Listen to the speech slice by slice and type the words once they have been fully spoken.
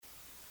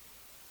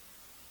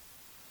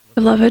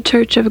Beloved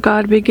Church of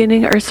God,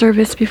 beginning our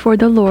service before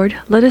the Lord,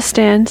 let us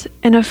stand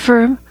and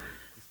affirm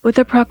with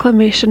the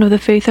proclamation of the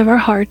faith of our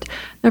heart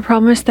the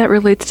promise that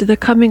relates to the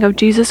coming of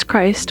Jesus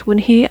Christ when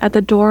He, at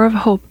the door of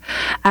hope,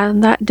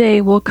 and that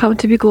day will come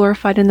to be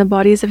glorified in the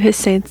bodies of His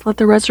saints. Let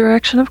the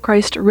resurrection of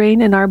Christ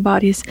reign in our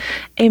bodies.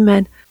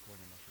 Amen.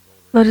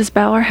 Let us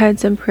bow our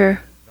heads in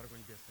prayer.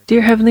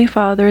 Dear Heavenly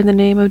Father, in the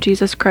name of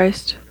Jesus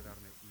Christ,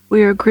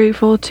 we are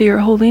grateful to your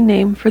holy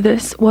name for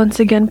this once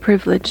again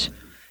privilege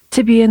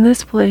to be in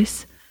this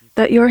place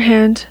that your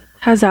hand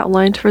has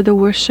outlined for the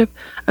worship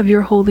of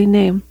your holy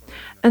name.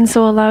 And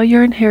so allow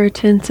your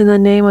inheritance in the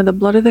name of the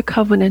blood of the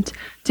covenant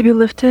to be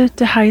lifted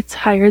to heights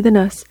higher than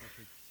us,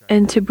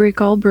 and to break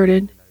all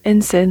burden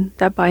and sin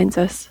that binds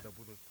us.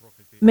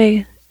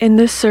 May, in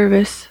this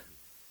service,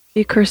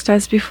 be cursed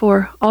as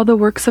before all the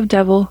works of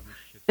devil,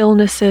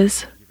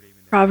 illnesses,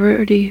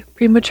 poverty,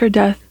 premature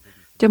death,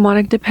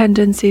 demonic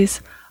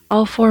dependencies,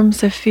 all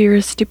forms of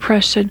fears,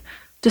 depression,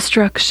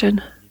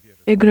 destruction,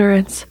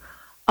 ignorance.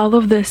 All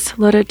of this,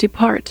 let it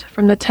depart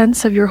from the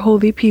tents of your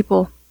holy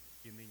people.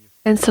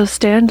 And so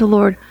stand,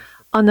 Lord,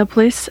 on the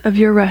place of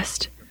your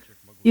rest,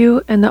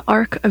 you and the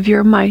ark of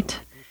your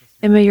might,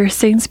 and may your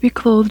saints be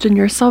clothed in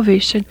your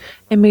salvation,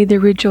 and may they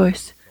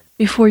rejoice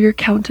before your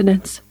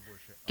countenance.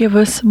 Give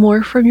us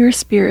more from your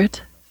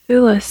Spirit,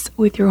 fill us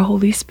with your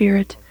Holy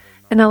Spirit,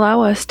 and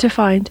allow us to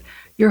find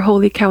your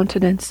holy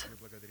countenance.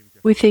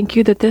 We thank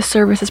you that this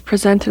service is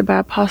presented by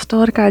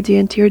Apostle Arkady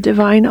into your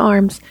divine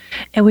arms,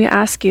 and we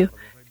ask you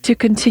to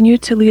continue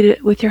to lead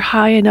it with your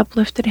high and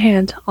uplifted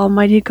hand,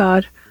 Almighty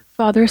God,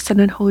 Father, Son,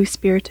 and Holy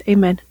Spirit.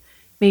 Amen.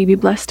 May you be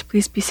blessed.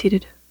 Please be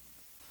seated.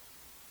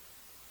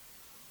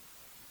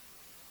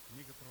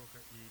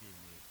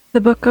 The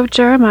book of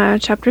Jeremiah,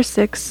 chapter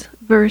 6,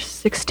 verse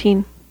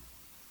 16.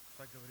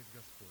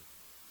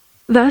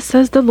 Thus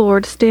says the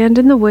Lord, stand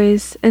in the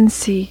ways and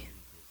see,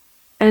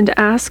 and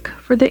ask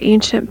for the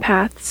ancient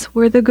paths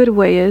where the good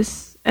way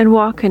is, and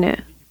walk in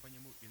it.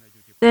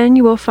 Then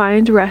you will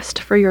find rest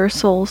for your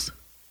souls.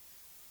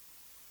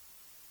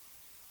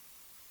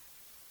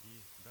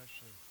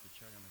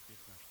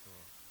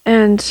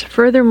 And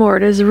furthermore,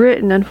 it is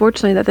written,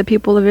 unfortunately, that the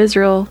people of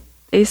Israel,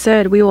 they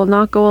said, we will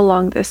not go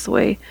along this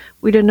way.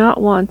 We do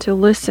not want to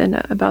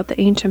listen about the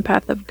ancient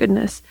path of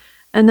goodness.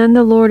 And then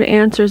the Lord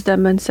answers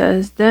them and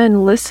says,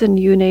 then listen,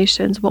 you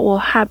nations, what will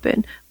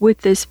happen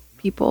with this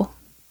people.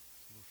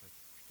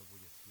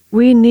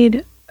 We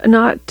need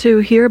not to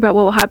hear about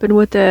what will happen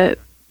with the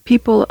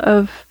people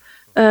of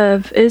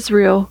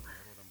Israel.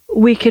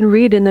 We can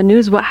read in the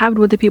news what happened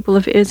with the people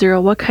of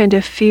Israel, what kind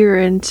of fear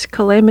and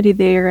calamity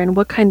they are in,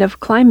 what kind of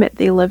climate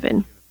they live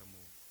in.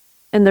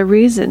 And the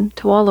reason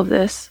to all of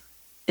this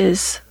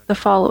is the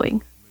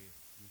following.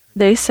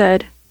 They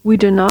said, we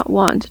do not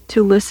want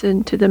to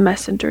listen to the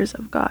messengers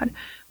of God.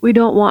 We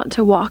don't want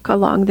to walk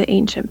along the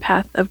ancient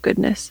path of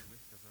goodness.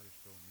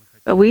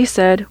 But we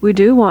said we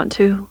do want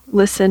to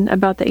listen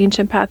about the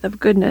ancient path of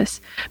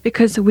goodness,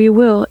 because we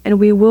will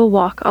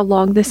walk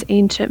along this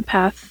ancient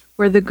path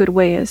where the good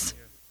way is.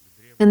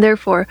 And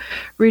therefore,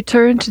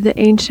 return to the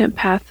ancient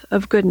path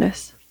of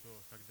goodness.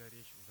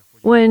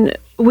 When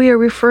we are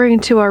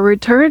referring to our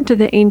return to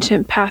the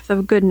ancient path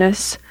of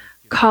goodness,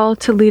 called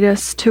to lead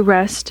us to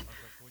rest,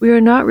 we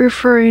are not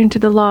referring to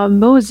the law of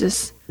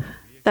Moses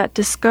that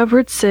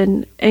discovered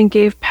sin and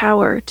gave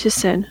power to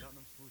sin.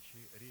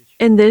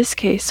 In this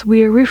case,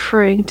 we are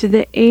referring to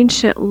the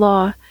ancient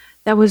law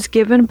that was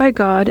given by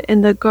God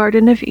in the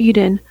Garden of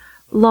Eden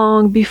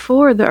long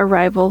before the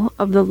arrival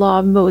of the law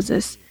of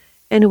Moses,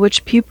 in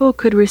which people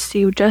could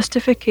receive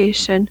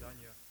justification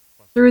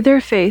through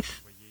their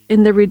faith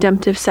in the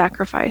redemptive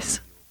sacrifice.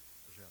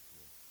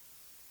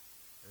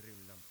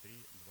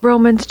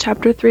 Romans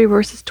chapter 3,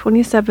 verses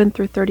 27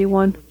 through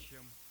 31.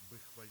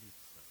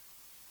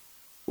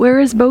 Where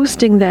is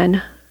boasting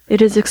then?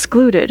 It is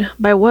excluded.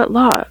 By what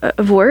law?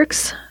 Of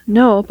works?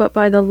 No, but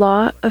by the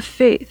law of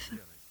faith.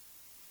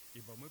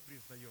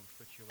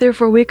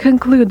 Therefore we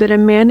conclude that a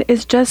man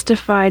is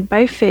justified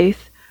by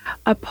faith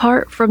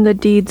apart from the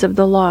deeds of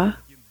the law.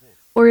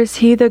 Or is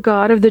he the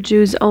God of the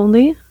Jews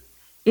only?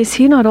 Is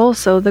he not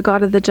also the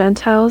God of the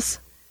Gentiles?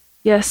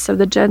 Yes, of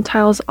the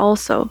Gentiles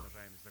also.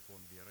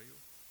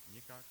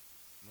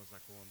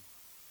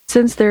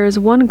 Since there is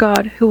one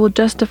God who will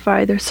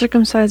justify the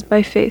circumcised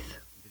by faith.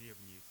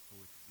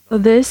 So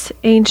this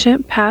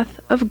ancient path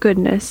of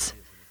goodness,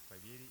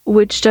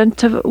 which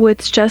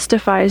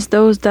justifies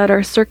those that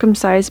are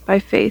circumcised by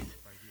faith.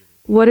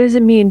 What does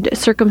it mean,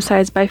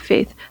 circumcised by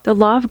faith? The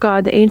law of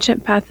God, the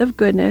ancient path of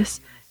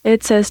goodness,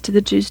 it says to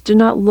the Jews, do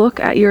not look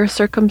at your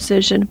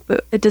circumcision,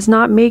 but it does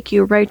not make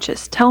you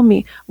righteous. Tell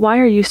me, why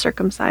are you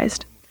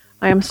circumcised?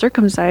 I am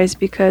circumcised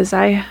because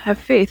I have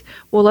faith.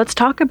 Well, let's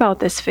talk about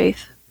this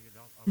faith.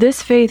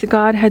 This faith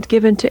God had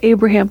given to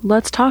Abraham.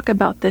 Let's talk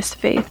about this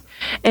faith.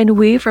 And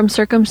we, from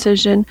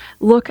circumcision,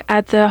 look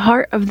at the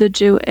heart of the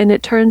Jew, and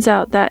it turns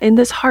out that in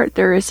this heart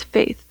there is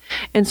faith.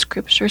 And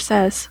Scripture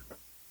says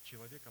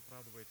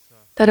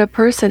that a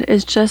person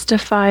is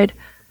justified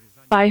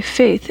by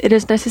faith. It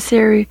is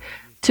necessary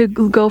to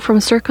go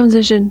from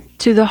circumcision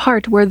to the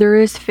heart where there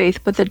is faith,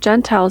 but the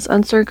Gentiles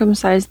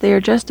uncircumcised, they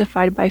are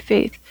justified by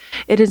faith.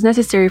 It is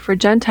necessary for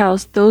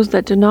Gentiles, those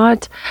that do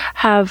not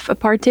have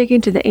partaken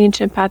to the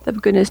ancient path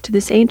of goodness, to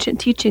this ancient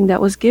teaching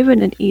that was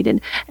given in Eden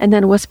and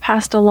then was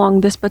passed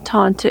along this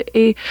baton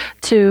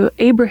to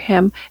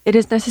Abraham. It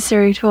is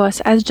necessary to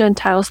us as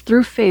Gentiles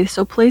through faith.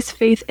 So place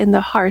faith in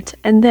the heart,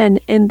 and then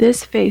in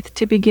this faith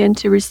to begin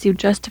to receive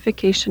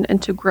justification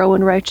and to grow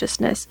in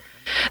righteousness.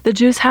 The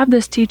Jews have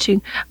this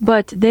teaching,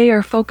 but they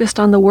are focused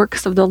on the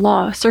works of the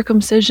law.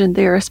 Circumcision,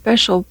 they are a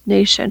special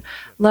nation.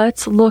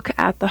 Let's look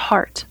at the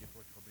heart.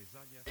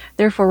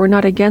 Therefore, we're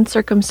not against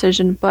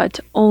circumcision, but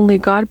only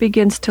God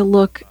begins to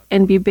look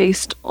and be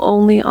based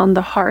only on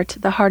the heart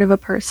of a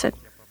person.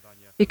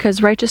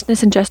 Because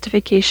righteousness and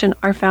justification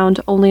are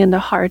found only in the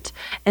heart,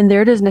 and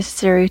there it is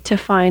necessary to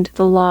find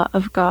the law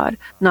of God,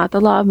 not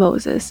the law of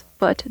Moses,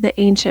 but the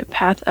ancient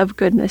path of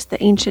goodness,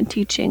 the ancient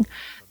teaching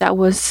that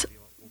was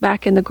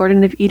back in the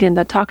Garden of Eden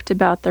that talked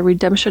about the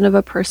redemption of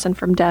a person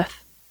from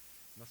death.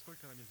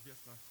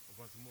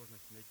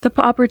 The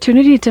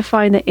opportunity to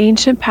find the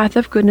ancient path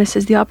of goodness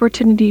is the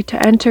opportunity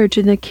to enter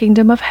to the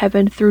kingdom of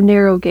heaven through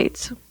narrow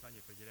gates.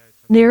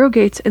 Narrow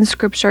gates in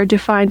Scripture are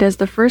defined as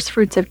the first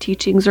fruits of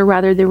teachings, or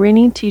rather the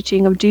reigning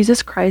teaching of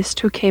Jesus Christ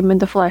who came in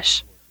the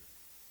flesh.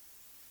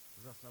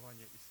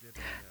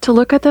 To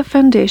look at the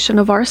foundation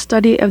of our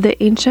study of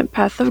the ancient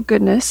path of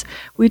goodness,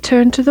 we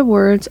turn to the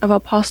words of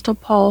Apostle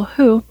Paul,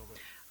 who,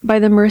 by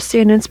the mercy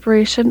and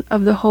inspiration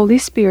of the Holy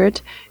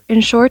Spirit,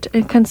 in short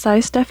and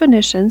concise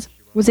definitions,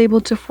 was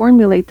able to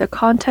formulate the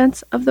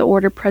contents of the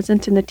order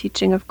present in the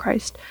teaching of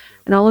Christ.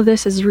 And all of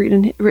this is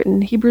written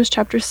in Hebrews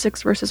chapter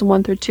 6, verses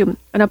 1 through 2.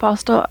 And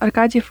Apostle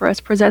Arkady for us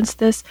presents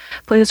this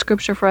place of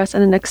Scripture for us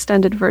in an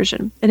extended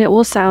version. And it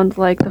will sound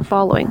like the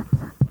following.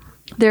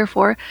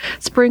 Therefore,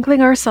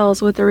 sprinkling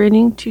ourselves with the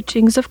reigning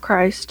teachings of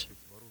Christ,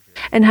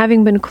 and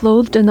having been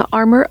clothed in the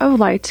armor of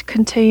light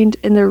contained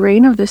in the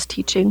reign of this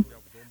teaching,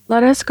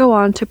 let us go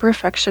on to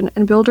perfection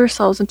and build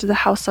ourselves into the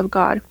house of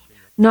God,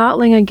 not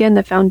laying again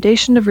the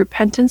foundation of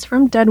repentance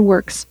from dead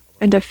works,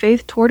 and of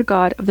faith toward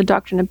God, of the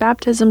doctrine of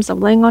baptisms, of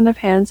laying on of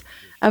hands,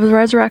 of the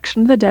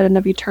resurrection of the dead, and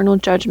of eternal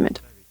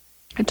judgment.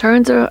 It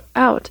turns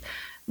out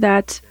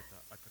that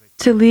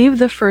to leave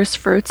the first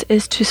fruits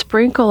is to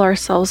sprinkle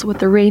ourselves with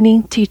the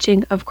reigning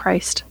teaching of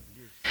Christ.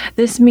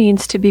 This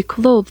means to be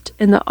clothed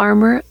in the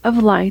armor of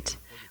light,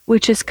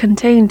 which is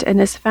contained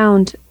and is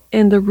found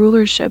in the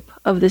rulership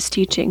of this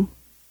teaching.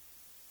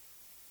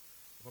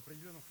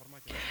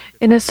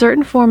 In a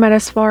certain format,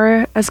 as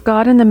far as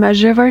God and the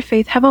measure of our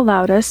faith have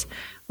allowed us,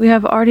 we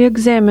have already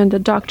examined the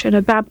doctrine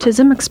of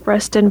baptism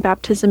expressed in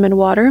baptism in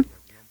water,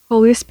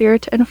 Holy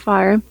Spirit and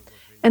fire,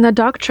 and the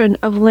doctrine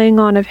of laying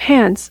on of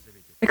hands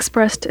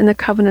expressed in the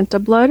covenant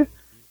of blood,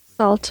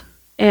 salt,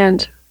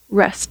 and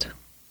rest.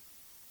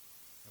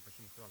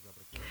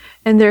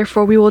 And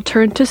therefore we will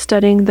turn to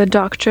studying the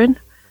doctrine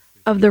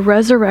of the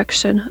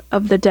resurrection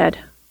of the dead.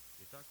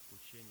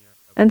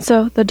 And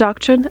so, the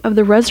doctrine of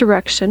the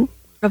resurrection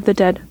of the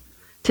dead.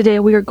 Today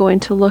we are going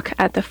to look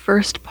at the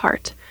first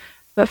part.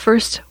 But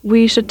first,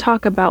 we should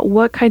talk about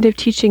what kind of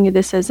teaching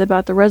this is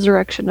about the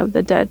resurrection of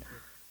the dead.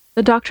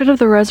 The doctrine of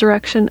the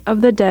resurrection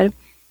of the dead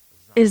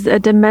is a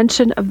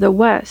dimension of the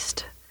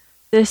West.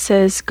 This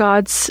is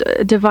God's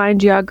divine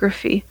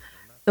geography.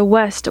 The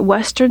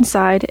western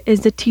side,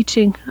 is the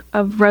teaching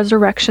of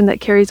resurrection that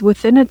carries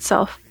within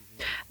itself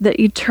the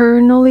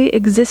eternally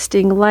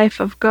existing life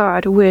of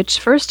God, which,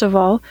 first of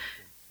all,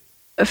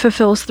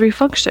 fulfills three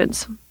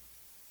functions.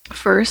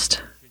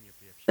 First,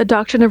 the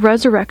doctrine of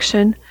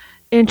resurrection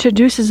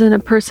introduces in a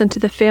person to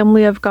the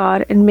family of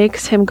God and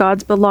makes him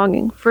God's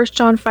belonging. 1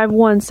 John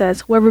 5:1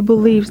 says, whoever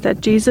believes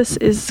that Jesus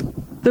is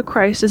the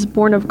Christ is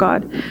born of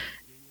God.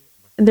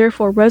 And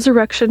therefore,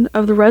 resurrection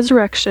of the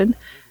resurrection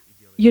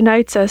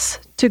unites us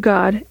to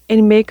God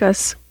and makes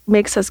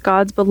us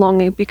God's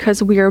belonging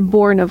because we are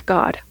born of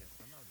God.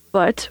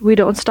 But we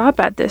don't stop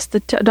at this. The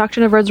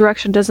doctrine of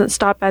resurrection doesn't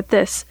stop at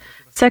this.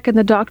 Second,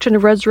 the doctrine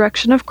of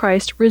resurrection of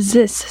Christ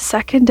resists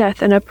second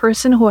death in a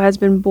person who has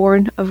been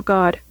born of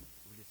God,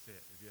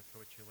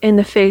 in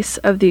the face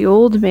of the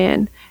old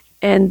man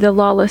and the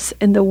lawless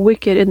and the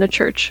wicked in the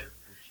church.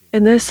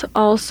 And this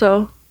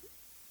also,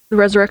 the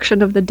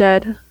resurrection of the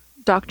dead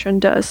doctrine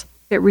does.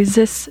 It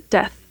resists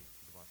death.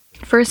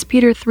 1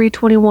 Peter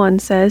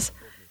 3:21 says,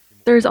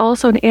 there is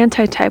also an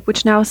antitype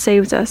which now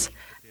saves us.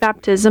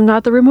 Baptism,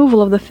 not the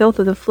removal of the filth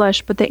of the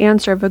flesh, but the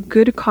answer of a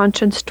good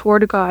conscience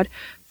toward God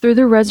through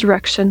the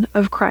resurrection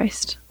of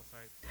Christ.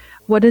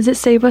 What does it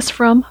save us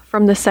from?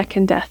 From the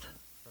second death.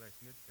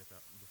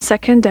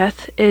 Second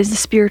death is the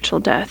spiritual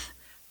death.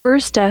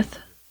 First death,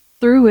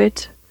 through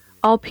it,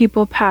 all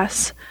people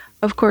pass.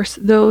 Of course,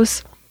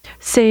 those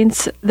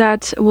saints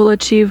that will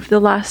achieve the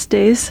last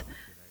days.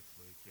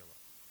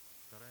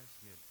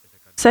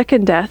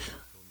 Second death,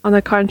 on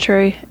the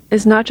contrary,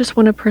 is not just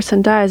when a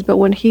person dies, but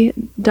when he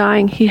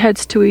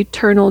heads to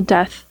eternal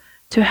death,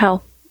 to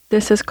hell.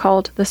 This is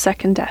called the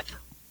second death.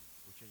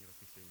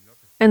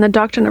 And the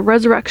doctrine of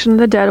resurrection of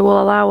the dead will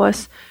allow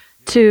us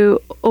to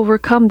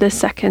overcome this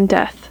second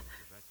death.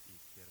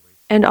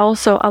 and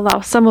also allow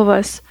some of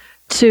us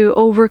to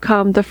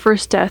overcome the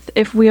first death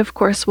if we, of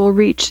course, will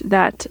reach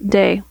that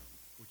day.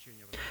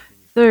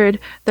 Third,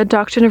 the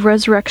doctrine of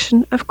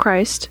resurrection of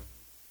Christ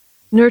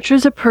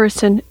nurtures a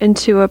person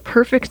into a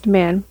perfect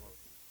man,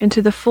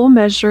 into the full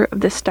measure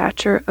of the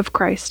stature of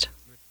Christ.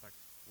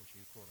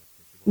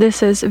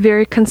 This is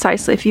very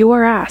concisely. If you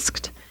are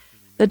asked,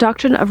 the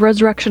doctrine of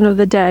resurrection of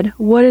the dead,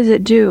 what does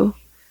it do?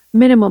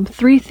 Minimum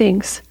 3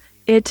 things.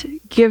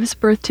 It gives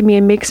birth to me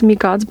and makes me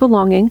God's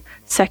belonging.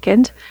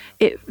 Second,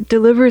 it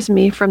delivers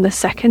me from the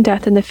second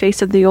death in the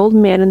face of the old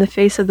man, in the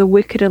face of the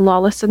wicked and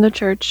lawless in the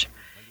church,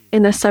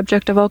 in the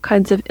subject of all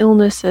kinds of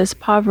illnesses,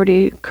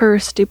 poverty,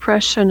 curse,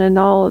 depression, and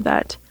all of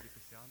that.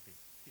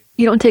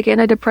 You don't take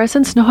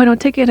antidepressants? No, I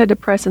don't take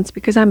antidepressants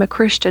because I'm a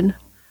Christian.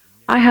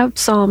 I have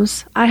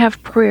Psalms, I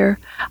have prayer,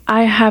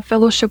 I have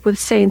fellowship with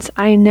saints.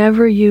 I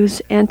never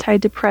use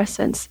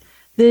antidepressants.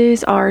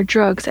 These are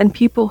drugs, and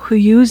people who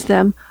use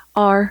them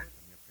are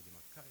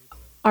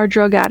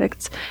drug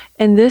addicts.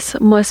 And this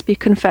must be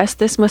confessed,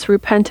 this must be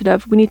repented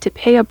of. We need to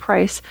pay a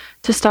price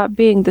to stop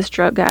being this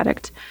drug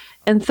addict.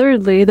 And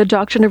thirdly, the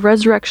doctrine of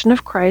resurrection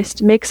of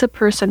Christ makes a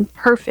person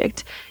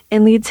perfect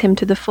and leads him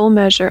to the full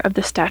measure of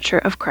the stature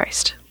of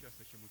Christ.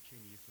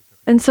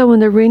 And so in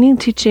the reigning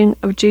teaching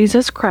of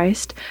Jesus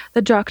Christ,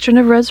 the doctrine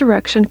of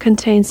resurrection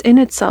contains in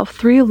itself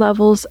 3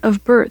 levels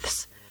of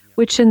births,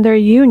 which in their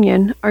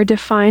union are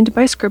defined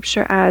by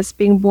Scripture as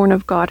being born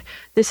of God.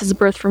 This is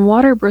birth from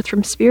water, birth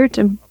from spirit,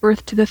 and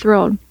birth to the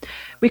throne.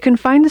 We can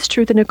find this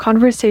truth in a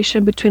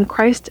conversation between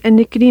Christ and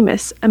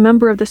Nicodemus, a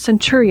member of the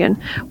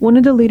centurion, one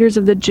of the leaders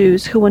of the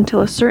Jews, who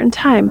until a certain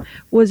time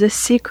was a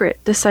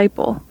secret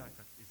disciple.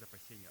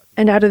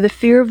 And out of the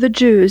fear of the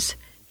Jews,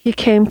 he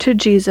came to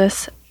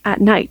Jesus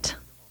at night.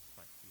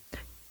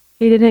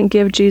 He didn't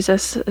give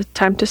Jesus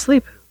time to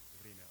sleep.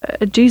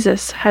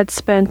 Jesus had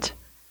spent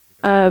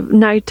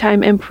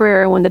nighttime in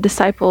prayer. When the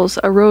disciples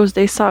arose,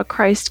 they saw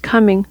Christ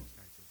coming,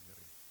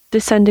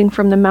 descending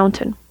from the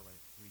mountain.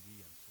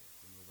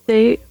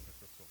 He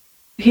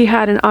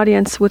had an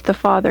audience with the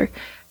Father.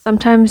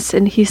 Sometimes,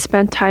 and he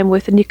spent time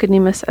with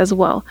Nicodemus as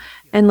well.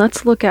 And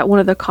let's look at one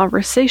of the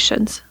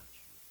conversations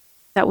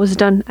that was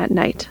done at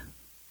night.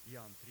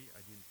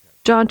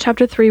 John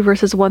chapter 3,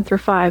 verses 1 through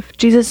 5.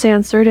 Jesus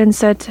answered and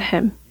said to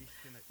him,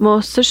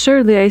 "Most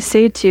assuredly I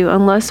say to you,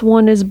 unless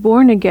one is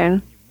born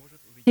again,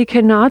 he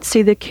cannot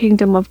see the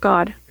kingdom of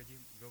God."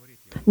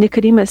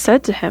 Nicodemus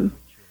said to him,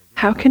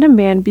 "How can a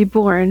man be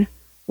born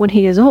when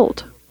he is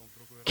old?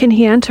 Can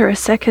he enter a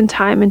second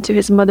time into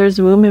his mother's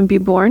womb and be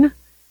born?"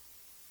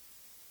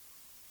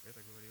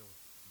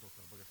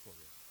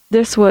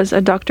 This was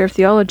a doctor of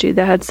theology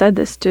that had said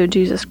this to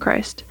Jesus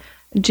Christ.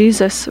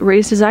 Jesus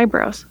raised his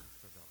eyebrows.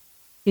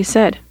 He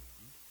said,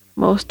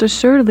 "Most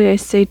assuredly I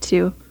say to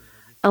you,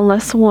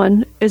 unless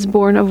one is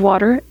born of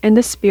water and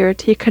the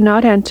Spirit, he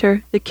cannot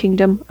enter the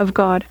kingdom of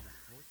God.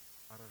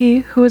 He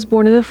who is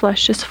born of the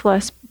flesh is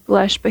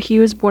flesh, but he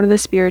who is born of the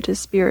Spirit is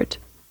spirit."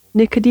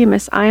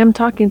 Nicodemus, I am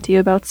talking to you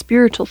about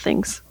spiritual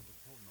things.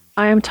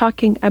 I am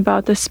talking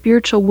about the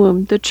spiritual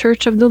womb, the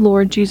church of the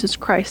Lord Jesus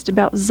Christ,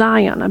 about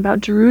Zion,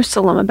 about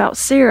Jerusalem, about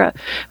Sarah,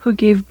 who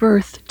gave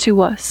birth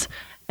to us,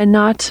 and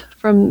not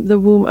from the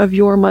womb of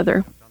your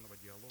mother.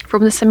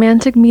 From the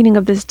semantic meaning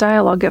of this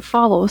dialogue, it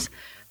follows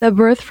that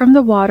birth from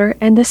the water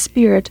and the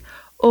Spirit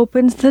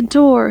opens the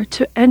door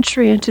to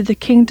entry into the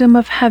kingdom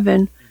of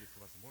heaven,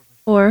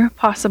 or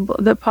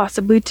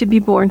possibly to be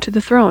born to the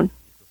throne.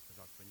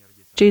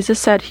 Jesus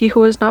said, "He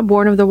who is not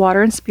born of the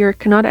water and Spirit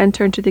cannot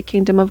enter into the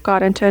kingdom of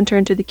God." And to enter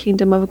into the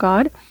kingdom of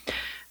God,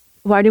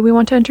 why do we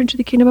want to enter into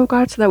the kingdom of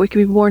God? So that we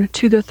can be born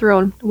to the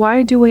throne.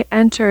 Why do we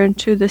enter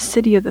into the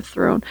city of the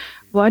throne?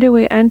 Why do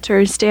we enter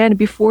and stand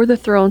before the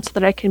throne so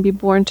that I can be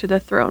born to the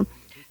throne?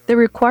 The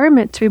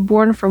requirement to be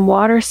born from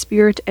water,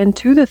 Spirit, and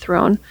to the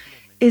throne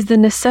is the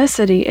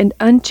necessity and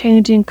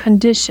unchanging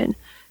condition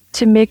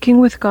to making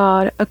with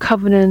God a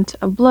covenant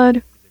of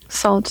blood,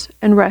 salt,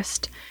 and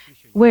rest,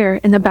 where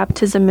in the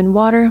baptism in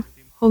water,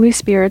 Holy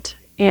Spirit,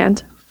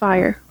 and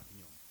fire.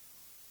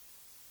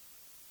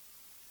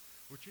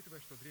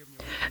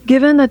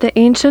 Given that the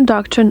ancient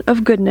doctrine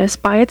of goodness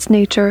by its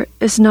nature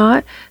is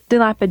not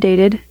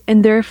dilapidated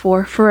and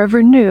therefore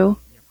forever new,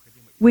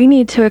 we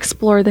need to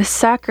explore the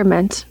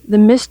sacrament, the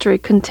mystery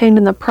contained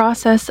in the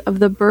process of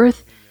the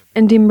birth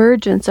and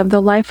emergence of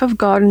the life of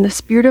God in the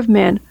spirit of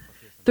man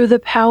through the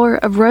power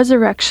of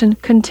resurrection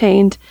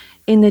contained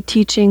in the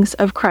teachings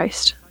of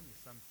Christ.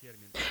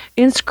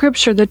 In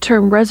Scripture, the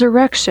term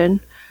resurrection,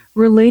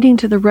 relating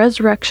to the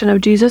resurrection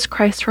of Jesus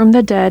Christ from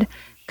the dead,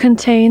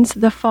 contains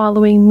the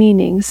following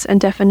meanings and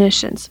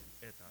definitions.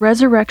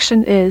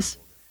 Resurrection is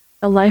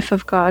the life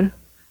of God,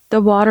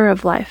 the water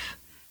of life,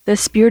 the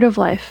spirit of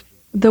life,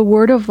 the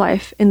word of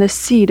life, and the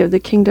seed of the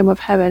kingdom of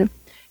heaven.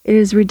 It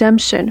is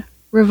redemption,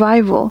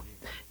 revival.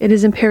 It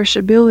is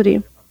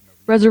imperishability.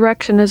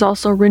 Resurrection is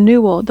also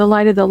renewal, the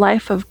light of the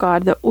life of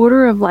God, the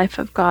order of life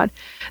of God,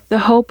 the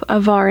hope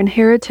of our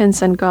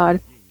inheritance in God,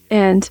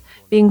 and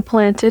being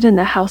planted in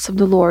the house of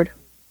the Lord.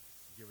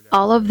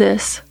 All of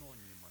this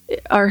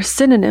are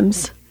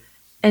synonyms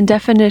and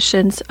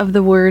definitions of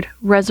the word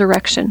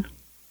resurrection.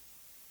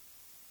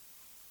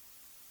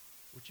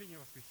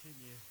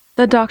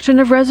 The doctrine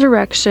of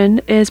resurrection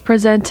is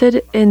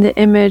presented in the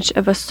image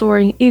of a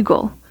soaring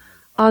eagle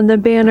on the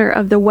banner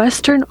of the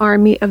Western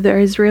army of the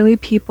Israeli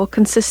people,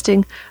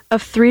 consisting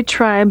of 3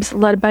 tribes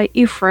led by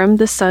Ephraim,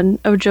 the son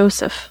of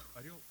Joseph.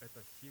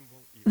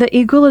 The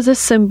eagle is a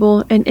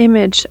symbol and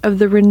image of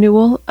the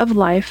renewal of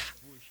life,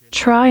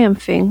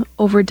 triumphing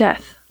over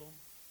death.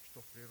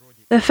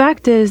 The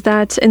fact is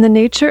that in the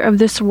nature of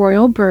this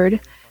royal bird,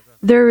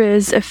 there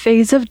is a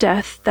phase of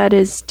death that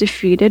is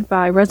defeated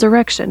by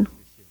resurrection.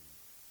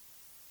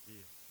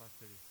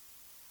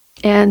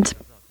 And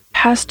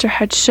Pastor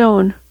had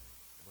shown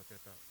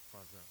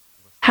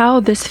how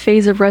this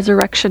phase of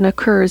resurrection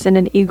occurs in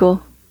an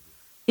eagle.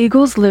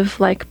 Eagles live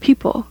like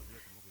people.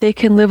 They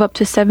can live up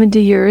to 70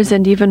 years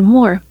and even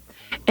more.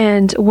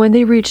 And when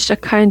they reach a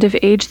kind of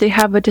age, they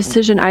have a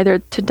decision either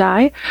to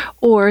die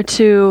or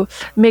to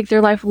make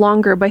their life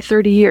longer by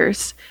 30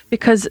 years.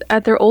 Because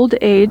at their old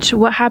age,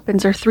 what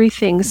happens are 3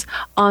 things.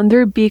 On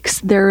their beaks,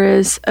 there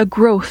is a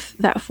growth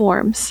that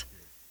forms.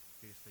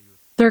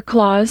 Their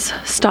claws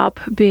stop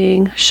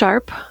being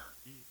sharp,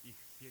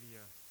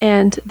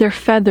 and their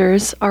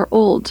feathers are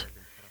old.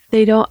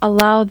 They don't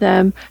allow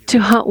them to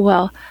hunt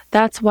well.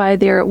 That's why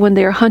when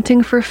they're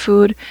hunting for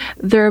food,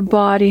 their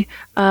body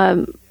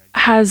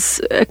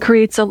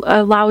creates a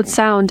loud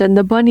sound, and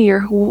the bunny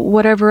or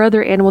whatever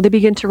other animal, they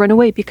begin to run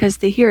away because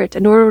they hear it.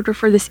 In order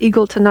for this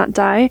eagle to not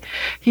die,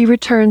 he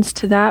returns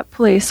to that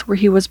place where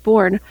he was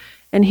born.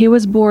 And he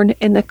was born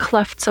in the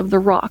clefts of the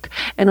rock.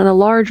 And on a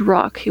large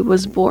rock he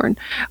was born,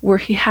 where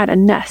he had a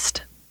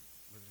nest.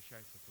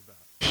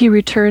 He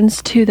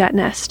returns to that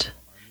nest.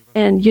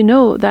 And you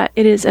know that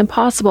it is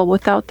impossible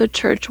without the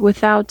church,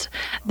 without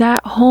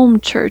that home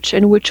church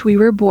in which we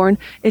were born.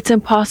 It's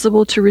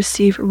impossible to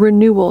receive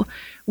renewal.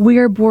 We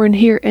are born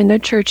here in the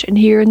church, and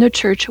here in the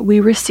church we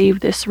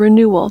receive this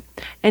renewal.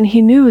 And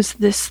he knew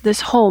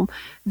this home,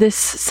 this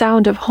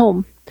sound of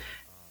home.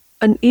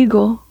 An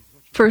eagle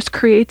first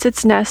creates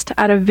its nest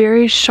out of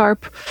very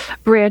sharp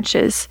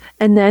branches,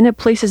 and then it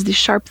places these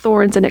sharp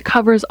thorns, and it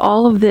covers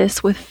all of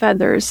this with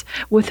feathers,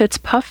 with its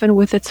puff and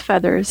with its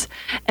feathers.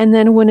 And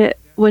then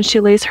when she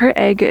lays her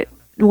egg,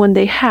 when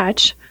they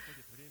hatch,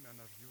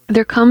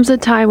 there comes a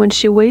time when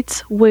she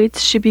waits,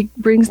 she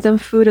brings them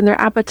food, and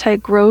their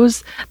appetite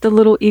grows. The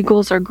little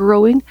eagles are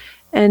growing,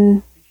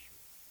 and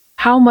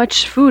how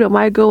much food am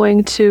I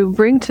going to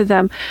bring to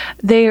them?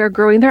 They are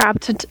growing their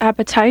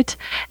appetite,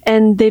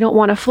 and they don't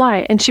want to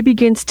fly. And she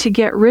begins to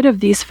get rid of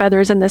these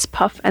feathers and this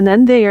puff, and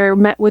then they are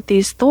met with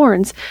these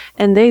thorns,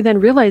 and they then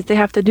realize they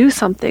have to do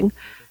something.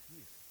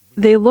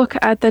 They look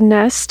at the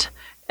nest,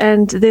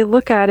 and they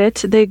look at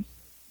it. They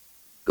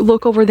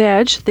look over the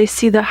edge. They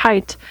see the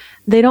height.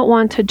 They don't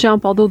want to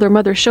jump, although their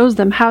mother shows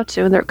them how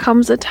to. And there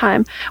comes a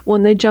time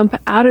when they jump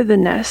out of the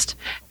nest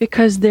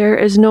because there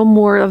is no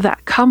more of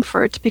that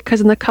comfort. Because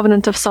in the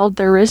covenant of salt,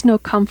 there is no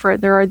comfort.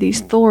 There are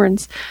these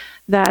thorns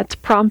that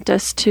prompt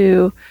us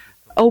to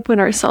open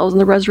ourselves in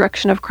the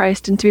resurrection of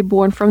Christ and to be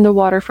born from the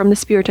water, from the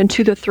Spirit, and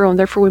to the throne.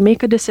 Therefore, we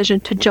make a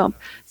decision to jump.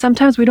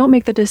 Sometimes we don't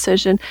make the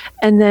decision,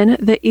 and then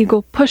the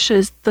eagle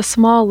pushes the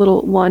small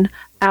little one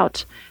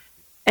out.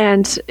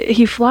 And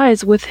he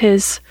flies with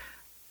his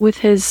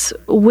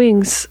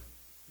wings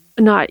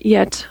not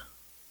yet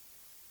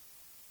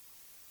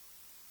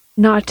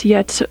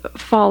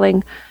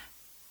falling,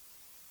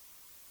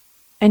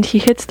 and he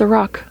hits the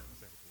rock.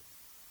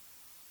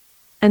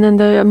 And then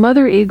the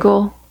mother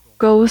eagle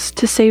goes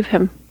to save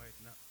him.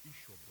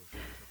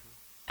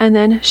 And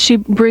then she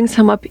brings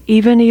him up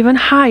even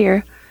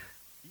higher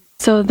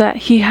so that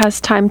he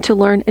has time to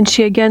learn, and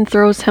she again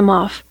throws him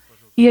off.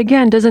 He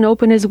again doesn't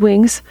open his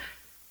wings.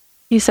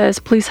 He says,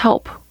 "Please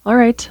help." All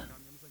right.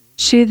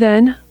 She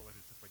then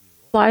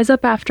flies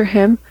up after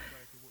him.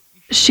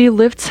 She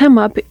lifts him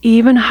up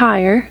even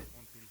higher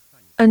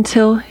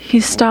until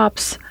he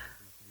stops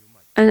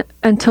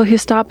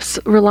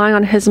relying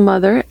on his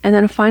mother, and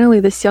then finally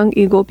this young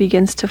eagle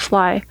begins to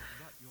fly.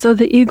 So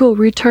the eagle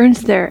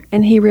returns there,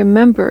 and he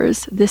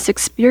remembers this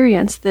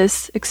experience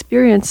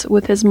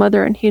with his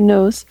mother, and he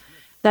knows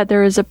that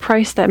there is a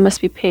price that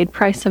must be paid,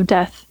 price of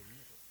death.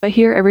 But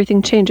here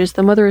everything changes.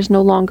 The mother is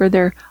no longer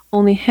there,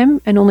 only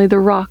him and only the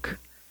rock.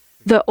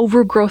 The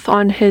overgrowth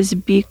on his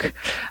beak,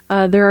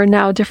 there are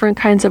now different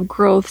kinds of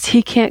growths.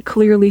 He can't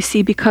clearly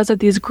see because of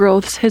these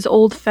growths. His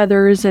old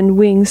feathers and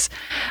wings,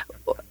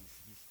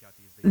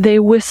 they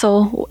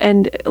whistle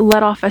and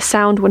let off a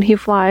sound when he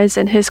flies,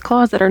 and his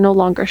claws that are no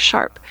longer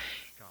sharp.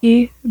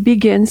 He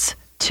begins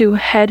to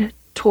head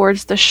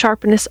towards the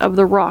sharpness of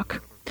the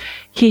rock.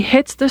 He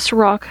hits this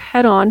rock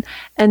head on,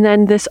 and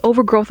then this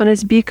overgrowth on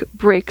his beak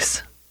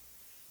breaks.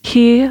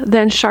 He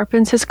then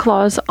sharpens his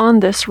claws on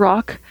this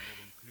rock.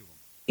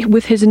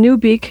 With his new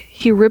beak,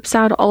 he rips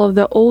out all of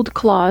the old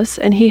claws,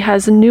 and he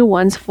has new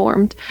ones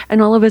formed.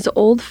 And all of his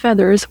old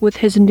feathers, with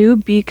his new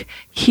beak,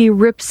 he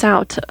rips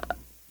out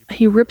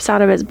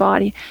of his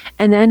body.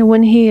 And then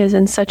when he is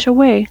in such a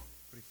way,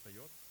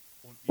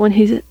 when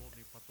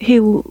he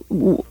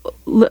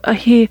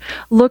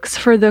looks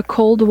for the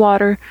cold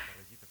water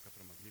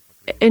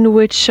in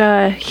which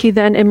he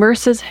then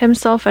immerses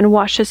himself and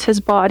washes his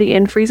body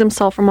and frees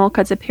himself from all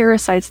kinds of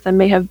parasites that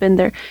may have been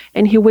there.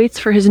 And he waits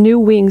for his new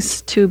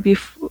wings to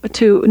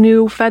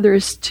new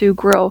feathers to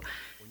grow.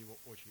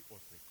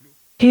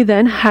 He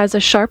then has a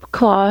sharp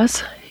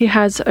claws, he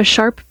has a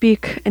sharp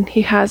beak, and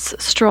he has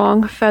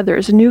strong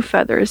feathers, new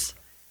feathers.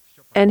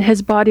 And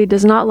his body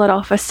does not let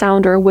off a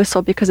sound or a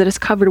whistle because it is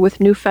covered with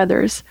new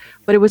feathers.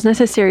 But it was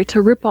necessary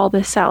to rip all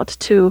this out,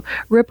 to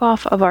rip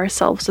off of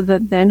ourselves, so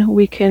that then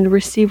we can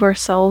receive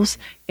ourselves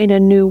in a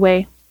new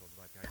way.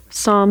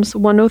 Psalms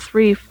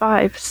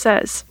 103:5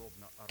 says,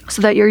 "So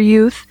that your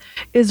youth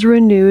is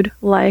renewed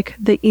like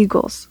the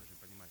eagles."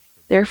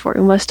 Therefore,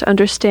 we must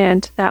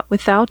understand that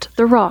without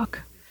the rock,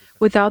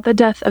 without the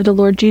death of the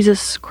Lord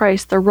Jesus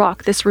Christ, the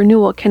rock, this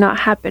renewal cannot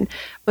happen.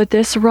 But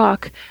this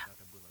rock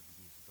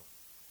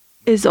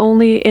is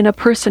only in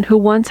a person who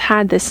once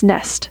had this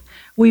nest.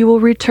 We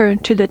will return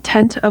to the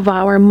tent of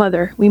our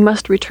mother. We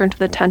must return to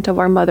the tent of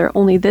our mother.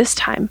 Only this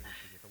time,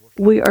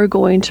 we are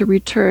going to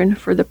return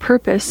for the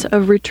purpose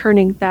of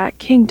returning that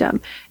kingdom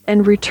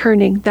and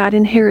returning that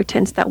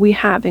inheritance that we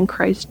have in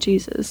Christ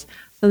Jesus.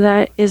 So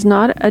that is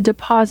not a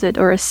deposit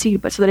or a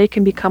seed, but so that it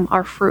can become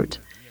our fruit.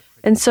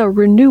 And so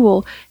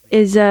renewal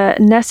is a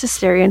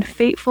necessary and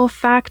fateful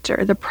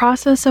factor, the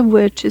process of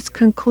which is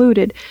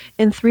concluded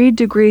in 3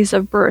 degrees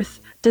of birth,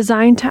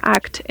 designed to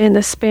act in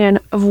the span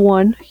of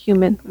one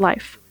human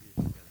life.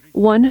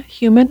 One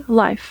human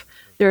life.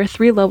 There are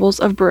 3 levels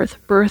of birth.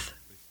 Birth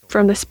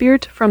from the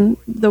spirit, from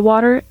the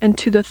water, and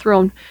to the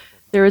throne.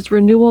 There is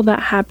renewal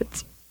that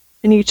happens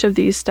in each of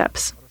these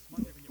steps,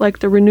 like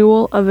the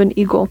renewal of an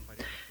eagle.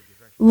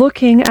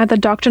 Looking at the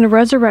doctrine of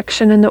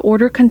resurrection and the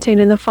order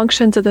contained in the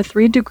functions of the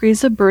 3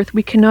 degrees of birth,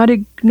 we cannot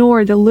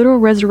ignore the literal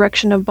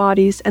resurrection of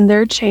bodies and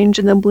their change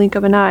in the blink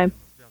of an eye,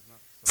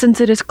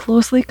 since it is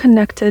closely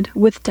connected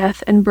with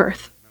death and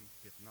birth.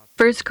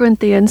 1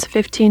 Corinthians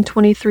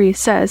 15:23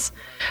 says,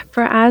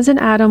 "For as in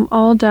Adam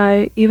all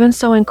die, even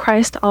so in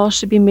Christ all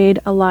should be made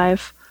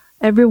alive,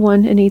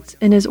 everyone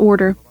in his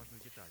order."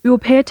 We will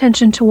pay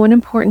attention to one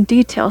important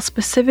detail,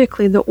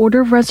 specifically the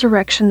order of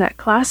resurrection that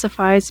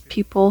classifies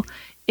people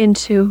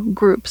into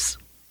groups.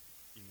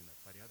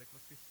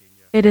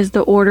 It is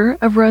the order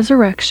of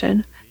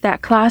resurrection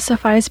that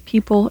classifies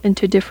people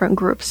into different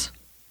groups.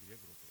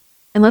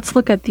 And let's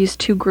look at these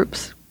 2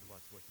 groups.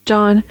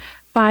 John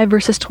 5,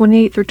 verses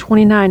 28 through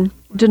 29.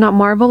 "Do not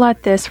marvel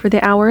at this, for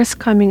the hour is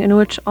coming in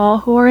which all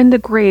who are in the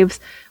graves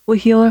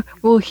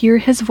will hear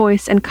his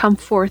voice and come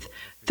forth,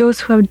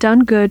 those who have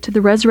done good to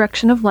the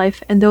resurrection of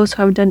life, and those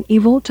who have done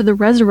evil to the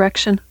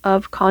resurrection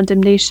of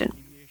condemnation."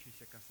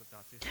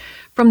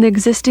 From the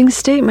existing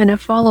statement, it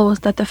follows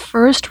that the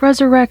first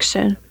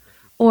resurrection,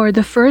 or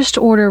the first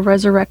order of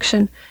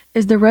resurrection,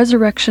 is the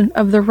resurrection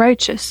of the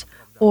righteous,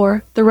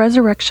 or the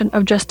resurrection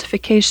of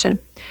justification,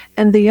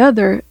 and the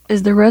other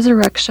is the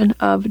resurrection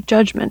of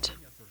judgment.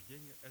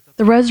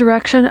 The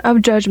resurrection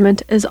of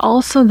judgment is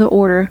also the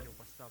order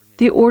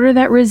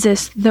that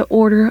resists the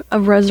order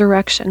of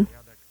resurrection.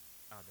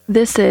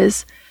 This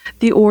is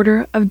the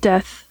order of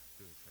death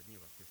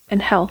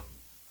and hell.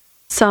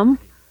 Some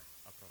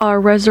are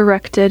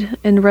resurrected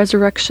in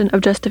resurrection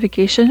of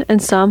justification,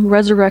 and some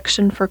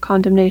resurrection for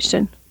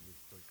condemnation.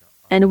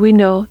 And we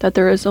know that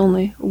there is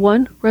only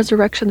one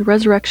resurrection, the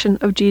resurrection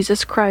of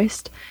Jesus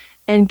Christ.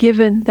 And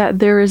given that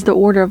there is the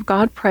order of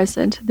God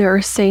present, there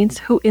are saints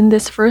who in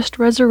this first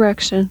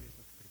resurrection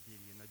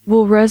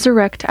will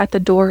resurrect at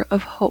the door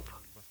of hope.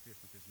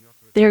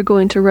 They are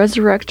going to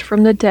resurrect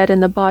from the dead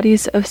in the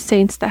bodies of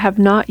saints that have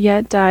not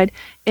yet died.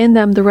 In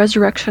them the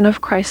resurrection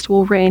of Christ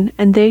will reign,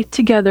 and they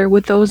together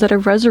with those that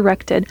have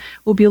resurrected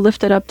will be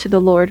lifted up to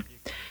the Lord.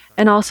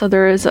 And also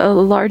there is a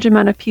large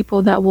amount of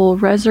people that will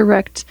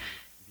resurrect,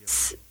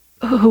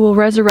 who will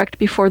resurrect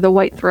before the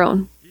white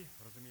throne.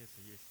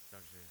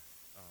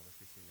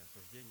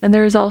 And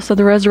there is also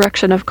the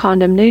resurrection of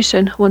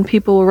condemnation, when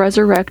people will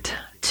resurrect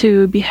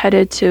to be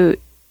headed to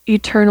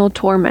eternal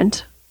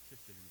torment.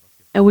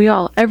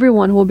 And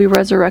everyone will be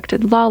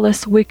resurrected.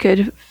 Lawless,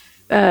 wicked,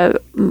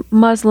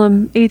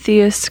 Muslim,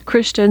 atheists,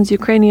 Christians,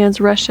 Ukrainians,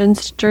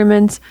 Russians,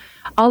 Germans,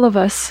 all of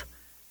us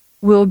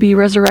will be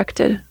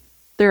resurrected.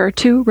 There are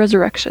 2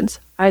 resurrections,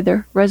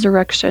 either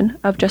resurrection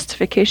of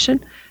justification,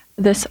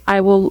 this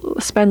I will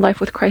spend life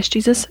with Christ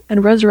Jesus,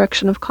 and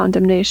resurrection of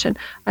condemnation.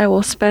 I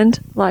will spend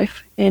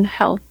life in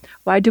hell.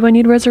 Why do I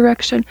need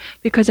resurrection?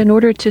 Because in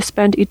order to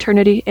spend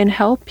eternity in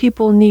hell,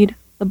 people need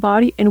the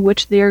body in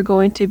which they are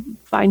going to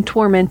find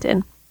torment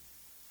in,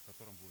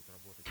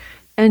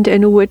 and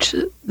in which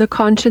the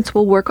conscience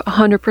will work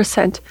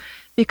 100%,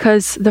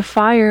 because the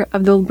fire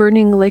of the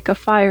burning lake of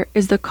fire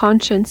is the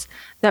conscience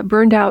that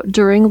burned out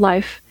during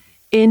life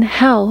In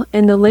hell,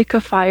 in the lake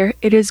of fire,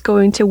 it is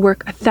going to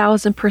work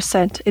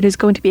 1,000%. It is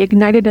going to be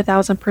ignited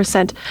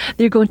 1,000%.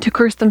 They're going to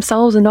curse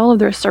themselves and all of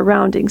their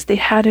surroundings. They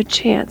had a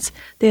chance.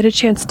 They had a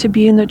chance to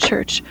be in the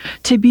church,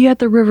 to be at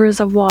the rivers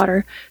of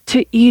water,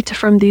 to eat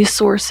from these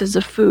sources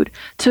of food,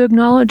 to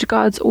acknowledge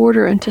God's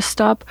order and to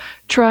stop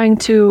trying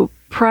to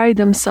pride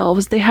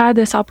themselves. They had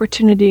this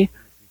opportunity.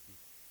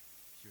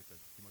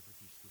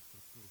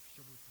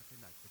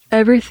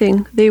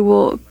 Everything they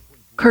will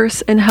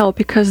curse in hell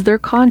because their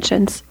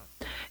conscience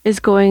is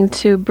going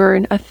to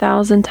burn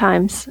 1,000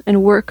 times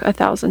and work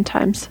 1,000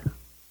 times.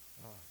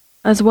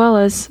 As well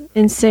as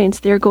in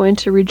saints, they are going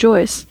to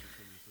rejoice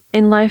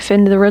in life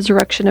and the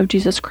resurrection of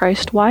Jesus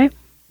Christ. Why?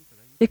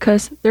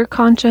 Because their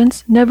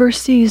conscience never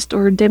ceased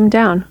or dimmed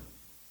down.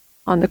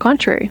 On the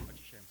contrary,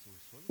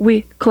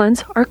 we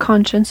cleanse our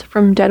conscience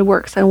from dead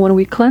works. And when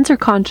we cleanse our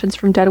conscience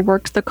from dead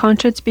works, the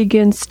conscience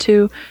begins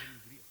to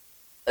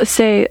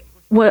say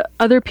what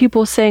other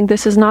people saying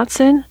this is not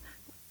sin.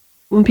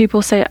 When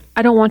people say,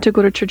 I don't want to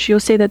go to church,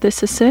 you'll say that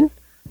this is sin?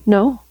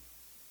 No.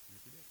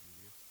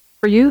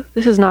 For you,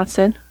 this is not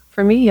sin.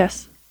 For me,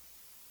 yes.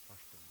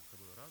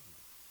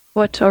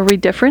 What, are we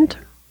different?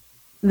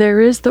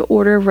 There is the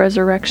order of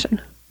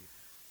resurrection.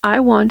 I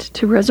want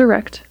to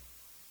resurrect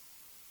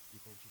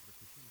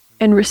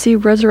and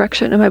receive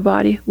resurrection in my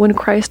body when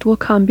Christ will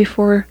come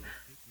before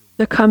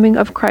the coming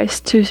of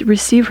Christ to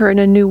receive her in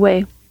a new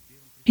way.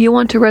 You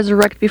want to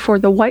resurrect before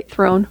the white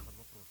throne,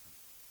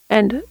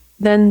 and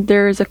then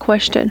there is a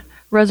question,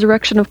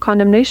 resurrection of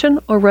condemnation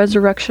or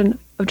resurrection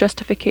of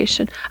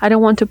justification. I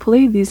don't want to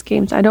play these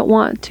games. I don't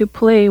want to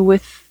play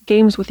with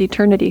games with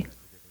eternity.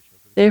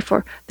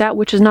 Therefore, that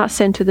which is not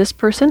sin to this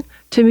person,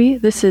 to me,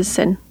 this is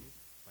sin.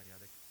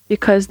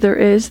 Because there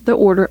is the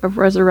order of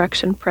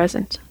resurrection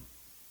present.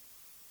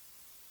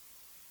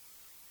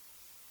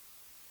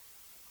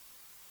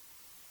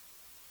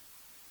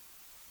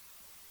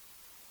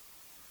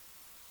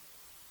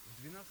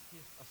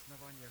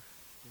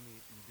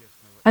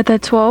 At the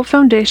 12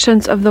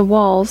 foundations of the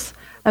walls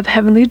of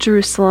heavenly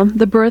Jerusalem,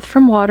 the birth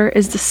from water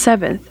is the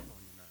seventh.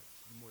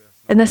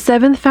 And the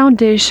seventh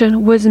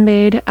foundation was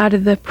made out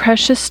of the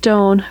precious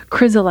stone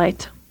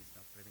chrysolite.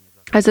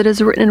 As it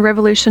is written in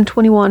Revelation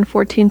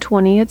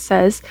 21:14-20, it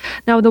says,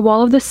 Now the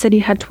wall of the city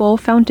had 12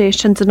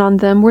 foundations, and on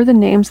them were the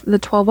names of the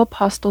 12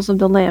 apostles of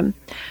the Lamb.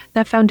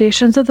 The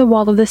foundations of the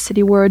wall of the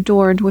city were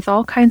adorned with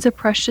all kinds of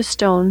precious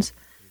stones,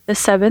 the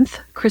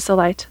seventh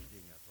chrysolite.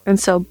 And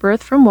so,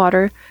 birth from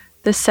water,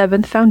 the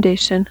seventh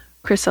foundation,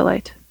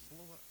 chrysolite.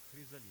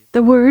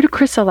 The word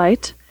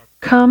chrysolite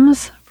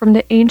comes from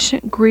the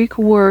ancient Greek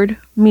word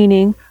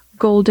meaning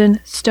golden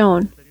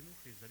stone.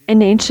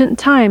 In ancient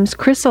times,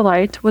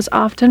 chrysolite was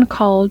often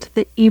called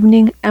the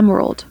evening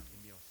emerald.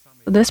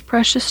 This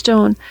precious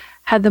stone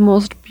had the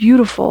most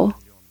beautiful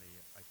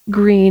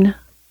green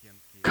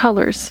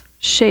colors,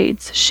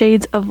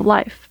 shades of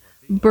life.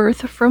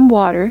 Birth from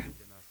water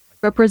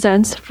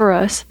represents for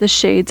us the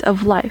shades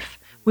of life.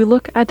 We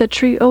look at the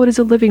tree, oh, it is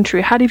a living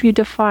tree. How do you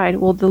define?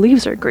 Well, the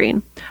leaves are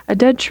green. A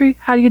dead tree,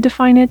 how do you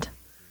define it?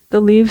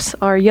 The leaves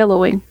are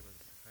yellowing.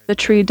 The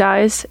tree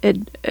dies,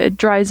 it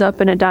dries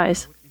up and it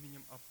dies.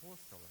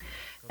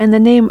 And the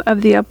name of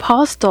the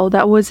apostle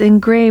that was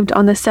engraved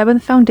on the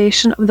seventh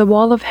foundation of the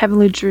wall of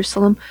heavenly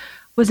Jerusalem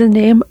was the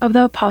name of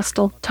the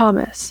apostle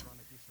Thomas.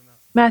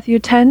 Matthew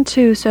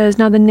 10:2 says,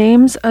 Now the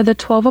names of the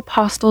 12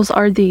 apostles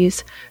are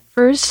these.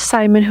 First,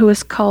 Simon, who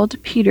is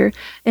called Peter,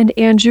 and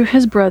Andrew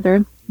his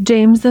brother,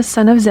 James the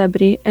son of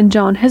Zebedee, and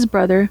John his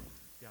brother,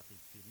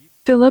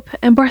 Philip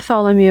and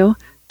Bartholomew,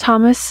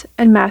 Thomas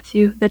and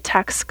Matthew the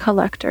tax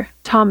collector,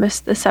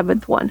 Thomas the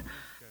seventh one.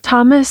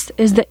 Thomas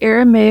is the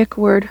Aramaic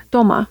word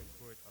Toma,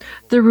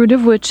 the root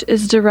of which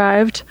is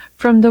derived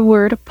from the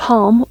word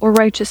palm or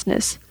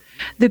righteousness.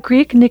 The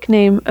Greek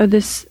nickname of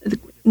this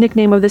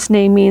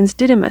name means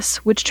Didymus,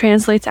 which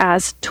translates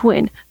as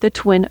twin, the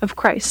twin of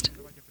Christ.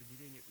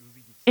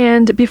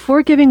 And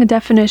before giving a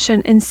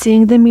definition and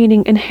seeing the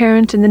meaning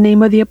inherent in the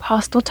name of the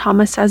Apostle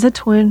Thomas as a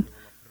twin,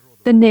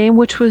 the name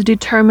which was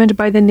determined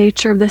by the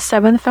nature of the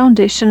seventh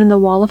foundation in the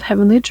wall of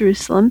heavenly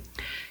Jerusalem,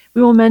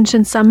 we will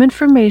mention some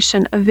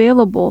information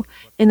available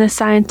in the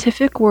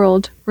scientific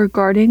world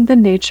regarding the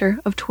nature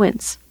of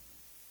twins.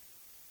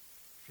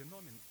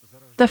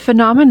 The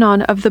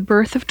phenomenon of the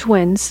birth of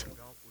twins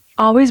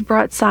always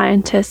brought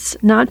scientists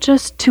not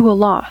just to a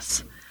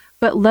loss,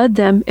 but led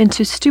them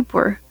into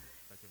stupor,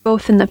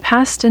 both in the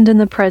past and in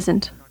the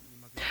present.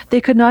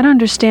 They could not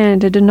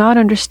understand and do not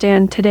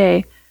understand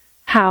today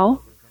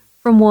how,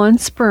 from one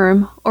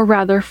sperm, or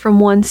rather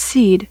from one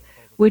seed,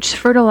 which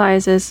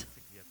fertilizes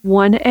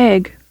one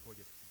egg,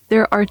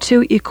 there are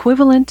two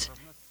equivalent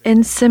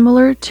and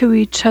similar to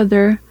each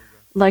other,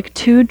 like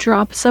 2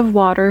 drops of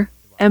water,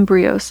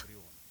 embryos.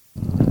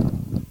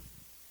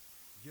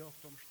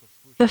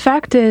 The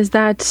fact is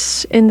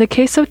that in the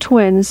case of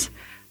twins,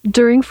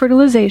 during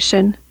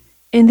fertilization,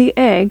 in the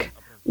egg,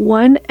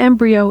 one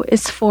embryo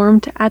is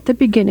formed at the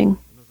beginning,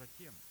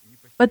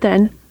 but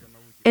then,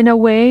 in a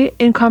way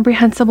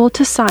incomprehensible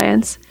to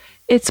science,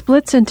 it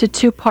splits into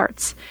 2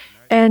 parts,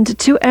 and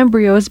two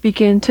embryos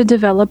begin to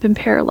develop in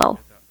parallel.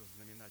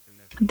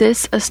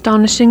 This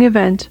astonishing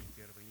event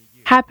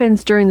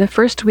happens during the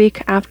first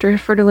week after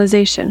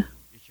fertilization.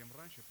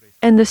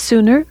 And the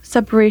sooner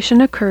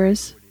separation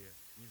occurs,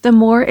 the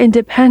more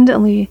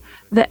independently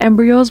the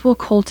embryos will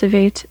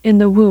cultivate in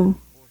the womb.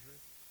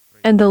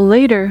 And the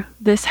later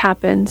this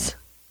happens,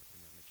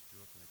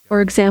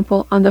 for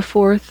example, on the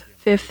 4th,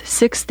 5th,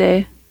 6th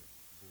day,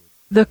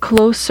 the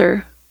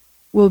closer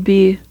will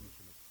be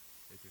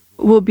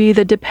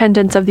the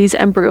dependence of these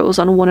embryos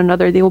on one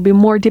another. They will be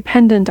more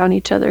dependent on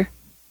each other.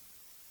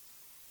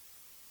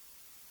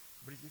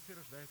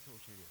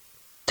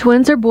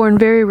 Twins are born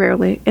very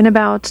rarely, in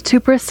about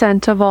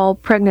 2% of all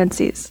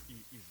pregnancies.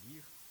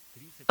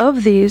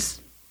 Of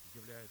these,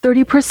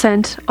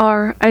 30%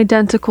 are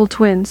identical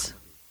twins,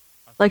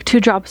 like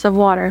 2 drops of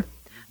water.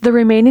 The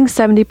remaining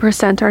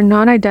 70% are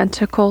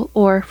non-identical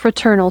or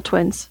fraternal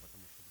twins.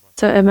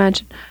 So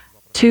imagine,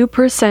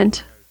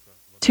 2%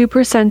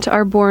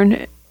 are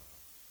born,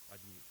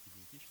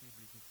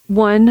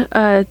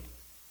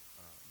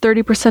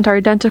 30% are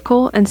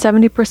identical, and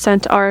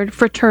 70% are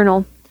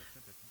fraternal.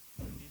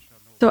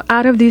 So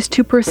out of these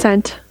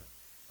 2%,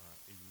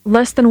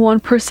 less than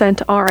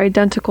 1% are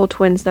identical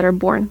twins that are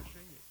born.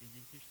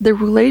 The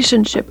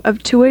relationship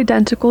of 2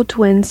 identical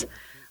twins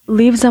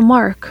leaves a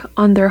mark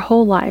on their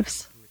whole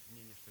lives.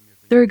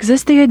 There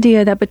exists the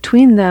idea that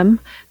between them,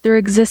 there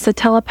exists a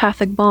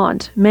telepathic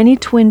bond. Many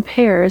twin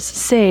pairs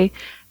say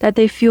that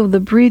they feel the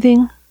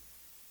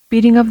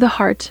beating of the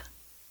heart.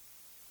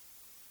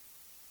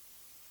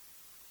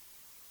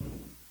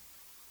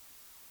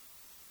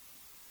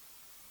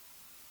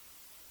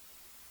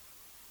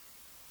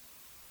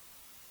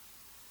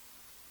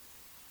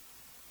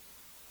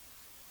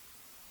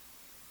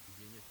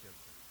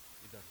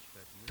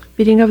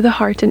 Beating of the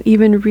heart, and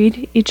even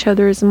read each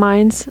other's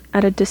minds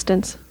at a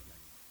distance.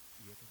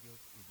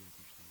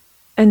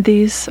 And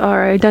these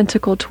are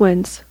identical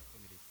twins.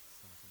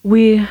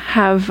 We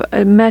have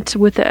met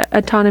with the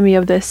autonomy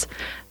of this,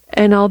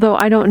 and although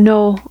I don't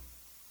know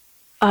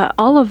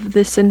all of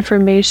this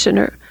information,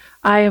 or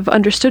I have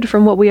understood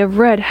from what we have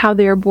read how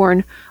they are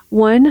born.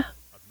 1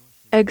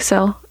 egg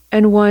cell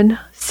and 1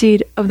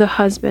 seed of the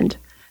husband.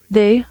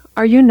 They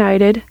are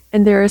united,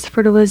 and there is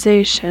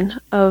fertilization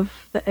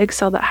of the egg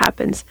cell that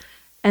happens,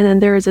 and then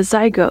there is a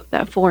zygote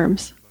that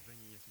forms.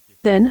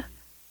 Then,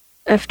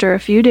 after a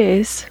few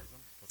days,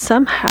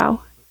 somehow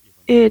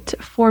it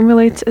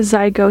formulates a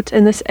zygote,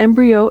 and this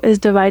embryo is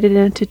divided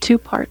into 2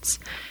 parts,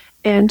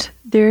 and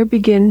there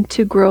begin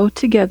to grow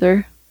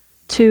together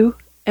 2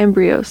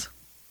 embryos,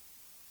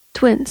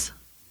 twins,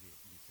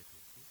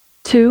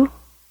 2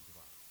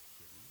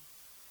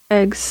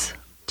 eggs,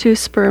 2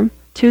 sperm,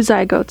 2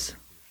 zygotes,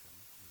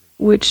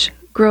 which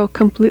grow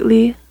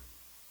completely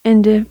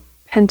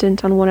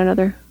independent on one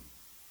another.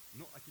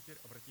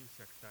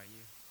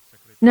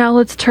 Now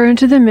let's turn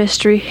to the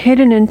mystery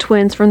hidden in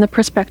twins from the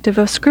perspective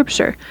of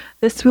Scripture.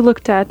 This we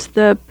looked at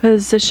the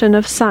position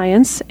of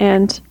science,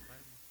 and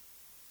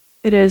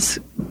it is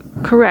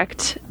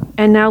correct.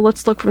 And now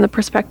let's look from the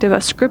perspective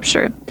of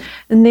Scripture.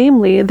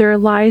 Namely, there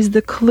lies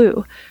the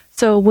clue.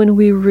 So when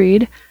we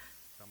read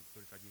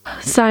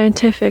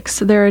scientifics,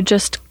 there are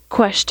just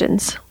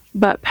questions.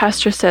 But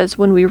Pastor says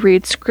when we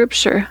read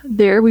Scripture,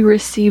 there we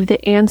receive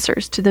the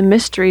answers to the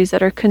mysteries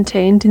that are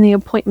contained in the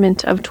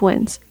appointment of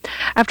twins.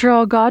 After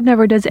all, God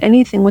never does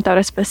anything without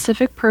a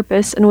specific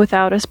purpose and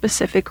without a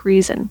specific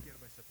reason.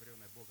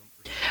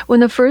 When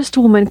the first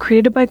woman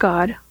created by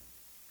God,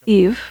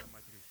 Eve,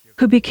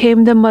 who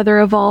became the mother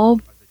of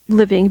all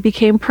living,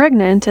 became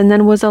pregnant and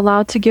then was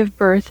allowed to give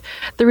birth,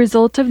 the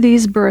result of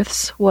these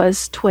births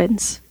was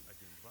twins.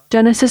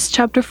 Genesis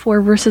chapter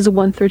 4, verses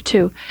 1 through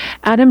 2.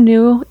 Adam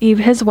knew Eve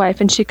his wife,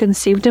 and she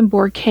conceived and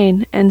bore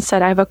Cain, and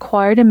said, I have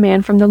acquired a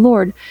man from the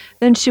Lord.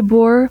 Then she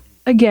bore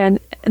again,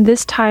 and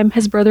this time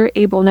his brother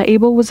Abel. Now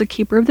Abel was a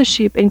keeper of the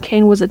sheep, and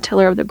Cain was a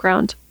tiller of the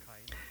ground.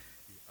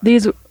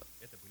 These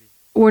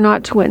were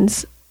not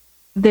twins.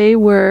 They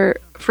were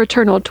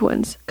fraternal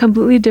twins,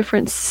 completely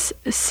different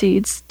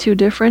seeds, 2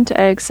 different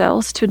egg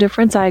cells, 2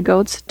 different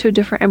zygotes, 2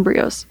 different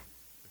embryos.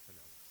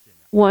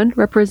 One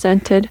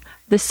represented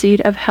the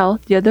seed of hell,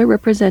 the other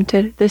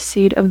represented the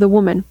seed of the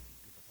woman.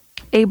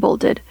 Abel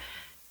did.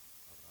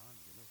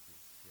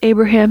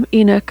 Abraham,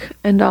 Enoch,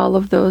 and all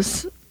of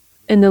those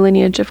in the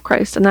lineage of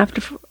Christ. And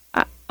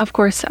of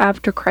course,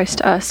 after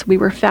Christ us, we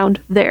were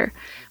found there.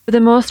 But the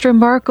most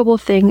remarkable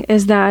thing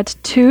is that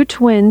 2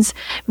 twins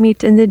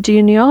meet in the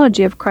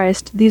genealogy of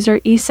Christ. These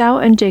are Esau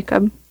and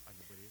Jacob,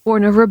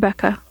 born of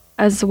Rebekah,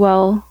 as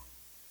well.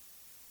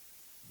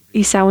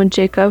 Esau and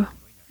Jacob,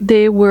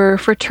 they were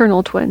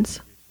fraternal twins,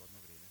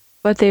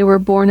 but they were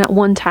born at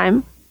one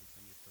time.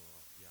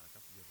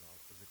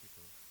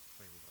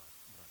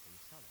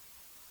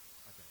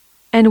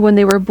 And when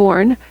they were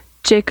born,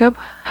 Jacob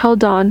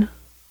held on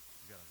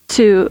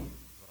to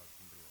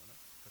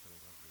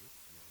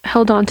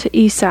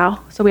Esau.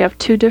 So we have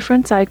 2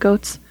 different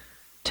zygotes,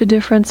 2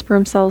 different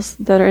sperm cells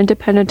that are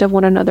independent of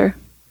one another.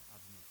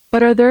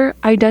 But are there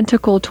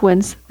identical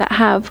twins that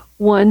have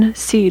one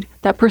seed,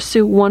 that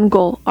pursue one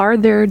goal? Are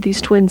there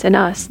these twins in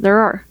us? There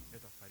are.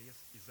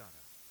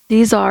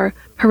 These are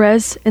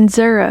Perez and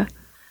Zerah,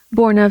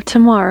 born of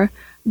Tamar,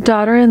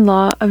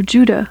 daughter-in-law of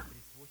Judah.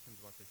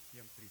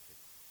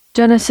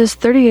 Genesis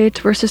 38,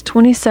 verses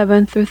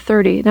 27 through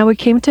 30. Now it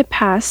came to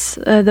pass,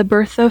 the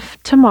birth of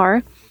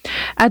Tamar,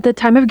 at the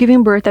time of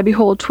giving birth, that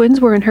behold, twins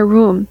were in her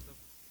womb.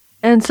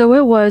 And so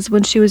it was,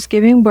 when she was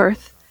giving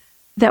birth,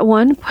 that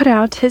one put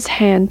out his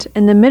hand,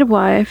 and the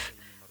midwife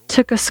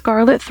took a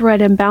scarlet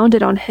thread and bound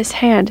it on his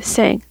hand,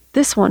 saying,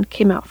 This one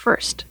came out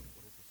first.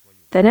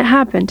 Then it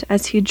happened,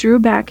 as he drew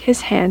back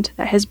his hand,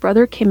 that his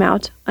brother came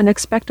out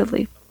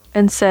unexpectedly,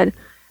 and said,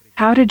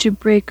 How did you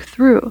break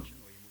through?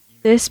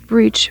 This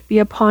breach be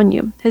upon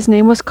you. His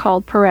name was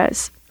called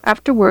Perez.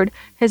 Afterward,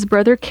 his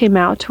brother came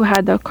out, who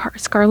had the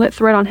scarlet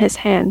thread on his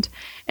hand,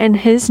 and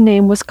his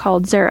name was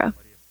called Zerah.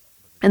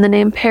 And the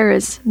name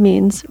Perez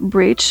means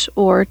breach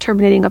or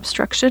terminating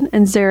obstruction,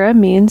 and Zerah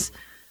means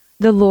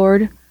the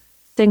Lord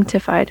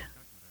sanctified.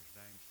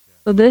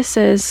 So this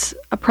is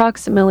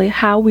approximately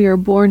how we are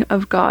born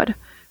of God.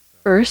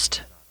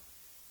 First,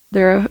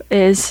 there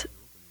is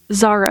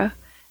Zara,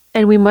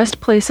 and we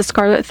must place a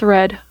scarlet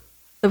thread,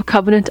 the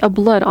covenant of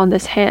blood, on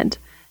this hand.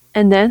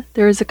 And then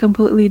there is a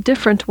completely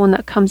different one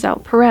that comes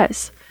out,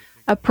 Perez,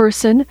 a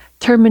person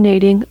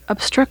terminating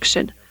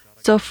obstruction.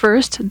 So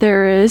first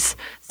there is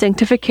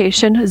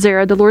sanctification,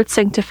 Zerah, the Lord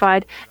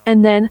sanctified,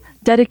 and then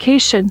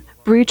dedication,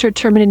 breach or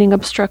terminating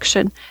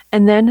obstruction,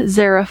 and then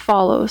Zerah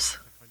follows.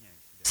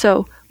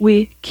 So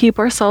we keep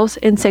ourselves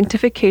in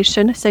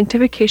sanctification.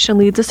 Sanctification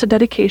leads us to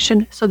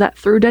dedication, so that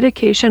through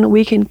dedication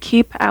we can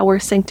keep our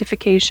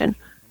sanctification.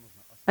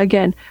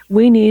 Again,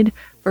 we need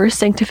first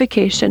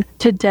sanctification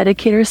to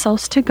dedicate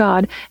ourselves to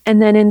God,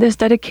 and then in this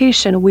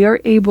dedication we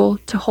are able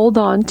to hold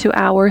on to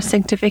our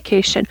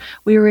sanctification.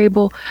 We are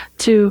able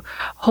to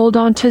hold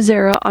on to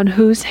Zerah, on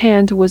whose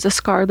hand was a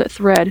scarlet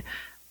thread,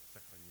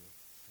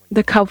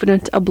 the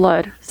covenant of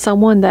blood,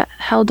 someone that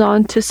held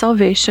on to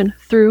salvation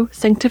through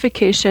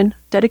sanctification,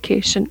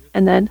 dedication,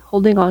 and then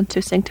holding on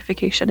to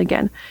sanctification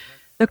again.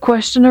 The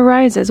question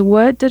arises,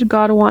 what did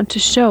God want to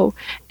show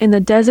in the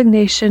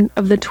designation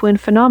of the twin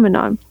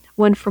phenomenon,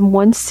 when from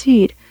one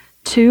seed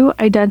two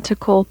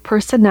identical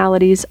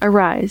personalities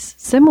arise,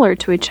 similar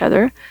to each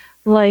other,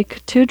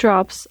 like two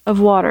drops of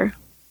water?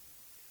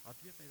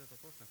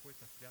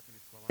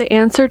 The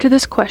answer to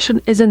this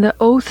question is in the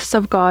oaths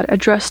of God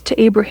addressed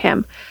to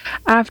Abraham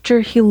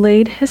after he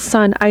laid his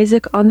son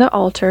Isaac on the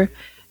altar,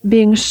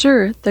 being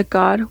sure that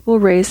God will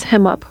raise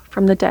him up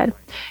from the dead.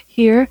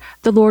 Here,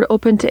 the Lord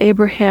opened to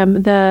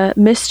Abraham the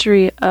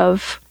mystery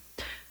of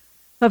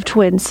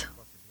twins.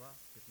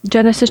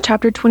 Genesis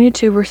chapter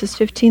 22, verses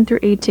 15 through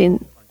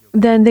 18.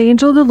 Then the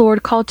angel of the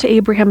Lord called to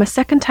Abraham a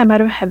second time out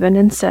of heaven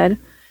and said,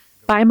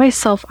 By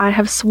myself I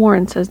have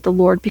sworn, says the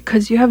Lord,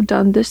 because you have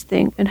done this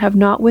thing and have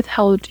not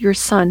withheld your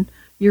son,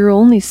 your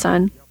only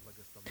son.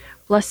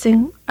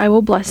 Blessing, I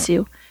will bless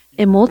you.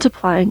 In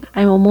multiplying,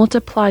 I will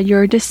multiply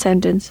your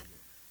descendants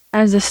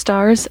as the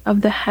stars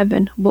of the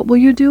heaven. What will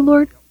you do,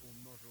 Lord?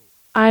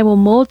 I will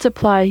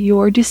multiply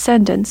your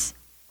descendants.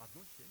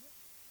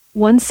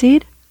 One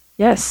seed?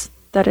 Yes,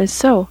 that is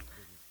so.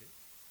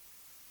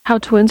 How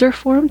twins are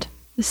formed?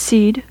 The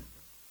seed,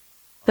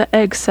 the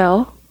egg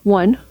cell,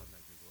 one.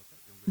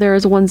 There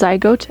is one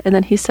zygote, and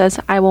then he says,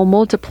 I will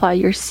multiply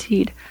your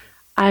seed.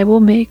 I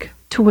will make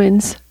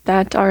twins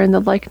that are in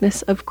the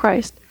likeness of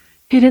Christ.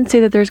 He didn't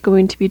say that there's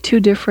going to be two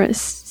different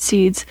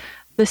seeds,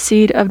 the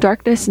seed of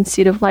darkness and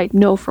seed of light.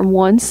 No, from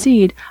one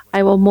seed,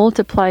 I will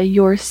multiply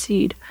your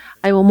seed.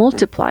 I will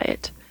multiply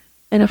it.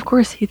 And of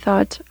course, he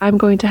thought, I'm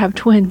going to have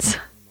twins.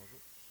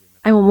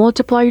 I will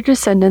multiply your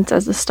descendants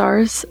as the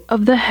stars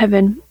of the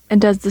heaven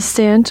and as the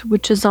sand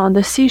which is on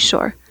the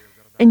seashore.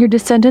 And your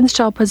descendants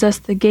shall possess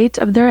the gate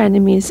of their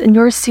enemies, and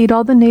your seed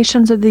all the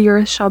nations of the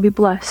earth shall be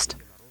blessed,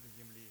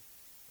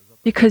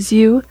 because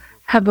you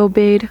have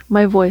obeyed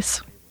my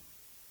voice.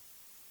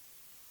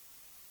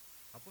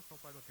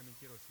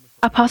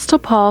 Apostle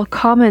Paul,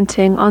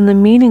 commenting on the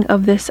meaning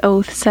of this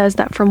oath, says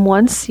that from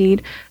one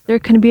seed there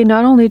can be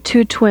not only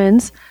two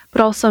twins,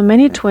 but also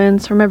many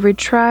twins from every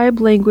tribe,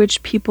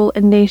 language, people,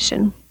 and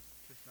nation.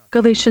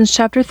 Galatians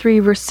chapter 3,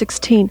 verse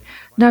 16.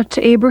 Now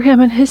to Abraham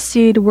and his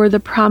seed were the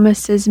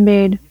promises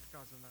made.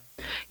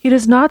 He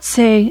does not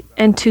say,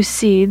 and to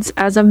seeds,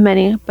 as of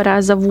many, but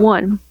as of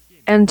one,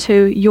 and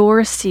to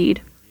your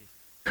seed,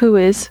 who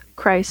is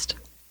Christ.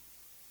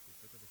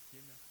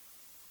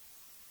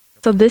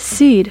 So this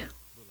seed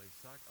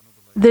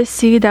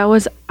that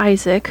was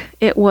Isaac,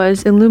 it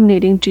was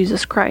illuminating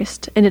Jesus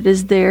Christ, and it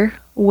is there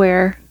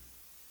where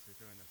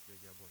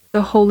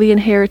the holy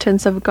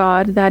inheritance of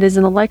God that is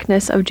in the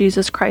likeness of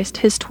Jesus Christ,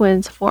 his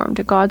twins,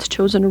 formed God's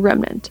chosen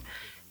remnant.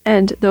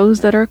 And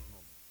those that are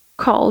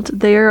called,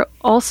 they are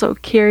also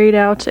carried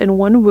out in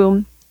one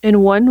womb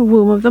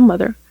of the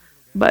mother,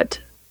 but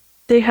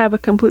they have a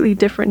completely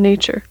different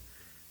nature,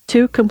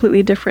 two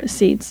completely different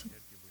seeds.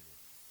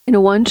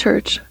 In one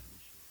church,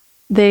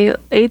 they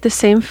ate the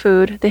same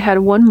food, they had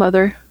one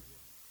mother,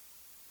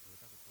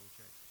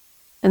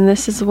 And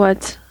this is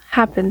what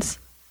happens.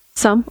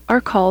 Some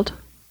are called.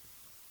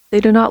 They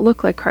do not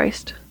look like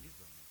Christ.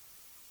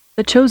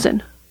 The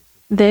chosen,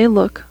 they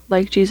look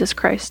like Jesus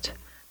Christ.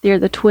 They are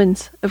the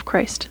twins of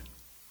Christ.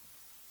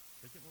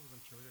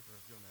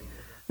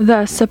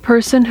 Thus, a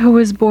person who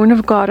is born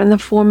of God in the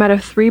form out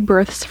of 3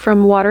 births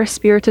from water,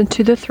 spirit, and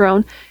to the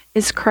throne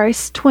is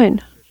Christ's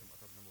twin,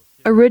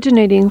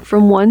 originating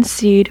from one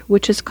seed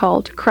which is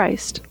called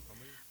Christ,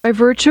 by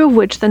virtue of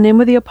which the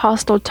name of the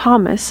apostle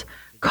Thomas,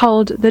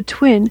 called the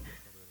twin,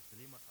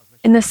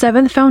 in the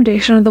 7th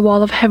foundation of the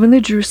wall of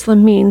heavenly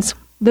Jerusalem means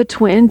the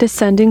twin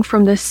descending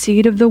from the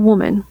seed of the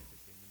woman.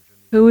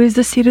 Who is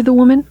the seed of the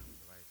woman?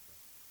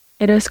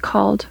 It is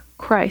called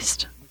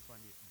Christ.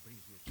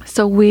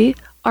 So we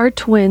are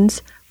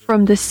twins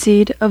from the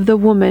seed of the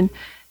woman,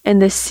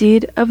 and the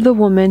seed of the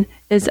woman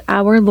is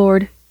our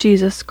Lord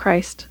Jesus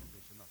Christ.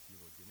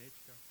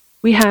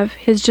 We have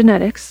his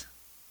genetics,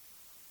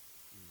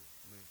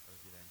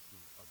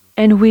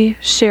 and we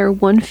share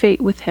one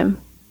fate with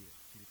him.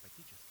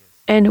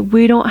 And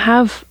we don't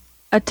have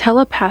a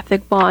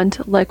telepathic bond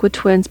like with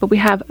twins, but we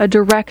have a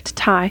direct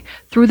tie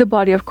through the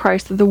body of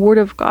Christ, through the Word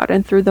of God,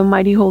 and through the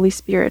mighty Holy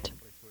Spirit.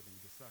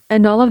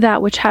 And all of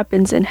that which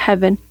happens in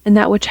heaven and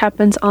that which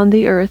happens on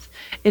the earth,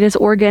 it is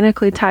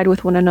organically tied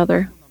with one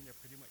another.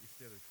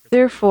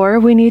 Therefore,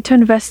 we need to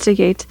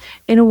investigate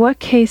in what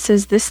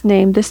cases this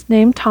name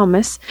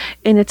Thomas,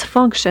 in its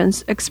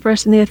functions,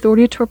 expressed in the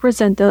authority to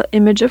represent the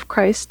image of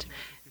Christ,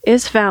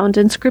 is found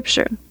in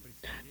Scripture.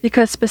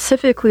 Because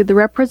specifically the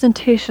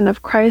representation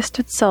of Christ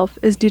itself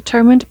is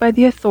determined by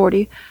the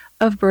authority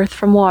of birth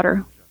from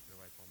water,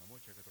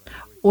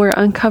 or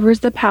uncovers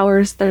the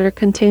powers that are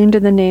contained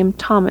in the name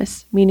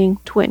Thomas, meaning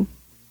twin.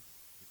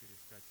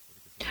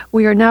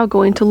 We are now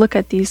going to look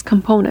at these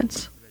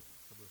components.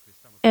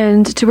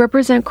 And to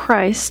represent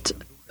Christ,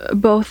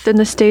 both in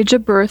the stage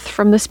of birth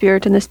from the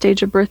Spirit and the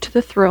stage of birth to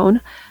the throne,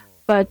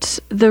 but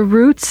the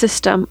root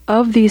system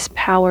of these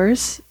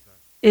powers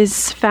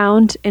is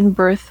found in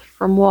birth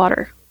from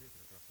water.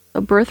 So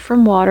birth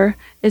from water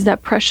is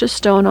that precious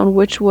stone on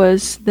which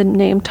was the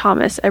name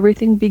Thomas.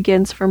 Everything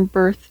begins from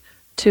birth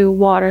to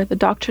water, the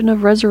doctrine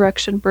of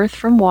resurrection, birth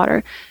from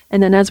water,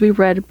 and then as we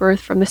read, birth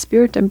from the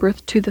Spirit and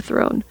birth to the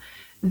throne.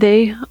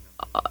 They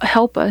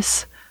help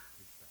us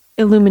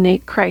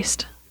illuminate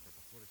Christ.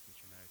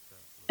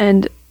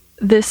 And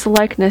this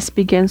likeness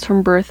begins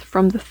from birth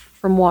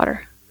from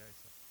water.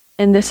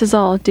 And this is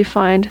all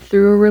defined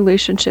through a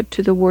relationship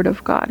to the Word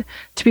of God.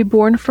 To be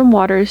born from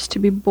water is to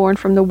be born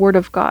from the Word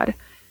of God.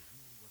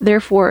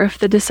 Therefore, if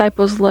the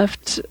disciples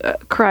left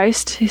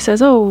Christ, he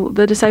says, oh,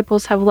 the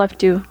disciples have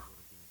left you.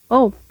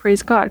 Oh,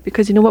 praise God,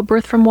 because you know what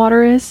birth from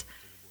water is?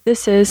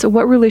 This is,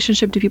 what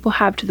relationship do people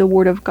have to the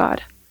Word of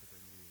God?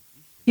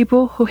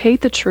 People who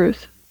hate the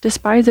truth,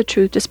 despise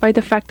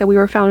the fact that we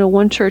were found in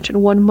one church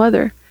and one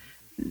mother.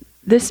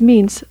 This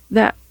means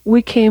that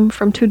we came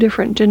from 2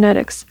 different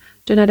genetics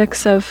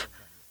of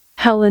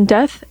hell and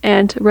death,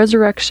 and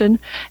resurrection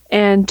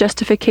and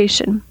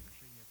justification.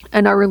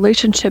 And our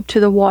relationship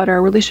to the water,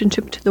 our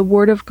relationship to the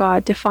Word of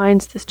God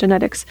defines this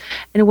genetics.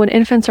 And when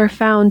infants are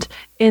found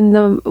in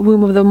the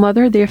womb of the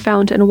mother, they are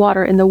found in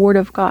water, in the Word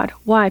of God.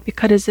 Why?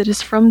 Because it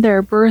is from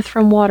there, birth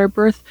from water,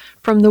 birth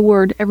from the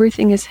Word.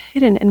 Everything is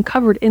hidden and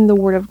covered in the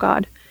Word of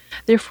God.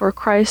 Therefore,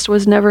 Christ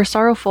was never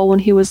sorrowful when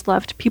he was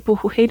left. People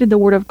who hated the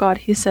Word of God,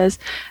 he says,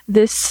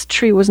 this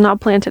tree was not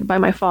planted by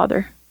my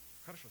Father.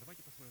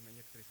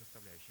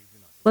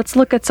 Let's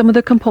look at some of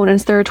the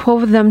components. There are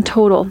 12 of them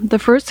total. The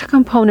first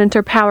component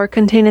or power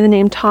contained in the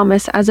name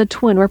Thomas as a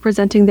twin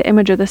representing the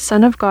image of the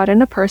Son of God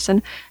in a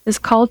person is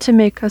called to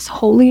make us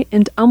holy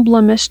and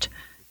unblemished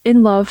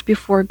in love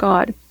before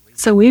God.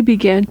 So we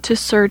begin to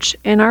search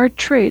in our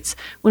traits.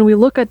 When we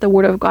look at the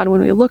Word of God, when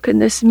we look in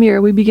this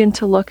mirror, we begin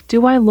to look,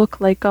 do I look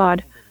like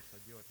God?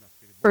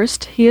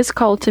 First, he is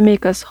called to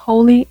make us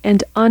holy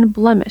and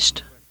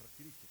unblemished.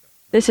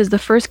 This is the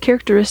first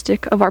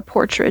characteristic of our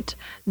portrait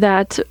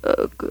that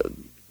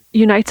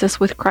unites us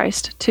with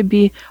Christ, to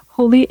be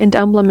holy and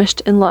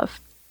unblemished in love.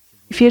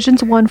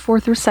 Ephesians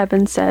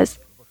 1:4-7 says,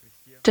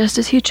 just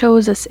as he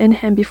chose us in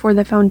him before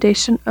the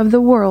foundation of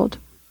the world.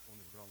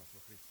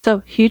 So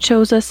he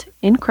chose us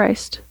in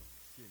Christ.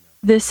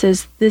 This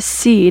is this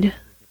seed.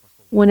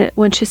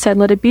 When she said,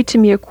 let it be to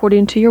me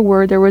according to your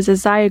word, there was a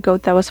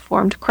zygote that was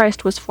formed.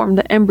 Christ was formed,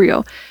 the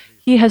embryo.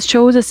 He has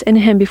chose us in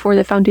him before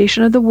the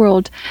foundation of the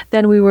world.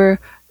 Then we were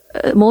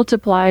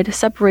multiplied,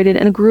 separated,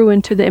 and grew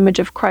into the image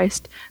of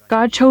Christ.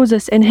 God chose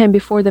us in him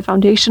before the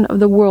foundation of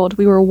the world.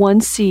 We were one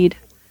seed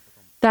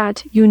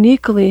that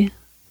uniquely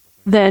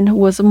then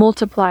was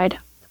multiplied.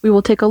 We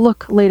will take a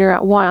look later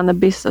at why on the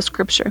basis of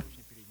Scripture.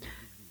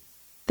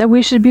 That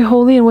we should be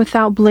holy and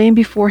without blame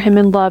before him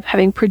in love,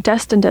 having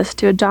predestined us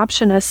to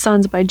adoption as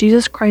sons by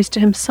Jesus Christ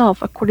to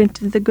himself, according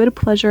to the good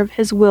pleasure of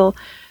his will,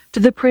 to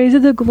the praise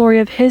of the glory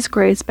of his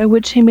grace, by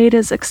which he made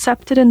us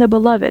accepted in the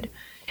beloved.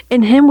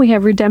 In him we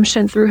have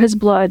redemption through his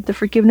blood, the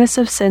forgiveness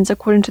of sins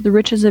according to the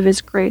riches of his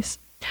grace.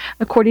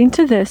 According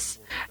to this,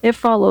 it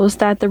follows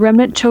that the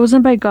remnant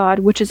chosen by God,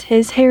 which is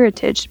his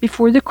heritage,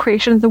 before the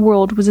creation of the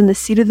world was in the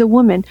seed of the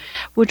woman,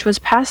 which was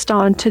passed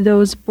on to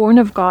those born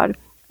of God,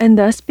 and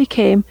thus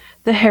became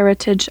the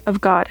heritage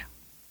of God.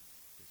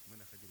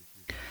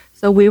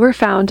 So we were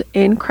found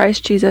in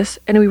Christ Jesus,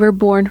 and we were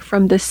born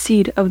from the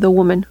seed of the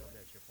woman.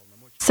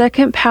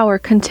 Second power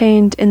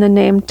contained in the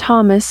name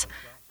Thomas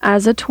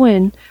as a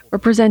twin,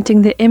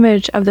 representing the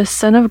image of the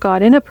Son of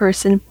God in a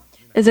person,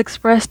 is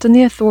expressed in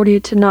the authority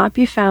to not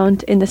be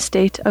found in the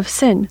state of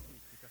sin.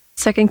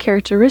 Second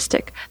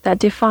characteristic that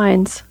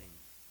defines,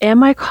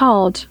 am I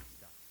called?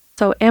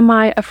 So am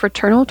I a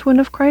fraternal twin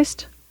of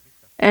Christ?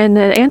 And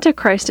the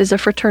Antichrist is a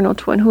fraternal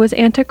twin. Who is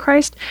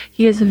Antichrist?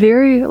 He is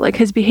very, like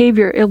his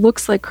behavior, it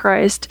looks like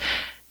Christ.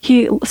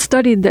 He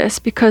studied this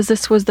because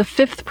this was the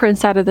fifth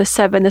prince out of the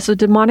seven. This was a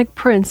demonic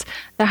prince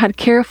that had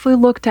carefully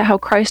looked at how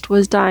Christ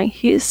was dying.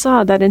 He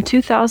saw that in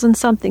 2000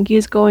 something he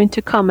is going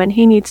to come and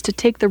he needs to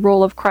take the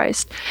role of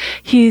Christ.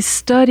 He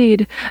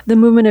studied the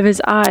movement of his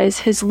eyes,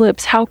 his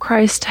lips, how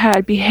Christ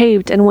had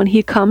behaved. And when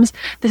he comes,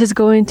 this is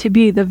going to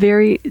be the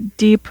very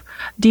deep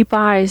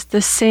eyes,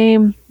 the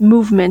same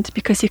movement,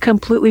 because he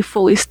completely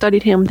fully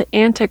studied him. The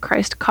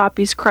Antichrist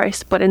copies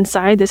Christ, but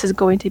inside this is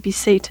going to be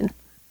Satan.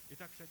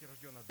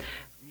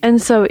 And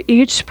so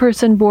each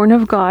person born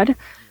of God,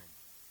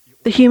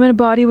 the human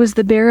body was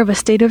the bearer of a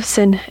state of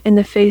sin in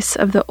the face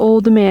of the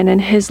old man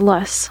and his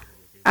lusts.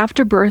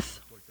 After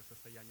birth,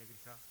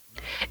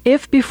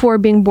 if before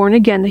being born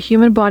again the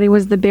human body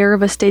was the bearer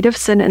of a state of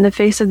sin in the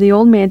face of the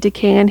old man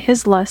decaying and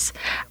his lusts,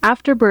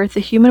 after birth the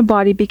human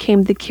body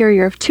became the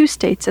carrier of two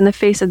states in the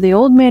face of the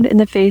old man and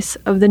the face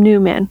of the new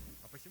man.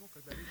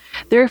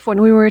 Therefore,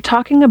 when we were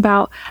talking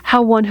about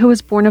how one who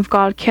is born of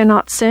God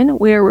cannot sin,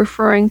 we are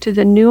referring to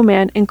the new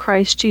man in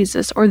Christ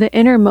Jesus, or the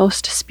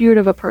innermost spirit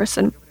of a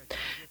person.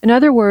 In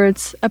other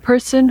words, a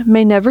person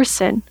may never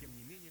sin,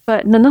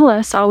 but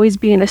nonetheless always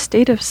be in a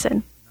state of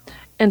sin.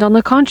 And on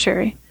the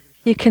contrary,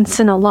 he can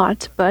sin a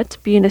lot, but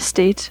be in a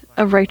state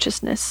of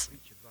righteousness.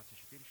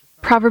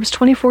 Proverbs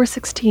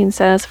 24:16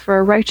 says, "For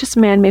a righteous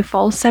man may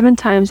fall 7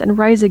 times and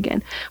rise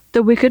again.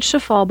 The wicked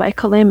shall fall by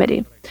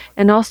calamity."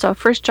 And also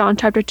 1 John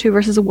chapter 2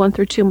 verses 1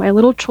 through 2, "My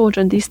little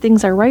children, these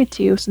things I write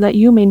to you, so that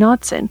you may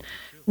not sin.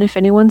 And if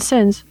anyone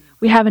sins,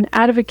 we have an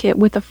advocate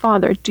with the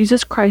Father,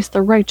 Jesus Christ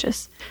the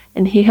righteous,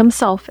 and he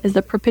himself is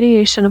the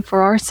propitiation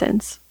for our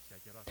sins.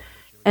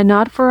 And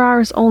not for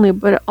ours only,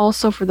 but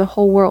also for the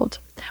whole world.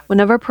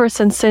 Whenever a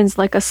person sins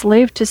like a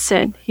slave to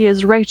sin, he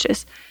is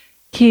righteous.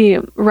 He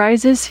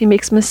rises, he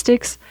makes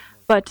mistakes,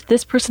 but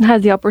this person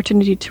has the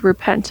opportunity to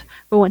repent.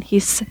 But when he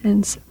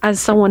sins as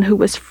someone who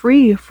was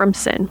free from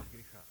sin,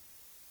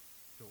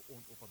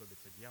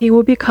 he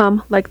will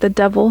become like the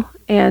devil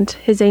and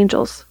his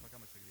angels.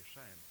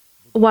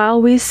 While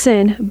we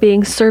sin,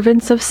 being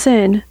servants of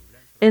sin,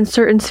 in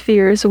certain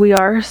spheres we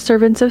are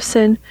servants of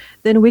sin,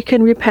 then we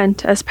can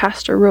repent, as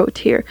Pastor wrote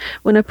here.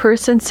 When a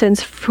person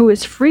sins who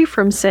is free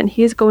from sin,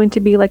 he is going to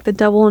be like the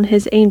devil and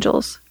his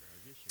angels.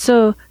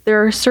 So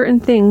there are certain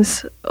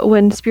things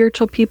when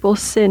spiritual people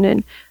sin,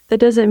 and that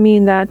doesn't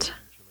mean that,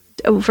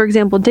 for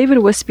example, David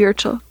was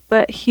spiritual,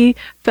 but he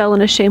fell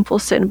in a shameful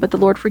sin, but the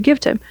Lord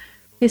forgave him.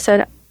 He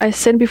said, "I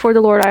sinned before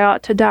the Lord, I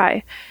ought to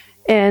die."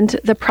 And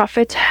the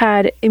prophet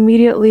had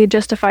immediately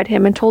justified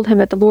him and told him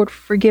that the Lord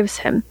forgives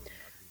him.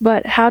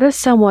 But how does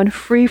someone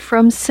free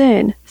from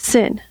sin,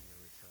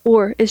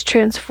 or is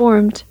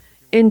transformed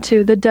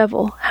into the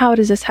devil? How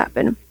does this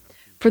happen?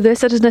 For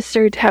this, it is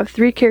necessary to have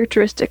 3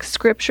 characteristics.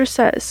 Scripture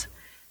says,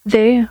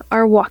 they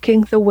are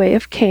walking the way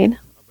of Cain.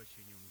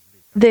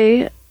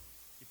 They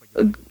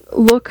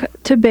look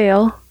to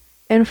Baal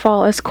and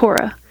fall as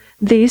Korah.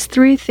 These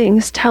 3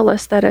 things tell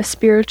us that a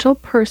spiritual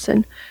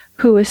person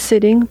who is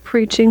sitting,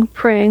 preaching,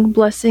 praying,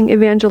 blessing,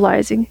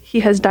 evangelizing, he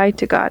has died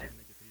to God.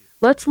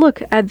 Let's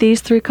look at these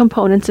 3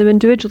 components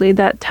individually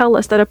that tell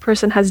us that a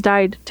person has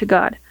died to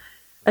God.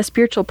 A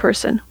spiritual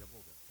person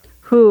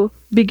who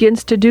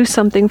begins to do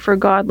something for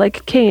God,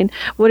 like Cain.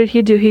 What did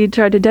he do? He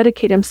tried to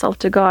dedicate himself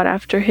to God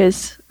after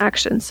his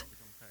actions.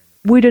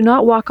 We do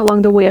not walk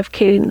along the way of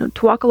Cain.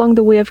 To walk along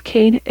the way of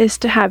Cain is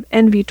to have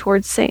envy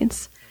towards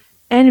saints.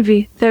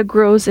 Envy that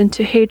grows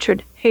into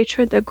hatred.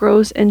 Hatred that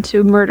grows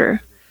into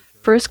murder.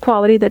 First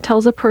quality that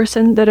tells a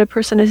person that a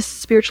person is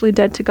spiritually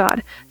dead to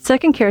God.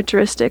 Second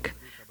characteristic,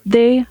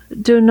 they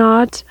do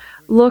not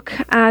look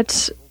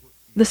at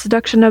the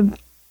seduction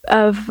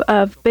of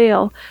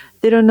Baal.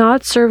 They do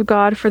not serve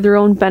God for their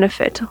own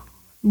benefit.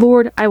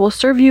 Lord, I will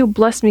serve you,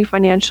 bless me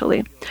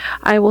financially.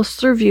 I will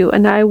serve you,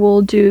 and I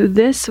will do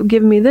this,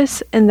 give me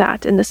this and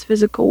that in this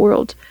physical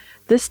world.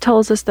 This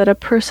tells us that a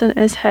person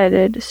is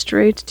headed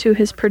straight to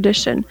his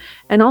perdition.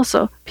 And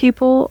also,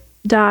 people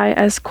die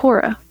as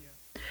Korah.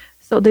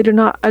 So they do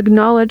not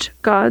acknowledge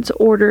God's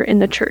order in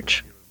the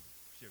church.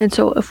 And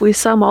so if we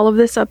sum all of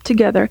this up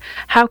together,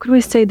 how could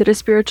we say that a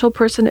spiritual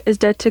person is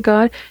dead to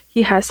God?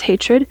 He has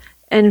hatred,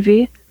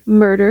 envy,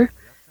 murder.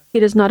 He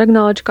does not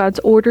acknowledge God's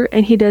order,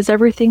 and he does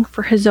everything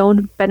for his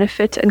own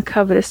benefit and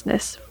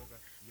covetousness.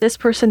 This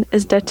person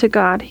is dead to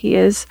God. He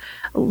is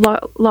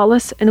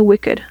lawless and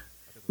wicked.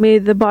 May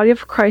the body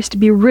of Christ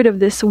be rid of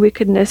this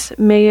wickedness.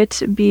 May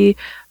it be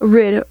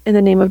rid in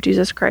the name of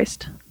Jesus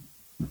Christ.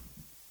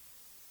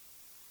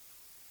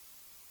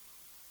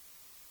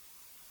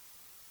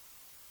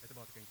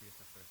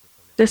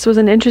 This was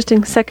an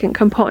interesting second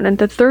component.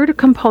 The third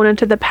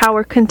component of the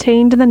power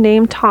contained in the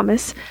name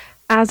Thomas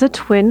as a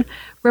twin,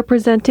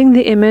 representing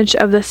the image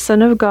of the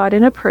Son of God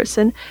in a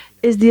person,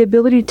 is the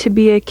ability to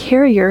be a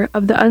carrier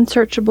of the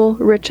unsearchable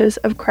riches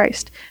of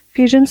Christ.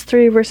 Ephesians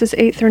 3 verses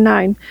 8 through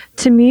 9.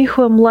 To me,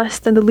 who am less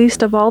than the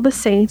least of all the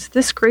saints,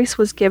 this grace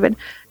was given,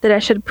 that I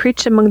should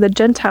preach among the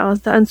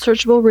Gentiles the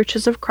unsearchable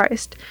riches of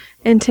Christ,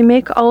 and to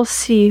make all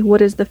see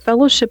what is the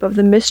fellowship of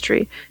the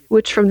mystery,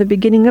 which from the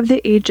beginning of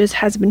the ages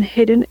has been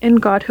hidden in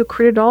God, who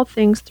created all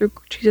things through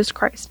Jesus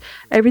Christ.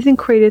 Everything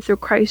created through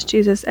Christ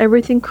Jesus,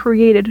 everything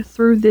created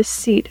through this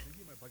seed.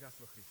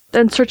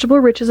 The unsearchable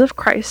riches of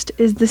Christ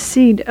is the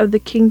seed of the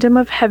kingdom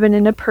of heaven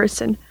in a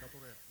person,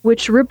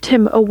 which ripped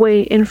him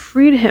away and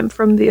freed him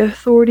from the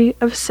authority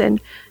of sin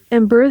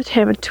and birthed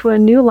him to a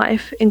new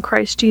life in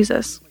Christ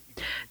Jesus.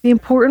 The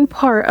important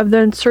part of the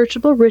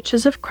unsearchable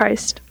riches of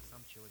Christ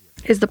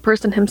is the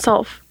person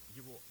himself,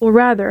 or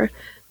rather,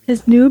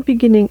 his new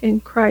beginning in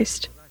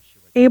Christ,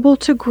 able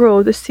to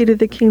grow the seed of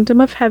the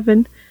kingdom of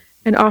heaven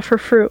and offer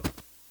fruit.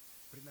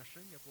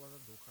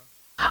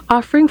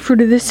 Offering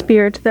fruit of the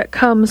Spirit that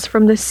comes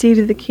from the seed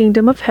of the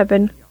kingdom of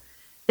heaven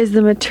is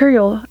the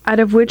material out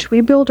of which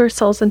we build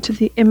ourselves into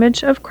the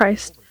image of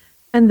Christ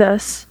and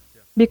thus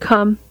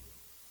become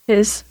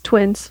his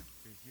twins.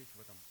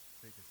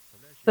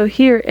 So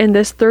here in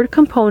this third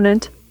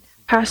component,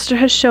 Pastor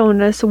has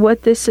shown us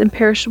what this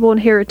imperishable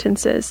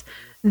inheritance is.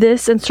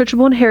 This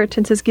unsearchable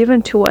inheritance is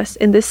given to us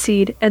in this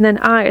seed, and then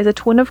I, as a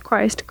twin of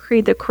Christ,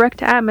 create the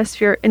correct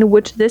atmosphere in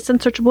which this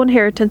unsearchable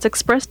inheritance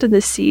expressed in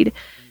this seed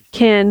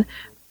can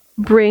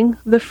bring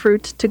the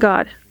fruit to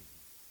God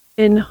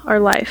in our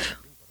life.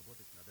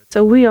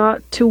 So we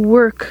ought to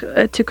work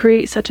to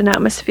create such an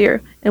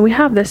atmosphere. And we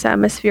have this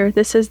atmosphere.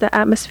 This is the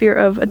atmosphere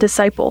of a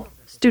disciple,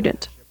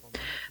 student.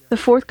 The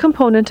fourth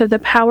component of the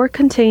power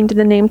contained in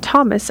the name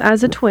Thomas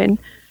as a twin,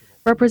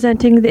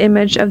 representing the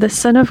image of the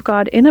Son of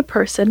God in a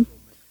person,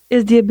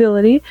 is the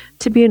ability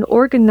to be an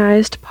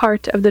organized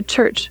part of the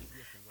church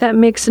that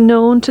makes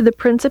known to the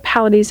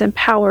principalities and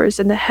powers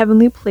in the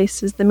heavenly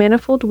places the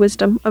manifold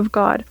wisdom of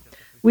God.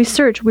 We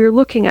are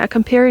looking at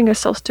comparing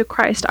ourselves to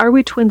Christ. Are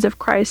we twins of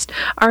Christ?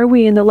 Are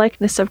we in the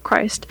likeness of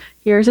Christ?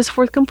 Here's this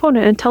fourth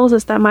component and tells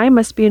us that I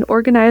must be an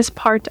organized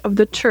part of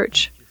the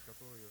church,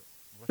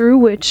 through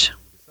which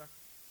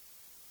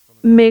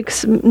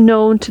makes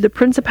known to the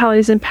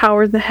principalities and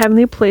powers in the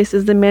heavenly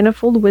places the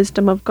manifold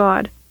wisdom of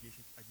God.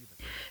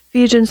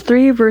 Ephesians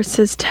 3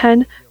 verses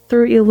 10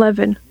 through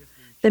 11.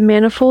 The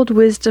manifold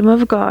wisdom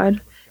of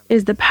God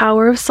is the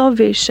power of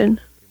salvation,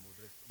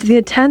 to the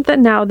intent that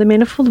now the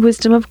manifold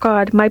wisdom of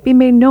God might be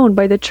made known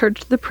by the church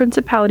to the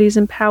principalities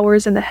and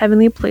powers in the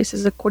heavenly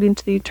places according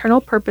to the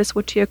eternal purpose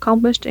which he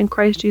accomplished in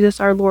Christ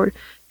Jesus our Lord.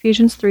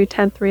 Ephesians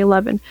 3:10 through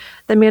 11.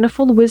 The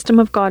manifold wisdom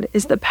of God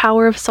is the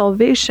power of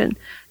salvation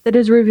that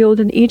is revealed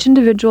in each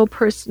individual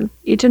person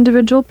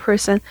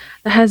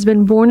that has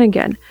been born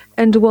again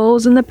and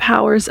dwells in the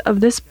powers of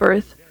this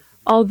birth,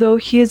 although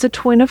he is a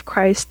twin of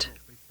Christ,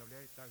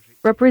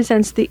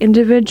 represents the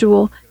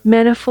individual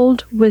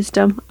manifold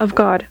wisdom of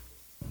God.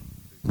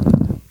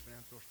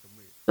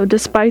 So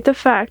despite the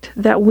fact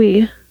that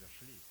we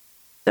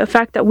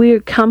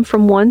come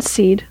from one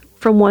seed,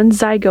 from one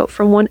zygote,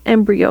 from one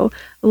embryo,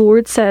 the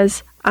Lord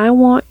says, I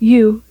want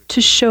you to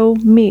show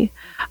me.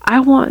 I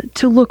want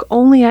to look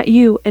only at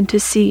you and to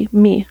see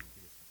me.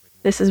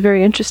 This is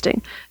very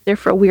interesting.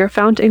 Therefore, we are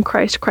found in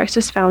Christ. Christ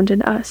is found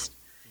in us.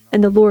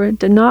 And the Lord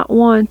did not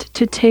want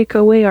to take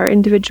away our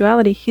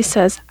individuality. He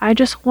says, I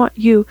just want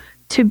you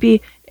to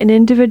be an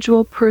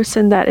individual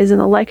person that is in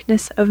the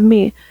likeness of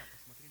me,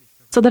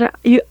 so that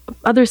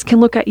others can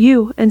look at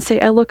you and say,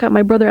 I look at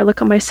my brother, I look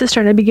at my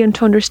sister, and I begin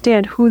to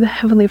understand who the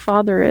Heavenly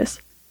Father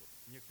is.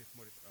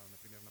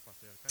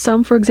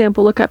 Some, for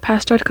example, look at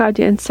Pastor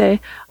Arkady and say,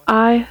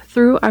 I,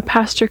 through our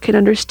pastor, can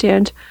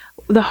understand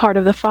the heart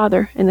of the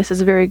Father, and this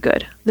is very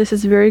good. This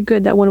is very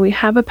good that when we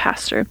have a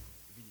pastor,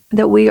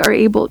 that we are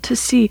able to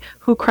see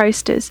who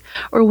Christ is.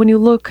 Or when you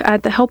look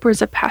at the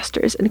helpers of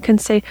pastors and can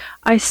say,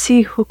 I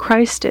see who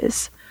Christ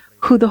is,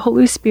 who the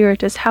Holy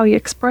Spirit is, how he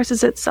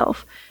expresses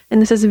itself.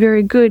 And this is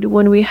very good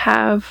when we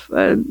have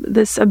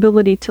this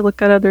ability to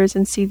look at others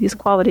and see these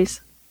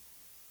qualities.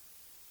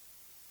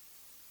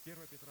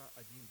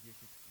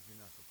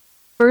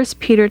 1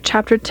 Peter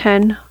chapter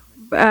 1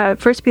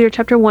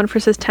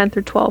 verses 10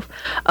 through 12.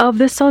 Of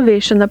this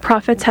salvation the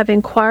prophets have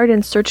inquired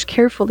and searched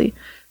carefully,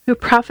 who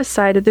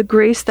prophesied of the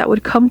grace that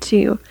would come to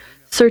you,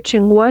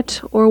 searching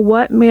what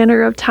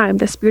manner of time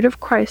the Spirit of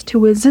Christ who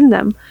was in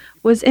them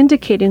was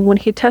indicating when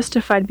he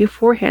testified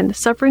beforehand the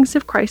sufferings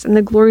of Christ and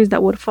the glories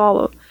that would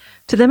follow.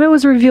 To them it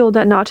was revealed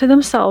that not to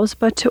themselves,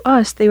 but to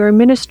us they were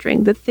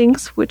ministering the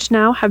things which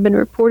now have been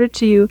reported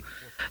to you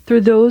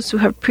through those who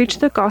have preached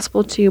the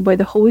gospel to you by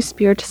the Holy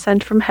Spirit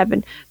sent from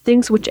heaven,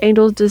 things which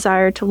angels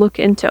desire to look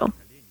into.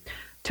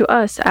 To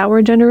us,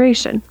 our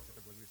generation,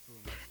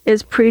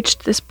 is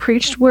preached this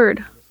preached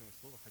word.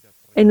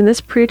 And in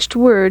this preached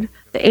word,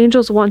 the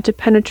angels want to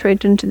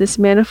penetrate into this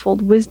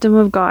manifold wisdom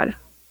of God.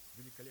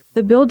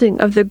 The building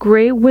of the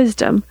great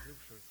wisdom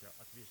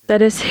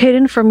that is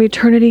hidden from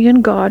eternity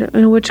in God,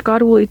 in which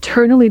God will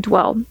eternally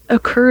dwell,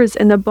 occurs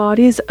in the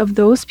bodies of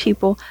those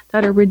people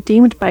that are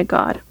redeemed by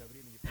God.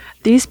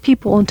 These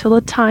people, until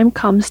a time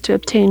comes to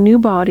obtain new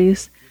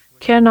bodies,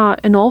 cannot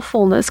in all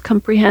fullness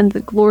comprehend the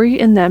glory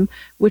in them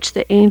which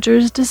the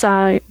angels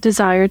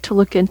desire to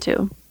look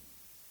into.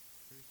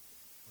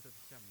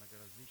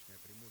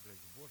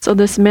 So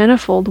this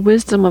manifold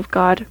wisdom of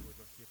God,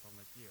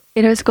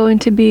 it is going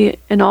to be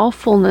in all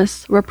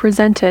fullness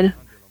represented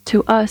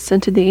to us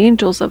and to the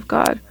angels of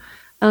God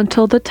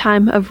until the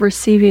time of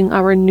receiving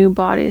our new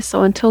bodies.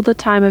 So until the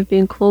time of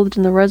being clothed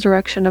in the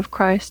resurrection of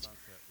Christ.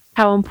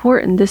 How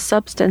important this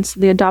substance,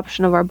 the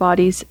adoption of our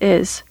bodies,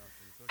 is.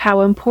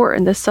 How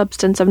important the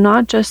substance of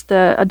not just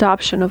the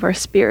adoption of our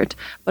spirit,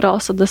 but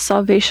also the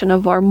salvation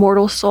of our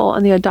mortal soul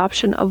and the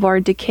adoption of our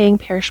decaying,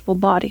 perishable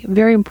body.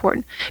 Very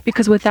important,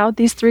 because without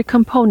these three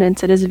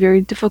components, it is very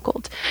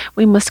difficult.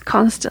 We must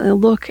constantly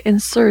look and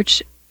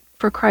search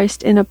for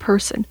Christ in a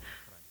person.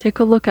 Take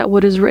a look at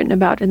what is written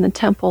about in the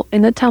temple.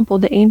 In the temple,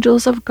 the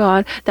angels of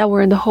God that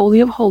were in the Holy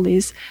of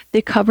Holies,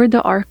 they covered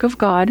the ark of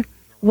God.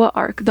 What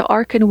ark? The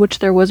ark in which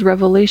there was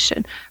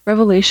revelation.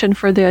 Revelation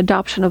for the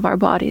adoption of our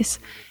bodies.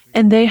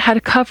 And they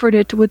had covered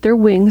it with their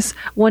wings,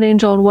 one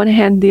angel on one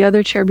hand, the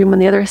other cherubim on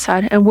the other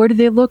side. And where did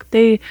they look?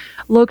 They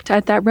looked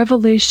at that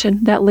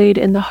revelation that laid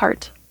in the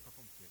heart.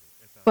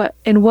 But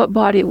in what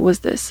body was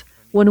this?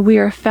 When we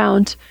are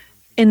found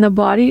in the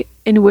body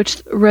in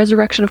which the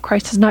resurrection of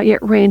Christ has not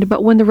yet reigned,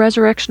 but when the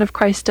resurrection of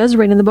Christ does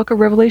reign, in the book of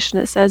Revelation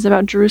it says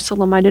about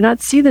Jerusalem, I did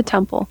not see the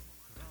temple.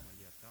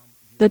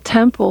 The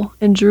temple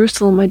in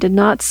Jerusalem I did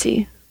not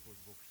see,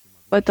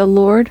 but the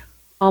Lord,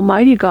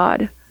 Almighty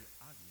God,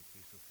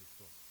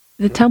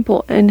 the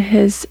temple and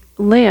his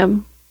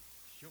lamb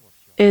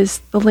is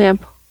the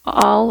lamp,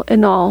 all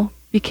in all,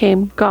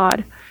 became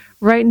God.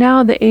 Right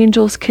now, the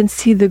angels can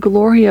see the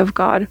glory of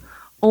God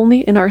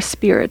only in our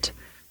spirit.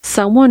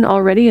 Someone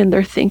already in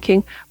their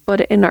thinking,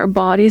 but in our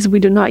bodies, we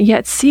do not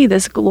yet see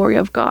this glory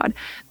of God.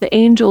 The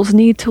angels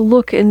need to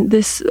look at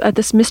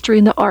this mystery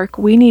in the ark.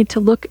 We need to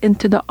look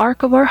into the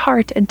ark of our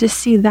heart and to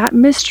see that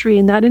mystery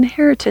and that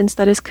inheritance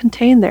that is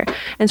contained there.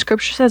 And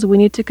Scripture says we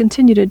need to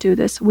continue to do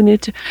this. We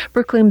need to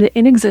proclaim the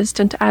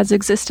inexistent as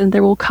existent.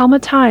 There will come a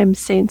time,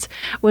 saints,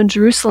 when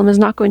Jerusalem is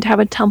not going to have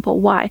a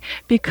temple. Why?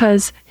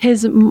 Because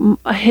His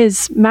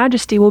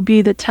majesty will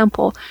be the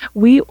temple.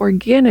 We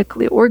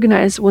organically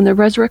organize when the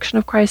resurrection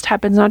of Christ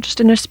happens, not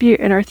just in our spirit,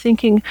 in our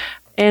thinking,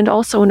 and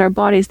also in our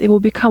bodies. They will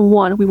become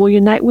one. We will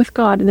unite with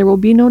God, and there will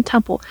be no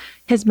temple.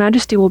 His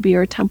majesty will be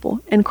our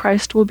temple, and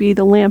Christ will be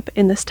the lamp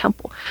in this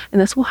temple.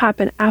 And this will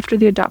happen after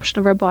the adoption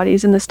of our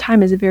bodies, and this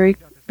time is very,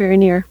 very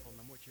near.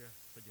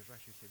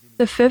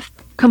 The fifth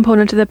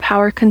component of the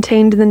power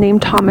contained in the name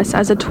Thomas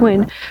as a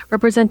twin,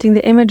 representing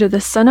the image of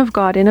the Son of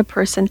God in a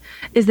person,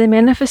 is the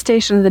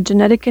manifestation of the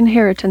genetic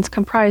inheritance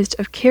comprised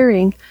of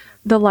carrying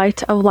the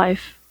light of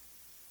life.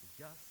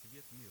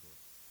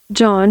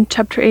 John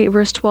chapter 8,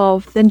 verse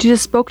 12. Then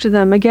Jesus spoke to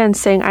them again,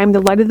 saying, I am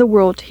the light of the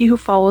world. He who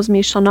follows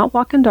me shall not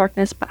walk in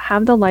darkness, but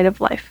have the light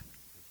of life.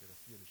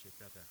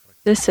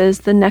 This is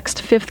the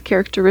next fifth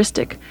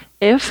characteristic.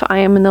 If I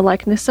am in the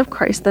likeness of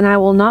Christ, then I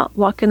will not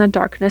walk in the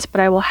darkness,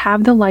 but I will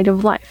have the light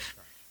of life.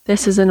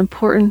 This is an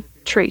important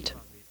trait.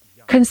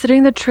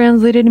 Considering the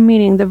translated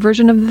meaning, the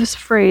version of this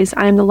phrase,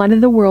 I am the light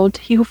of the world,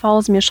 he who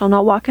follows me shall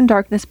not walk in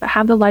darkness, but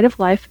have the light of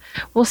life,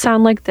 will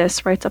sound like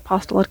this, writes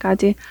Apostle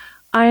Arkady.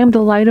 I am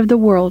the light of the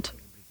world.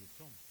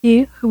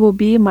 He who will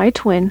be my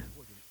twin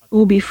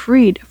will be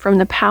freed from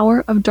the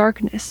power of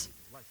darkness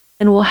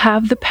and will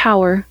have the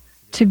power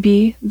to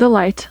be the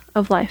light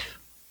of life.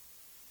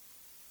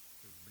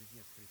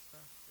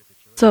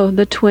 So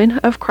the twin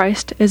of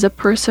Christ is a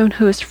person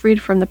who is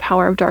freed from the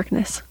power of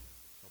darkness.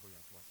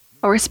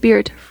 Our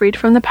spirit freed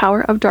from the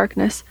power of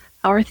darkness,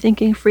 our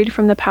thinking freed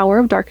from the power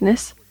of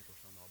darkness,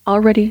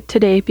 already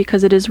today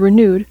because it is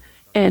renewed,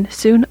 and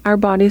soon our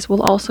bodies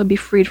will also be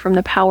freed from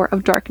the power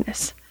of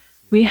darkness.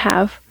 We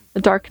have the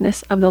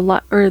darkness of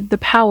the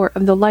power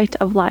of the light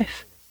of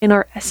life in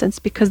our essence,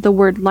 because the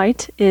word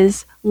light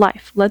is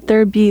life. Let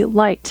there be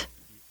light.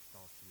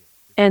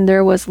 And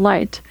there was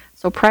light.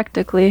 So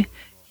practically,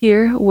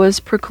 here was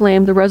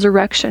proclaimed the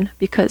resurrection,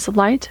 because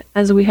light,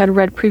 as we had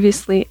read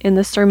previously in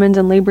the sermons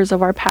and labors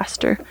of our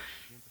pastor,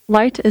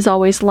 light is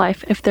always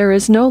life. If there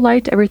is no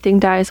light, everything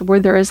dies. Where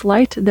there is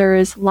light, there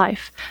is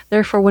life.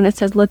 Therefore, when it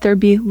says, let there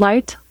be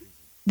light,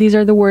 these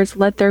are the words,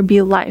 let there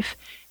be life.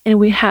 And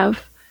we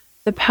have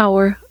the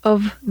power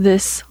of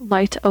this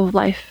light of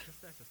life.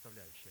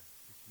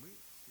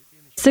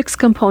 Sixth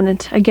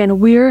component. Again,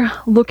 we're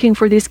looking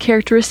for these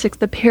characteristics,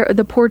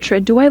 the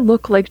portrait. Do I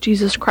look like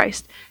Jesus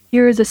Christ?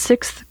 Here is a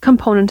sixth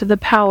component of the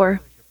power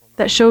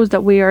that shows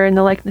that we are in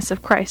the likeness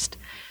of Christ.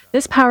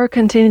 This power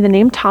containing the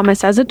name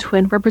Thomas as a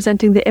twin,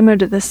 representing the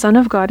image of the Son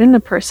of God in a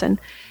person,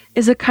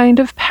 is a kind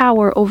of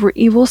power over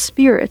evil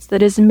spirits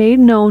that is made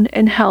known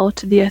in hell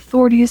to the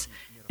authorities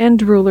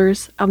and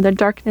rulers of the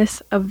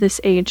darkness of this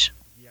age.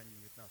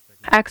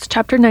 Acts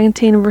chapter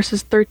 19,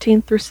 verses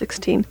 13 through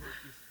 16.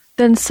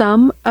 Then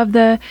some of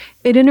the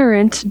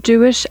itinerant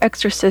Jewish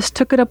exorcists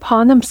took it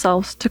upon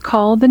themselves to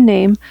call the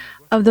name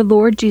of the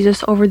Lord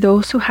Jesus over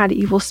those who had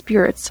evil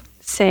spirits,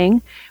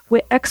 saying,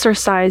 "We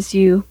exorcise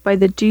you by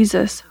the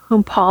Jesus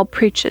whom Paul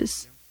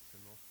preaches."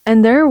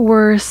 And there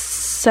were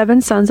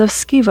 7 sons of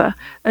Sceva,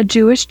 a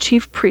Jewish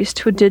chief priest,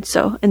 who did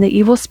so. And the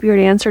evil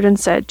spirit answered and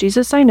said,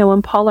 "Jesus I know,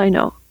 and Paul I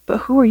know,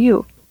 but who are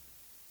you?"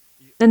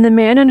 Then the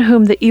man in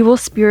whom the evil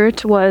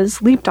spirit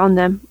was leaped on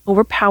them,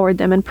 overpowered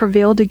them, and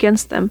prevailed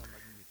against them,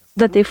 so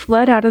that they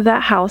fled out of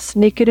that house,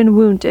 naked and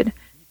wounded.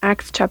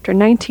 Acts chapter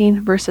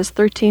 19, verses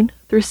 13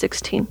 through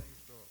 16.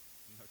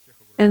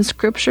 And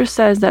Scripture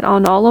says that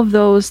on all of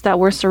those that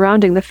were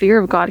surrounding, the fear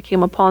of God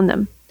came upon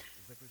them.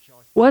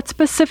 What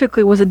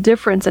specifically was the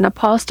difference in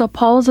Apostle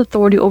Paul's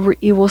authority over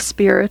evil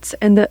spirits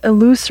and the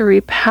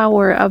illusory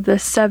power of the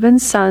 7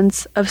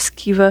 sons of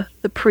Sceva,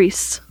 the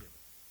priests?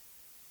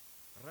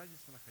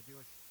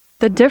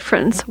 The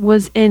difference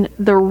was in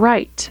the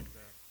right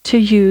to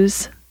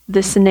use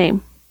this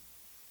name.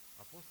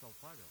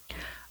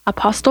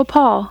 Apostle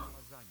Paul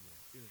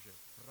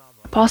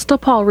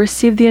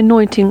received the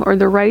anointing or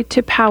the right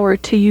to power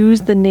to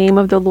use the name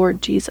of the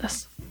Lord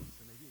Jesus.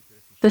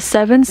 The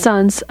 7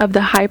 sons of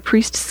the high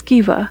priest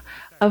Sceva,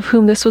 of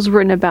whom this was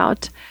written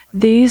about,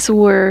 these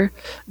were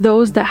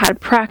those that had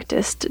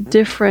practiced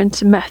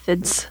different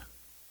methods.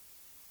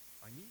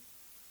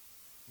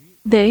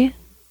 They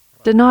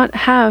did not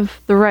have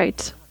the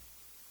right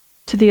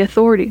to the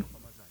authority.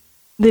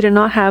 They did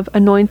not have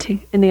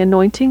anointing, and the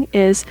anointing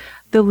is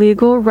the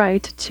legal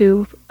right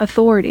to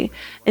authority.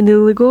 And the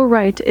legal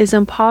right is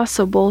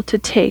impossible to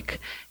take.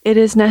 It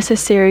is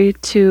necessary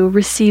to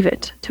receive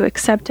it, to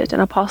accept it.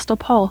 And Apostle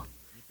Paul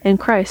and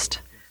Christ,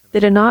 they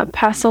did not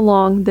pass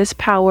along this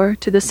power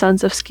to the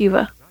sons of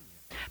Sceva,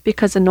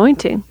 because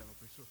anointing,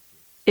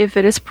 if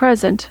it is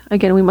present,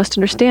 again, we must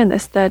understand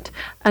this, that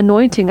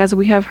anointing, as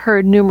we have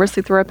heard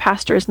numerously through our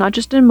pastor, is not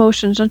just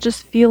emotions, not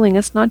just feeling,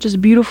 it's not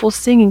just beautiful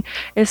singing,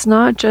 it's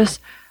not just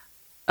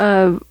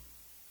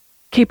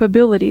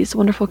capabilities,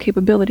 wonderful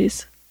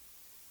capabilities.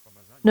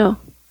 No,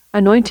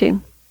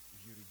 anointing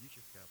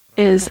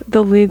is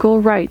the legal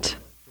right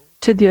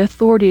to the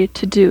authority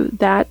to do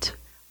that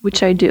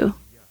which I do.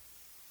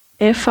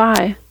 If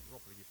I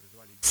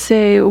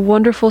say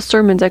wonderful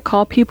sermons, I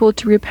call people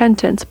to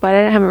repentance, but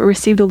I haven't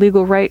received a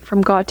legal right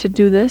from God to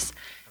do this,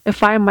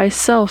 if I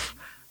myself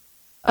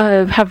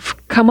have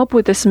come up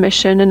with this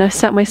mission and I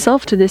set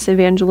myself to this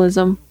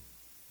evangelism,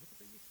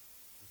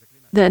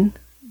 then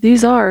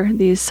these are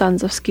these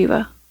sons of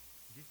Sceva.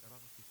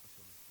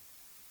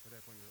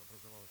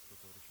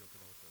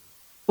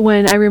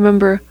 When I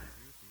remember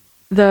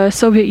the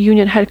Soviet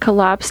Union had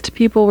collapsed,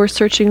 people were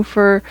searching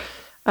for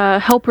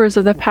helpers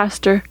of the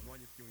pastor.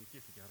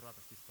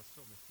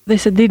 They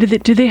said, do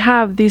they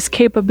have these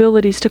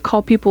capabilities to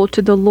call people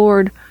to the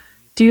Lord?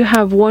 Do you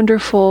have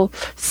wonderful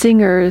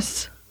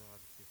singers?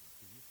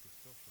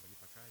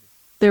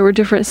 There were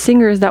different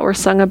singers that were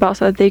sung about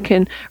so that they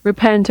can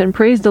repent and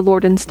praise the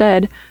Lord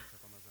instead.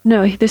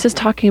 No, this is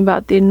talking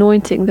about the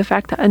anointing, the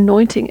fact that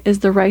anointing is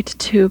the right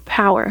to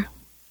power.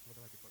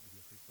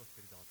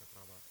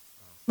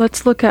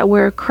 Let's look at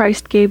where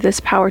Christ gave this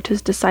power to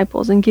his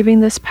disciples. In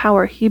giving this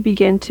power, he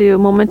began to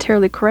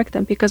momentarily correct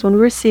them, because when we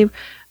receive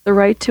the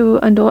right to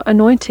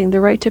anointing, the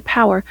right to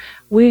power,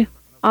 we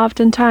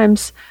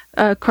oftentimes,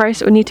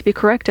 Christ would need to be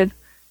corrected.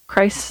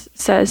 Christ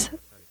says,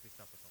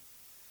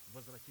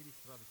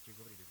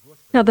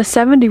 "Now the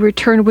 70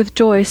 returned with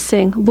joy,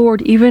 saying,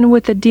 'Lord, even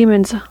the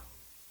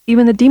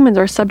demons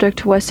are subject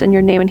to us in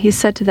your name.' And he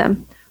said to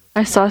them,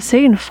 'I saw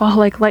Satan fall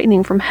like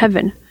lightning from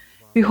heaven.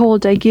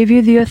 Behold, I give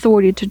you the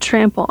authority to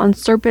trample on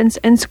serpents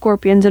and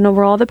scorpions and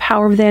over all the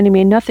power of the enemy,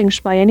 and nothing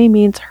shall by any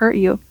means hurt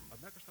you.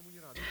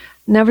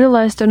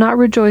 Nevertheless, do not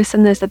rejoice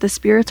in this, that the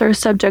spirits are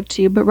subject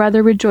to you, but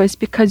rather rejoice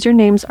because your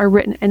names are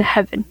written in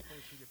heaven.'"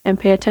 And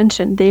pay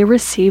attention, they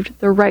received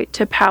the right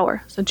to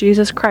power. So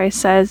Jesus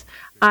Christ says,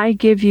 I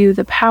give you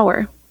the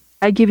power.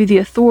 I give you the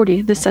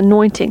authority, this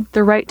anointing,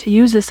 the right to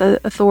use this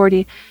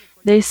authority.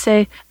 They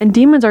say, and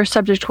demons are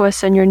subject to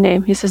us in your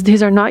name. He says,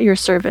 these are not your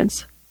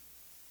servants.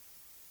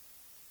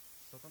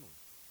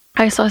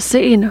 I saw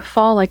Satan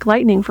fall like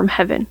lightning from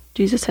heaven,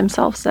 Jesus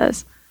himself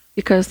says,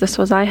 because this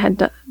was I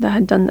that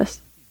had done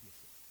this.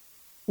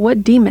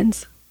 What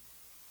demons?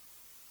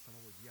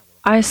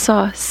 I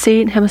saw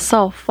Satan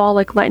himself fall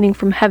like lightning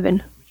from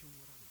heaven.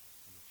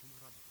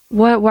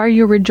 Why are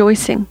you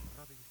rejoicing?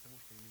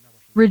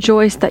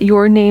 Rejoice that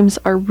your names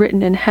are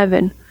written in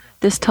heaven.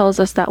 This tells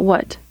us that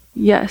what?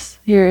 Yes,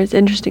 here is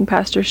interesting.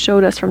 Pastor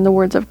showed us from the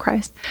words of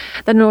Christ.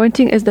 The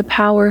anointing is the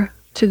power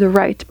to the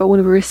right, but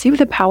when we receive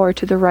the power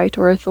to the right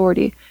or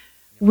authority,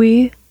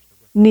 we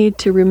need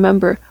to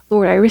remember,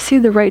 Lord, I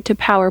receive the right to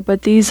power,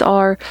 but this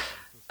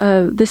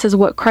is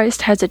what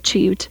Christ has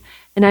achieved.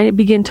 and I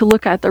begin to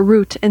look at the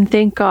root and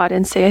thank God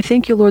and say, I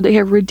thank you, Lord, that you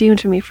have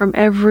redeemed me from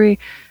every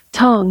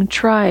tongue,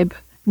 tribe,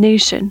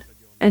 nation,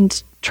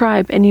 and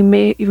tribe, and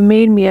you've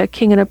made me a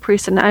king and a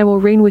priest, and I will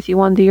reign with you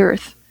on the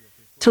earth.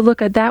 To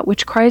look at that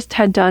which Christ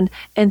had done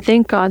and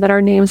thank God that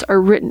our names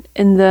are written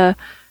in the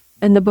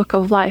book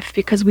of life,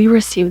 because we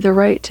receive the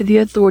right to the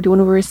authority.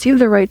 When we receive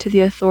the right to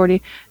the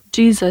authority,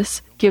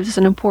 Jesus gives us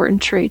an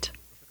important trait.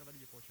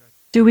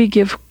 Do we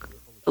give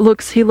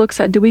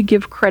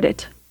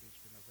credit?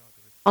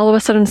 All of a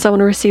sudden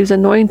someone receives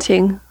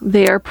anointing,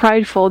 they are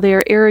prideful, they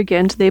are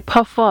arrogant, they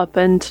puff up,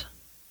 and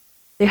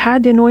they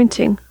had the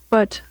anointing,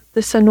 but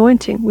this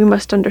anointing, we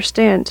must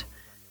understand.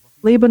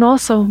 Laban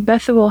also,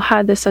 Bethuel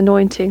had this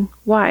anointing.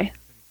 Why?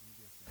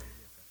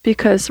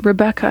 Because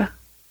Rebekah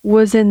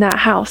was in that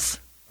house.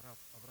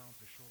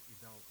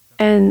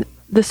 And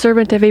the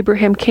servant of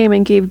Abraham came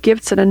and gave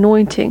gifts and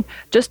anointing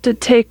just to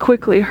take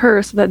quickly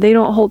her so that they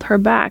don't hold her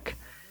back.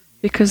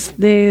 Because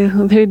they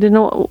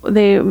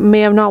may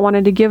have not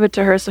wanted to give it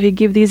to her, so he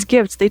gave these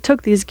gifts. They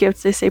took these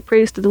gifts, they say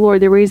praise to the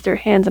Lord, they raised their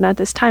hands, and at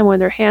this time when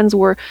their hands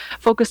were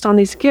focused on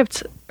these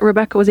gifts,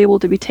 Rebekah was able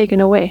to be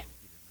taken away.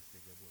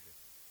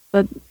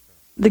 But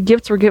the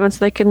gifts were given so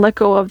they can let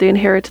go of the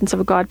inheritance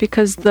of God,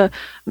 because the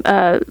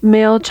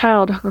male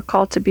child was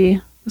called to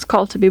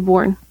be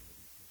born,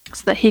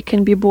 so that he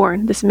can be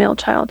born, this male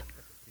child.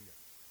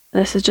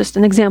 And this is just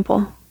an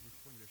example.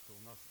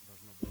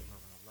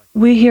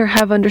 We here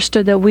have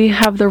understood that we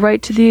have the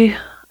right to the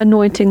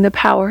anointing, the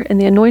power, and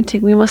the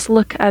anointing. With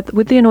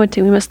the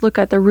anointing, we must look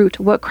at the root,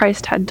 what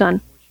Christ had done.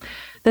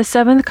 The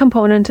seventh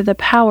component of the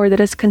power that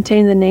is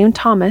contained in the name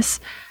Thomas,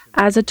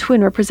 as a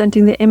twin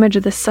representing the image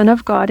of the Son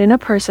of God in a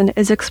person,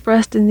 is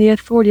expressed in the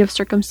authority of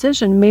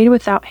circumcision made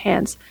without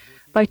hands,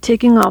 by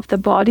taking off the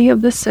body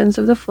of the sins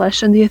of the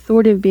flesh and the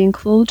authority of being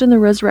clothed in the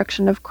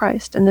resurrection of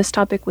Christ. And this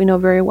topic we know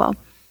very well.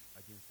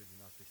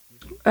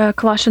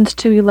 Colossians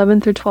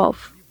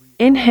 2:11-12.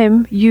 In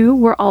him you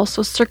were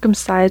also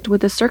circumcised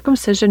with a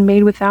circumcision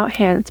made without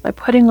hands, by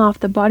putting off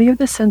the body of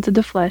the sins of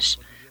the flesh,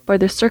 by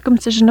the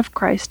circumcision of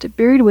Christ,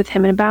 buried with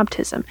him in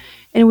baptism,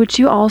 in which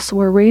you also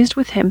were raised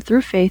with him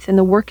through faith in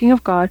the working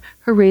of God,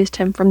 who raised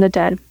him from the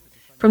dead.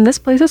 From this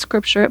place of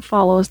Scripture it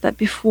follows that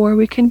before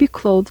we can be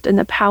clothed in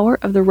the power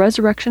of the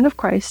resurrection of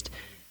Christ,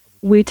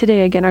 we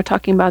today again are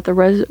talking about the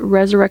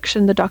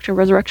resurrection, the doctrine of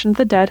resurrection of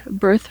the dead,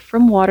 birth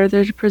from water that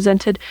is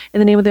presented in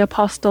the name of the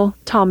Apostle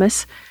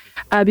Thomas.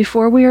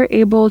 Before we are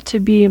able to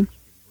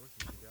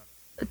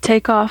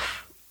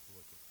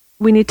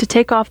we need to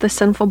take off the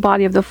sinful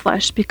body of the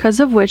flesh, because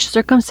of which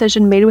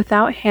circumcision made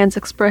without hands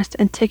expressed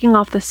in taking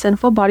off the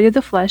sinful body of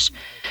the flesh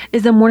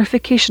is the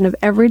mortification of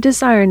every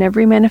desire and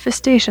every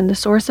manifestation, the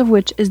source of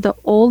which is the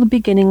old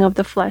beginning of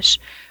the flesh,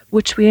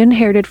 which we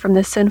inherited from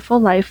the sinful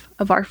life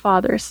of our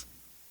fathers.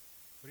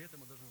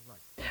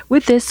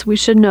 With this, we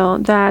should know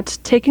that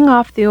taking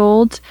off the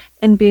old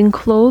and being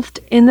clothed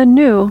in the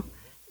new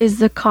is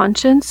the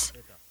conscience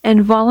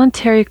and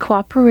voluntary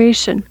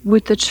cooperation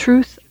with the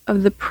truth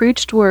of the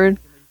preached word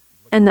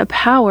and the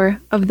power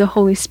of the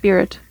Holy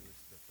Spirit.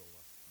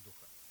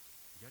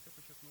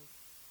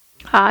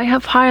 I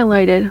have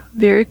highlighted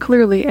very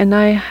clearly, and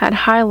I had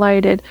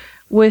highlighted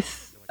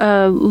with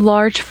a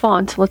large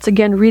font. Let's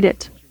again read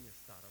it.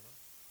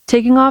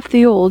 Taking off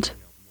the old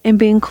and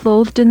being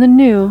clothed in the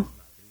new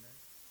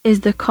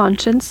is the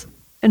conscience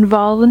and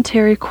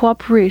voluntary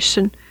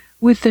cooperation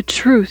with the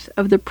truth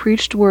of the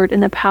preached word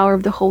and the power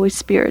of the Holy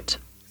Spirit.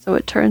 So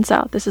it turns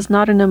out this is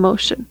not an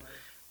emotion.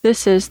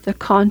 This is the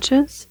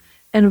conscience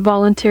and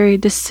voluntary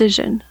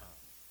decision.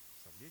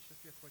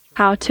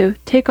 How to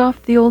take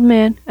off the old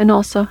man, and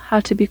also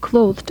how to be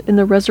clothed in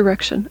the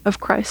resurrection of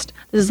Christ.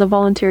 This is a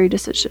voluntary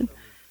decision.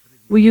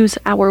 We use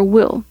our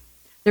will.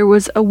 There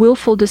was a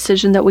willful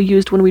decision that we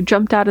used when we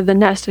jumped out of the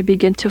nest and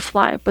began to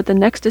fly. But the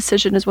next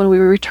decision is when we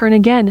return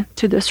again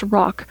to this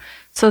rock,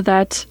 so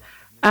that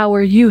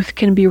our youth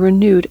can be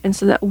renewed, and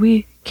so that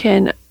we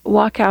can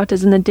walk out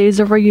as in the days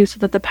of our youth, so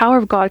that the power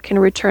of God can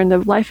return, the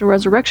life and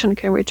resurrection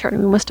can return.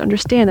 We must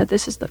understand that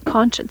this is the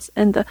conscience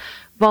and the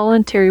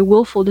voluntary,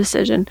 willful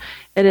decision.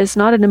 It is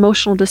not an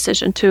emotional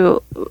decision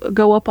to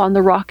go up on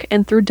the rock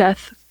and through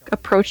death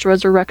approach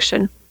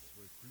resurrection,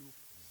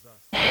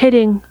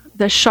 hitting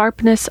the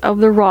sharpness of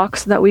the rock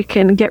so that we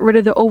can get rid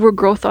of the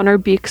overgrowth on our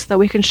beaks, so that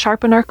we can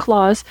sharpen our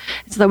claws,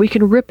 so that we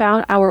can rip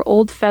out our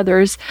old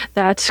feathers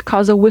that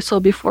cause a whistle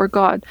before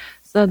God,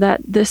 so that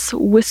this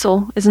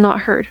whistle is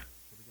not heard.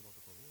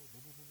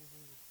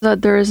 So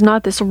that there is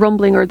not this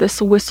rumbling or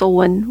this whistle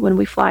when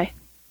we fly.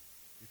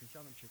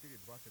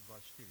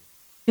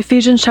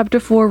 Ephesians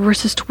chapter 4,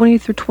 verses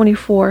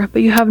 20-24.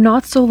 But you have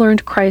not so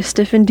learned Christ,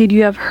 if indeed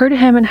you have heard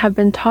him and have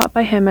been taught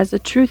by him, as the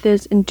truth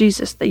is in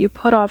Jesus, that you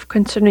put off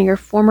concerning your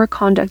former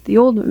conduct the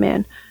old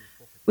man,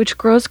 which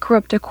grows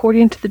corrupt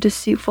according to the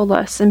deceitful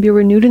lusts, and be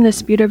renewed in the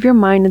spirit of your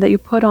mind, and that you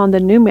put on the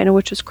new man,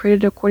 which was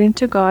created according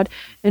to God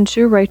in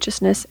true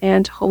righteousness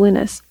and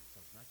holiness.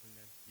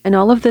 And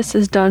all of this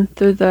is done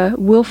through the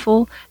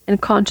willful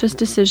and conscious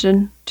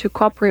decision to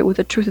cooperate with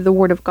the truth of the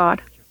Word of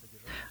God.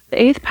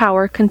 The eighth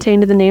power,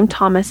 contained in the name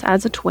Thomas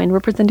as a twin,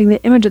 representing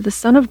the image of the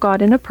Son of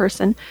God in a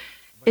person,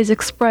 is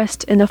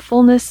expressed in the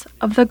fullness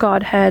of the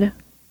Godhead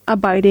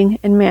abiding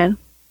in man.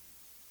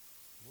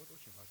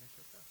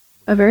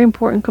 A very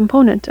important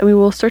component, and we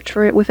will search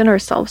for it within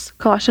ourselves.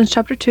 Colossians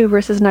chapter 2,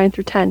 verses 9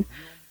 through 10.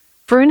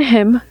 For in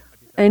him,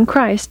 in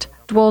Christ,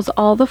 dwells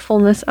all the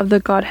fullness of the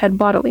Godhead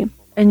bodily,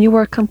 and you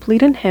are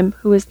complete in him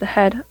who is the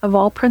head of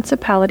all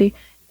principality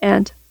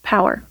and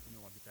power.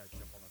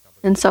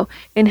 And so,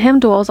 in him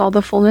dwells all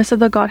the fullness of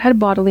the Godhead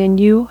bodily, and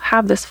you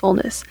have this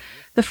fullness.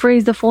 The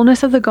phrase, the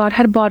fullness of the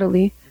Godhead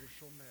bodily,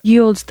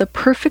 yields the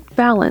perfect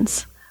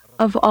balance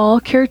of all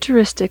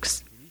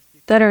characteristics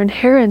that are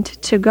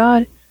inherent to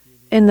God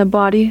in the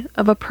body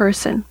of a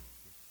person.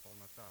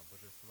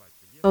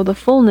 So the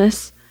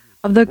fullness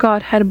of the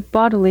Godhead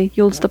bodily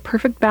yields the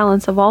perfect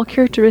balance of all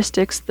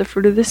characteristics, the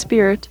fruit of the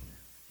Spirit,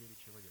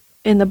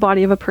 in the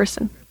body of a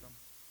person.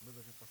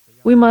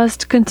 We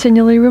must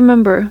continually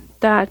remember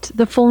that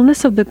the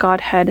fullness of the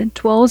Godhead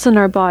dwells in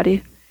our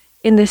body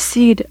in the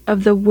seed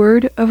of the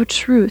word of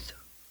truth,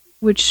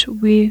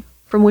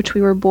 from which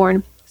we were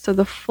born. So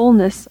the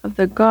fullness of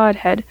the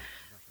Godhead,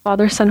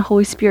 Father, Son,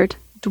 Holy Spirit,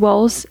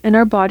 dwells in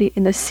our body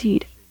in the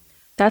seed.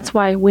 That's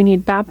why we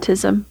need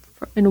baptism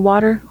in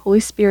water, Holy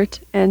Spirit,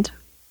 and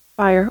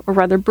fire, or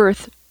rather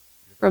birth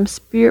from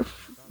spirit,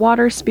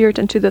 water, spirit,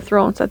 into the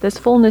throne, so that this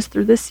fullness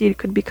through this seed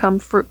could become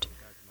fruit.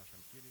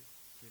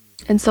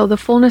 And so the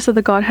fullness of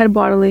the Godhead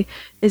bodily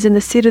is in the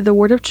seed of the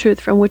word of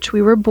truth from which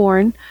we were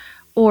born,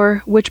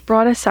 or which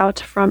brought us out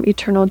from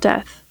eternal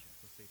death.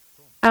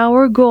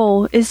 Our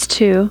goal is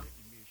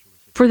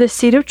for the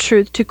seed of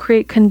truth to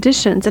create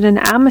conditions and an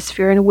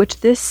atmosphere in which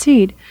this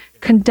seed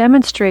can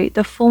demonstrate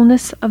the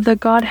fullness of the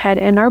Godhead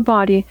in our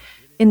body,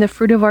 in the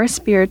fruit of our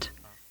spirit,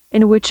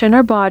 in which in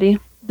our body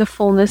the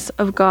fullness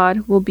of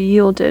God will be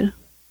yielded.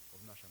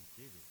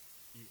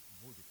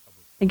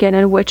 Again,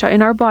 in which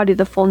in our body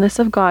the fullness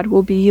of God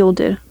will be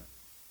yielded.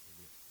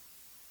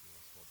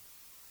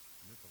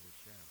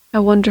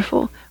 How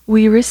wonderful.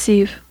 We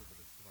receive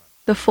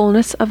the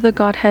fullness of the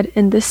Godhead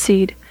in this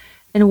seed,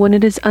 and when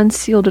it is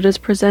unsealed, it is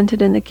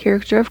presented in the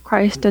character of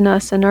Christ in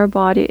us and our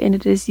body, and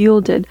it is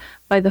yielded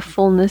by the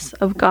fullness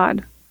of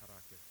God.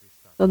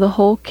 So the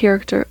whole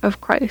character of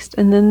Christ.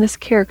 And in this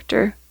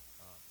character,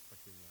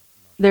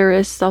 there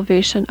is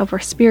salvation of our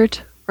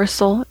spirit, our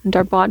soul, and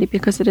our body,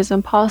 because it is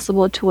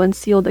impossible to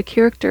unseal the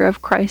character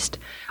of Christ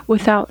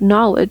without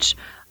knowledge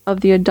of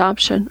the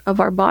adoption of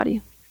our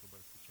body.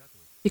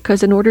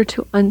 Because in order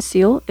to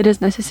unseal, it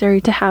is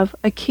necessary to have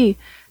a key.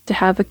 To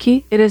have a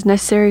key, it is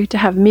necessary to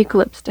have meek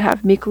lips. To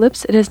have meek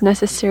lips, it is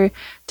necessary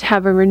to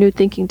have a renewed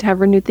thinking. To have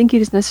renewed thinking,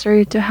 it is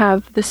necessary to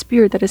have the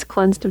spirit that is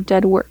cleansed of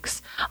dead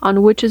works,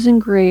 on which is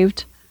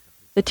engraved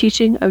the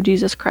teaching of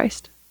Jesus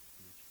Christ.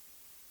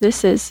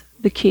 This is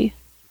the key.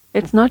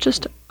 It's not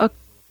just a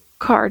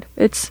card.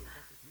 It's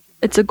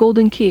a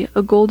golden key.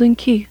 A golden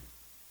key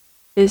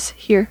is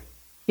here,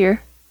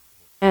 here,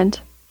 and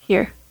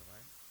here.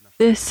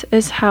 This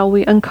is how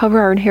we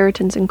uncover our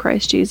inheritance in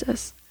Christ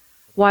Jesus.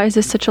 Why is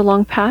this such a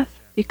long path?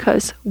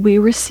 Because we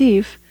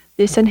receive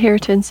this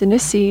inheritance in a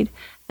seed,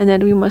 and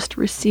then we must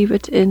receive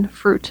it in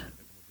fruit.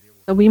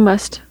 So we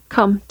must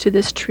come to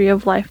this tree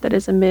of life that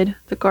is amid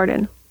the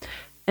garden.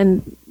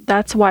 And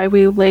that's why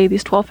we lay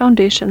these 12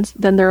 foundations.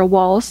 Then there are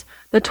walls,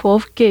 the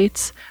 12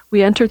 gates.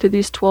 We enter through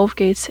these 12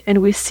 gates,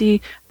 and we see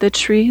the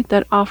tree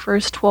that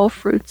offers 12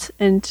 fruits,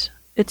 and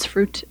its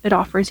fruit it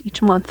offers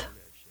each month.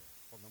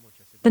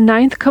 The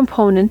ninth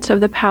component of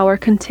the power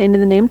contained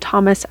in the name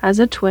Thomas as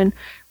a twin,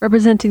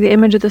 representing the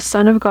image of the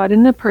Son of God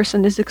in a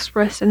person, is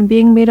expressed in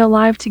being made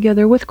alive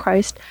together with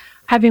Christ,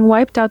 having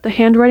wiped out the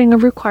handwriting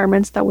of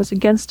requirements that was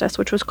against us,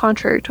 which was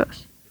contrary to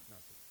us.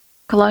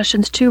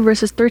 Colossians 2,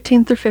 verses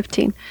 13 through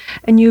 15.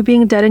 And you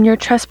being dead in your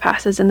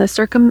trespasses and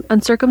the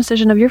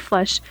uncircumcision of your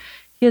flesh,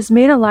 he has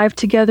made alive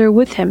together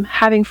with him,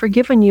 having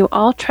forgiven you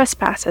all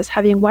trespasses,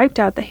 having wiped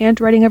out the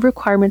handwriting of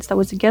requirements that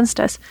was against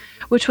us,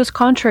 which was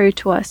contrary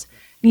to us.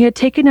 And he had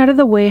taken out of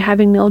the way,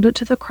 having nailed it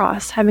to the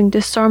cross, having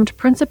disarmed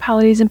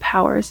principalities and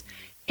powers,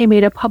 he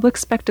made a public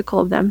spectacle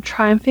of them,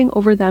 triumphing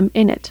over them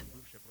in it.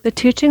 The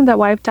teaching that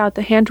wiped out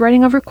the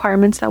handwriting of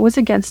requirements that was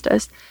against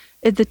us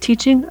is the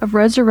teaching of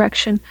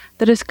resurrection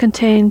that is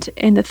contained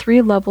in the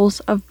 3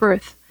 levels of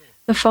birth.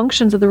 The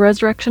functions of the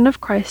resurrection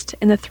of Christ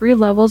in the 3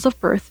 levels of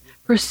birth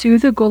pursue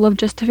the goal of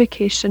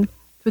justification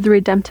through the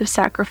redemptive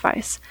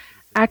sacrifice.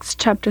 Acts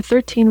chapter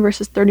 13,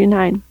 verses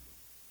 39.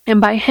 And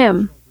by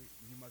him,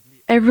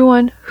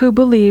 everyone who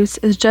believes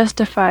is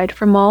justified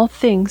from all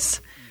things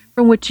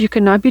from which you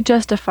cannot be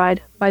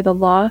justified by the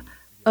law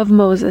of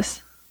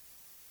Moses.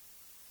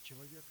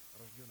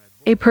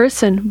 A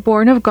person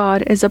born of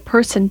God is a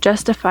person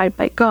justified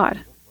by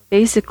God.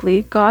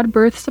 Basically, God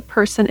births a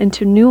person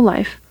into new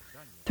life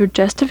through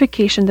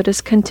justification that is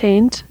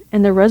contained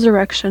in the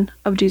resurrection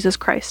of Jesus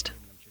Christ.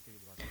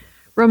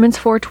 Romans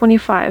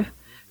 4:25,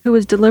 who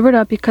was delivered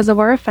up because of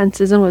our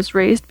offenses and was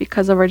raised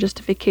because of our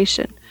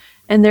justification.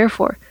 And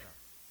therefore,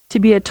 to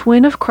be a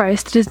twin of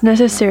Christ, it is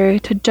necessary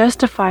to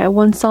justify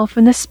oneself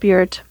in the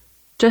Spirit,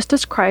 just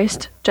as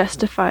Christ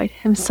justified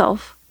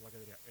himself.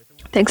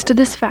 Thanks to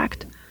this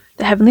fact,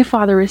 the Heavenly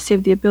Father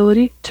received the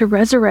ability to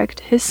resurrect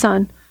his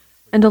Son,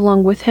 and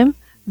along with him,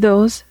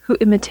 those who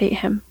imitate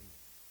him.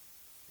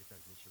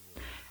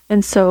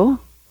 And so,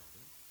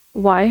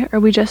 why are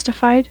we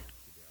justified?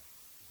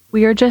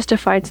 We are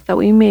justified so that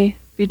we may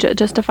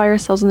justify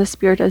ourselves in the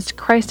Spirit as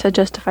Christ had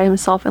justified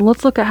himself. And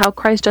let's look at how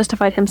Christ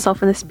justified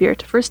himself in the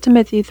Spirit. 1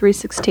 Timothy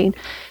 3:16.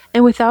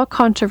 And without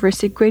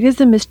controversy, great is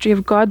the mystery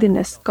of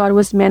godliness. God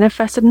was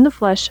manifested in the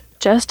flesh,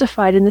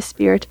 justified in the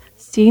Spirit,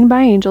 seen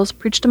by angels,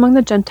 preached among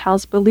the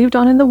Gentiles, believed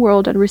on in the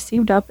world, and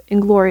received up in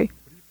glory.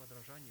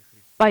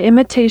 By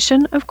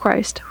imitation of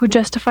Christ, who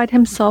justified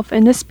himself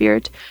in the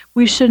Spirit,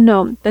 we should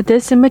know that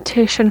this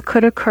imitation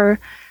could occur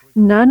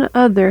none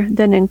other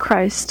than in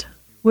Christ,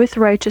 with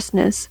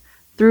righteousness,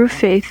 through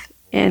faith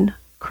in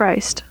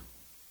Christ.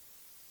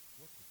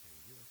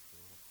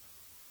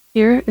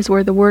 Here is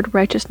where the word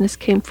righteousness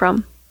came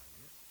from.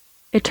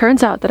 It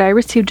turns out that I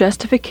received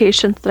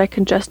justification so that I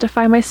can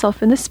justify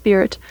myself in the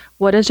Spirit.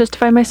 What is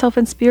justify myself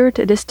in Spirit?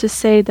 It is to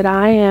say that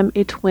I am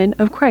a twin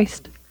of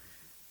Christ.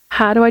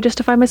 How do I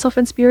justify myself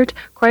in Spirit?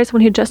 Christ,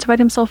 when he justified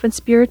himself in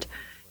Spirit,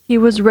 he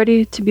was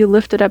ready to be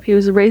lifted up. He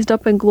was raised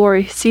up in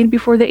glory, seen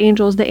before the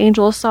angels. The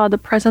angels saw the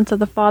presence of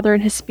the Father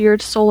in his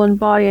spirit, soul, and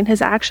body, and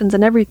his actions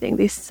and everything.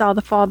 They saw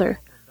the Father.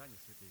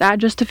 That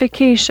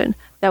justification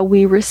that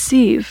we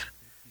receive,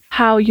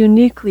 how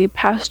uniquely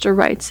Pastor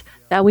writes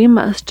that we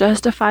must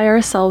justify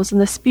ourselves in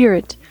the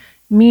Spirit,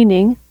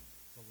 meaning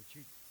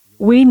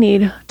we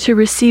need to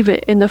receive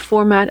it in the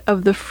format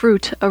of the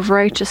fruit of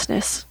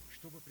righteousness.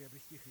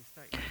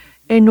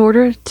 In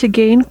order to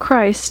gain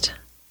Christ,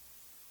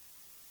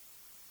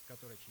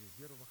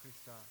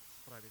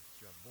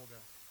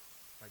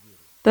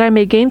 that I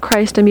may gain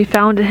Christ and be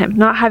found in him,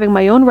 not having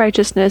my own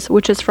righteousness,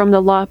 which is from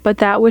the law, but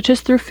that which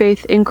is through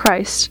faith in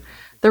Christ,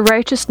 the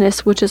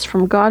righteousness which is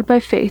from God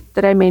by faith,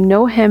 that I may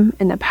know him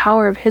in the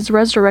power of his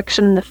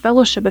resurrection and the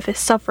fellowship of his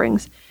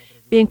sufferings,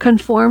 being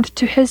conformed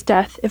to his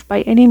death, if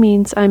by any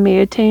means I may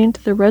attain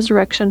to the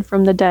resurrection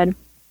from the dead.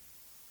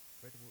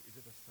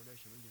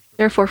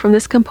 Therefore, from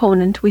this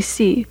component, we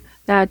see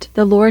that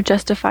the Lord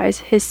justifies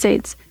his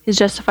saints. He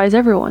justifies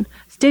everyone.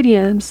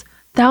 Stadiums,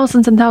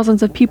 thousands and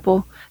thousands of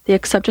people, they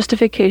accept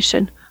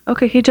justification.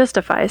 Okay, he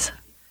justifies.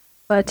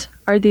 But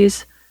are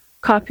these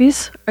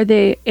copies? Are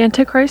they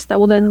antichrist that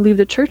will then leave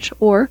the church?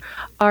 Or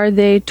are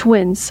they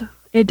twins,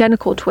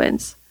 identical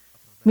twins?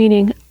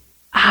 Meaning,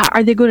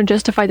 are they going to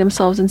justify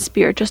themselves in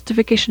spirit?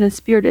 Justification in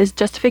spirit is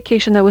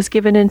justification that was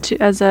given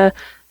into as a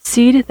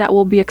seed that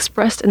will be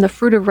expressed in the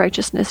fruit of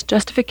righteousness.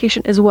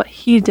 Justification is what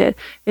he did.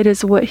 It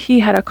is what he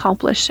had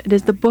accomplished. It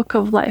is the book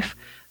of life.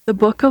 The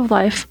book of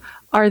life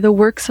are the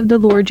works of the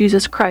Lord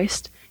Jesus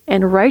Christ.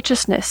 And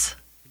righteousness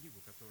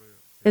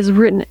is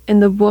written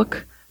in the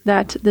book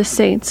that the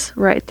saints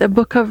write, the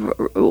book of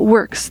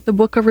works, the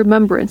book of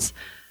remembrance,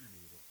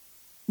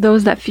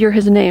 those that fear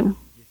his name.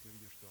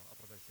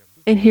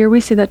 And here we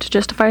see that to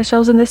justify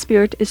ourselves in the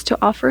Spirit is to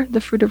offer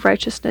the fruit of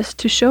righteousness,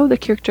 to show the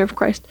character of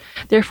Christ.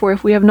 Therefore,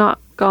 if we have not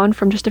gone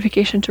from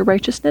justification to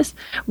righteousness,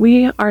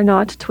 we are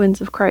not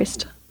twins of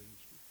Christ.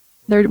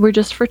 We're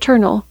just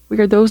fraternal. We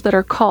are those that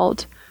are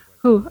called,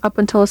 who up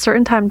until a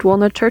certain time dwell in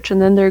the church,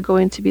 and then they're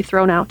going to be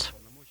thrown out.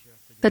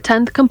 The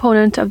 10th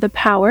component of the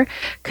power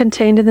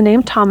contained in the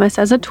name Thomas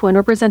as a twin,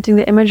 representing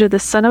the image of the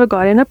Son of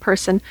God in a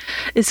person,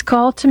 is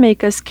called to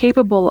make us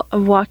capable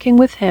of walking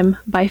with him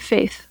by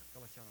faith.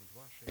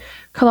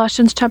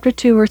 Colossians chapter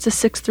 2, verses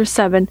 6 through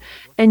 7.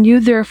 And you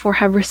therefore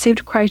have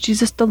received Christ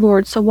Jesus the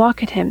Lord, so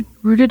walk in him,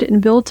 rooted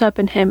and built up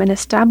in him, and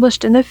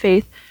established in the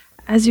faith,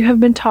 as you have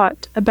been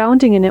taught,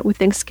 abounding in it with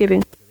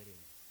thanksgiving.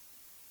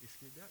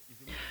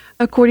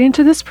 According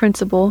to this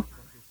principle,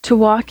 to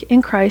walk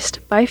in Christ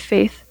by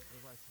faith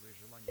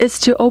is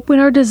to open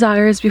our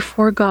desires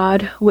before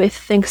God with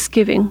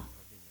thanksgiving.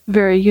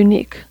 Very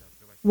unique.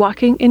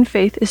 Walking in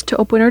faith is to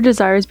open our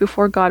desires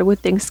before God with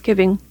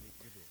thanksgiving.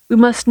 We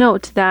must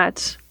note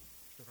that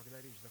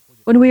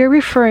when we are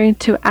referring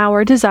to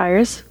our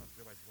desires,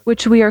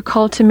 which we are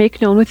called to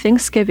make known with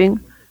thanksgiving,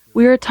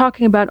 we are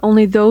talking about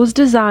only those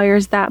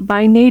desires that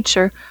by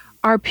nature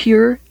are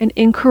pure and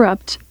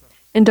incorrupt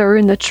and are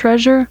in the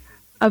treasure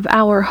of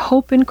our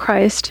hope in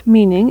Christ,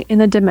 meaning in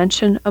the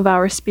dimension of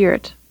our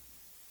spirit.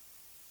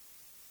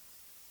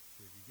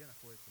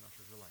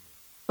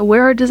 So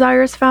where are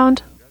desires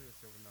found?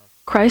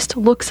 Christ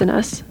looks in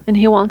us, and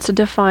he wants to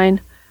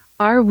define,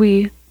 are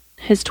we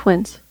his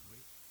twins?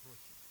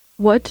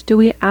 What do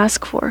we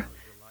ask for?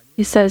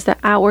 He says that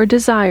our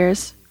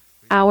desires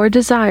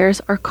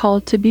are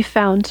called to be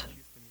found,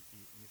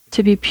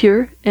 to be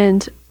pure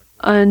and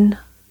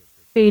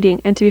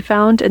unfading, and to be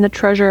found in the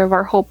treasure of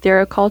our hope. They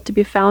are called to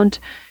be found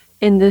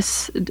in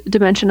this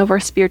dimension of our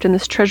spirit, in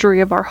this treasury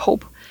of our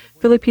hope.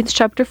 Philippians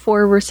chapter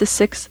 4, verses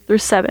 6 through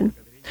 7.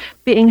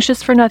 Be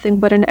anxious for nothing,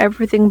 but in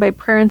everything by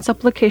prayer and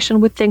supplication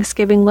with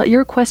thanksgiving let your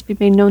requests be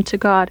made known to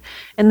God,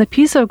 and the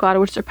peace of God,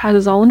 which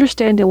surpasses all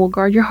understanding, will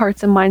guard your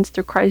hearts and minds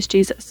through Christ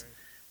Jesus.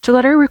 To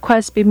let our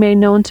requests be made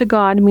known to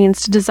God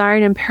means to desire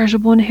an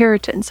imperishable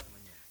inheritance.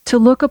 to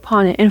look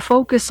upon it and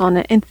focus on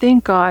it and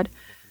thank God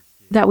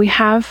that we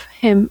have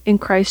Him in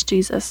Christ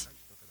Jesus.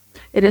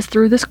 It is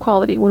through this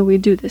quality, when we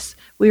do this,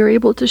 we are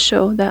able to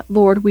show that,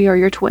 Lord, we are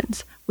your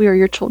twins. We are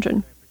your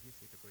children.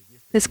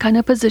 This kind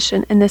of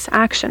position and this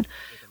action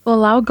will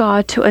allow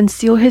God to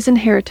unseal His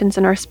inheritance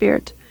in our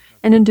spirit,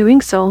 and in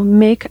doing so,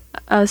 make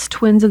us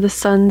twins of the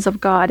sons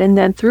of God. And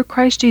then through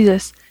Christ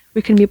Jesus,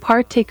 we can be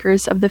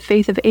partakers of the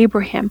faith of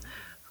Abraham,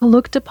 who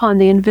looked upon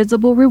the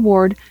invisible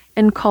reward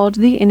and called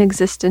the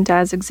inexistent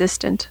as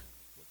existent.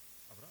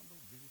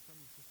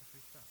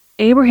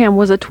 Abraham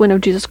was a twin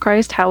of Jesus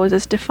Christ. How is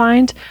this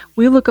defined?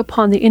 We look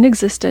upon the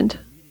inexistent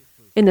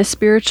in the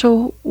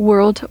spiritual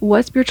world.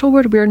 What spiritual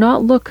world? We are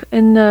not look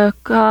in the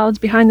clouds,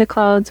 behind the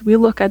clouds. We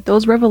look at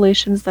those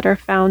revelations that are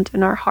found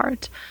in our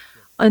heart,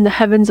 in the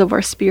heavens of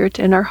our spirit,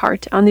 in our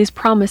heart, on these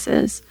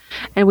promises.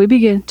 And we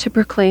begin to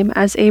proclaim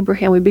as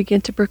Abraham. We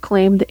begin to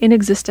proclaim the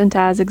inexistent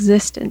as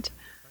existent.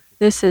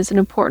 This is an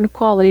important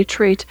quality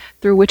trait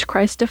through which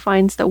Christ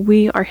defines that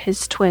we are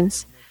His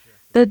twins.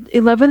 The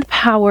 11th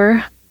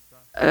power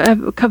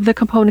of the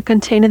component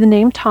contained in the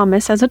name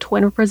Thomas as a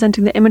twin,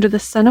 representing the image of the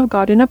Son of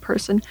God in a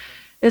person,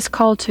 is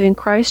called to, in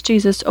Christ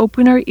Jesus,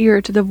 open our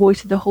ear to the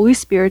voice of the Holy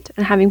Spirit,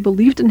 and having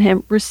believed in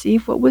Him,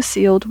 receive what was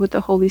sealed with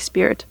the Holy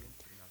Spirit.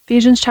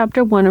 Ephesians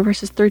chapter 1,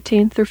 verses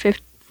 13 through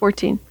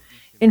 14.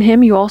 In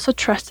Him you also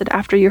trusted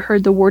after you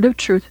heard the word of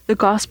truth, the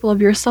gospel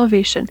of your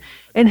salvation.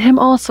 In Him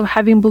also,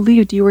 having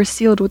believed, you were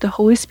sealed with the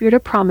Holy Spirit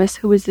of promise,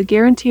 who is the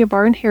guarantee of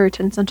our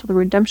inheritance until the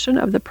redemption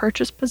of the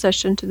purchased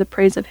possession to the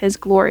praise of His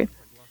glory.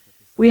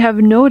 We have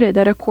noted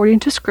that according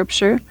to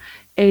Scripture,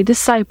 a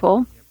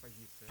disciple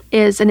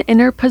is an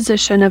inner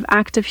position of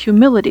active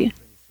humility,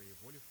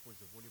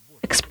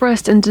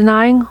 expressed in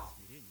denying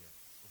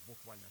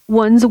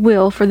one's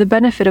will for the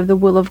benefit of the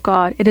will of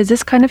God. It is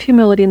this kind of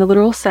humility in the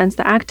literal sense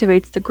that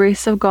activates the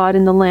grace of God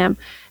in the Lamb.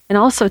 And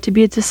also, to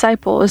be a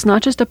disciple is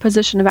not just a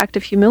position of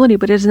active humility,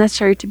 but it is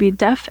necessary to be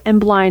deaf and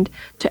blind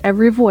to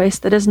every voice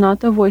that is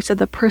not the voice of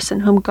the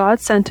person whom God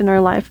sent in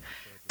our life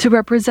to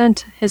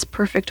represent His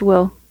perfect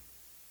will.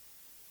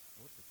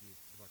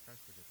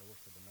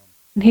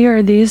 And here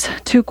are these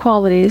two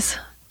qualities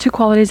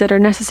that are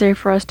necessary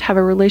for us to have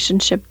a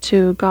relationship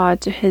to God,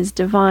 to His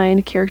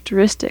divine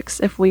characteristics.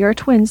 If we are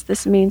twins,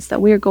 this means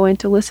that we are going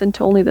to listen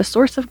to only the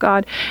source of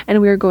God, and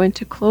we are going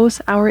to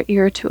close our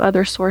ear to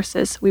other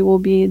sources. We will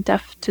be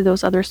deaf to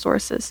those other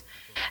sources.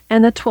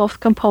 And the 12th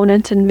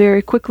component, and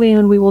very quickly,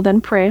 and we will then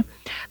pray,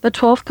 the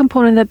 12th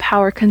component of the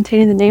power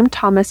containing the name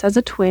Thomas as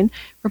a twin,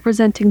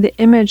 representing the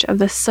image of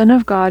the Son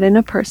of God in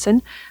a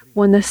person.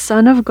 When the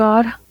Son of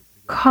God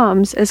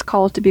comes, is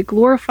called to be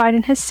glorified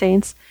in His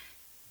saints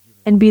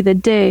and be the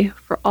day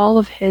for all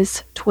of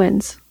His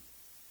twins.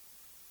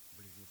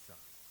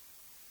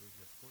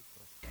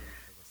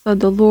 So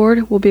the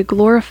Lord will be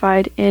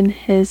glorified in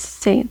His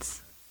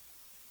saints.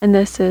 And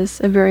this is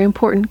a very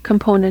important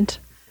component.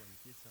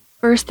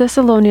 1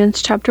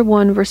 Thessalonians chapter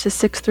 1, verses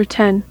 6 through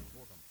 10.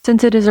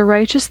 Since it is a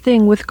righteous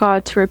thing with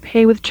God to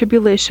repay with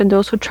tribulation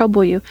those who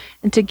trouble you,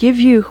 and to give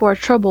you who are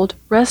troubled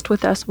rest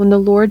with us when the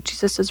Lord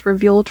Jesus is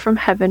revealed from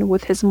heaven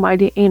with His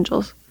mighty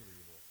angels,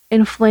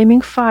 in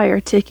flaming fire,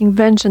 taking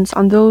vengeance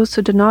on those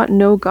who do not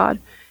know God,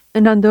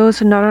 and on those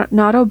who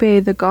not obey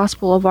the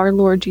gospel of our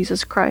Lord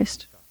Jesus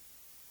Christ.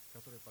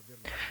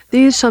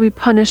 These shall be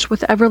punished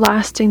with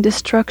everlasting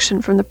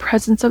destruction from the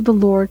presence of the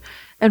Lord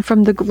and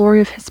from the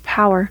glory of His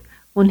power,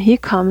 when He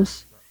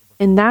comes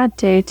in that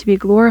day to be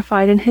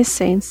glorified in His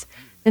saints,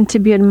 and to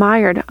be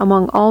admired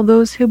among all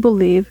those who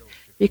believe,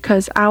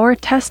 because our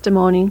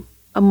testimony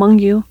among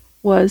you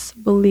was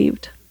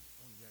believed.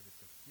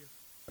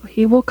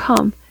 He will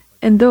come,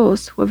 and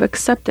those who have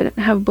accepted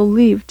and have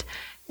believed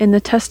in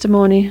the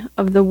testimony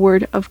of the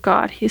Word of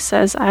God. He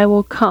says, I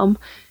will come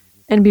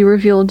and be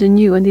revealed in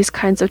you in these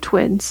kinds of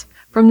twins.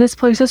 From this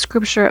place of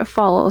Scripture, it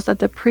follows that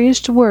the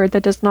preached word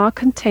that does not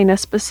contain a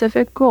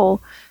specific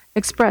goal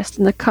expressed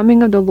in the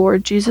coming of the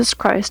Lord Jesus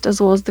Christ, as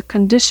well as the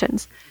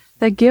conditions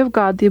that give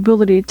God the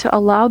ability to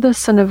allow the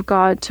Son of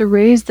God to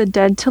raise the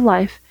dead to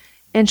life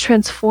and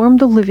transform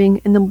the living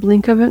in the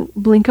blink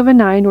of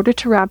an eye in order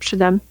to rapture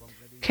them,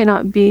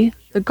 cannot be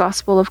the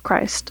gospel of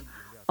Christ,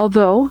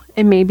 although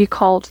it may be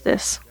called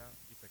this.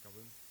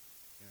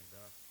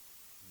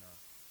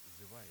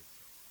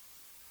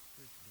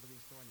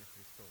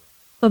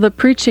 So the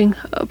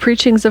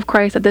preachings of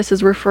Christ that this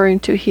is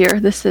referring to here,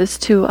 this is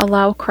to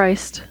allow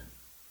Christ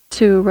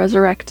to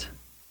resurrect.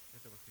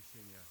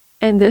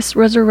 And this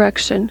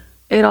resurrection,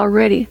 it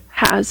already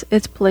has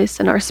its place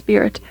in our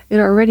spirit. It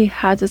already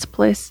has its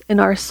place in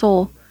our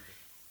soul.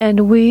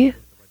 And we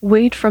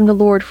wait from the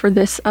Lord for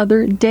this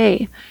other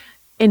day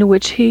in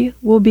which He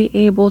will be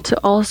able to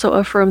also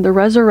affirm the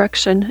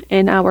resurrection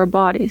in our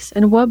bodies.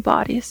 And what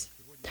bodies?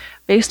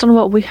 Based on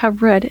what we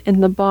have read,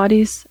 in the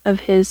bodies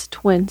of His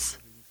twins.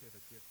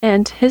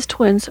 And His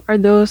twins are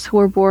those who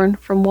are born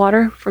from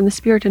water, from the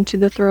Spirit into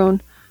the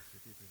throne.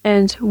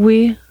 And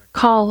we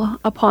call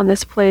upon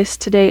this place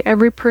today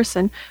every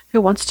person who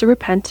wants to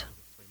repent,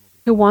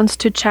 who wants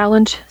to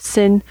challenge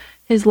sin,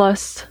 his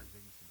lust,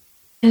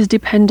 his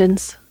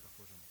dependence,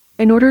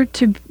 in order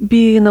to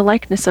be in the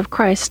likeness of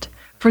Christ.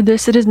 For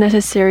this it is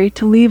necessary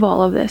to leave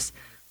all of this.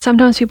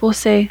 Sometimes people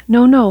say,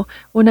 no,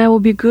 when I will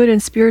be good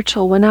and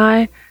spiritual,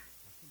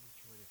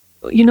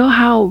 you know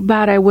how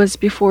bad I was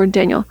before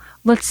Daniel.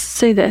 Let's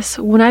say this,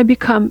 when I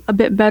become a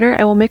bit better,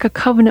 I will make a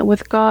covenant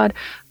with God,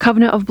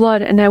 covenant of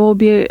blood, and I will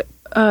be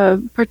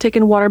partake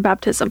in water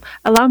baptism.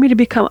 Allow me to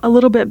become a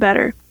little bit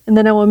better, and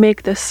then I will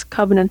make this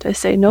covenant. I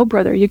say, no,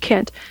 brother, you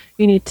can't.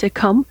 You need to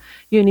come,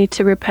 you need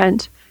to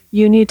repent,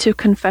 you need to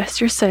confess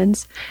your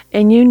sins,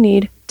 and you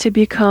need to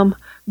become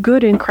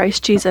good in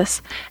Christ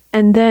Jesus,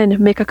 and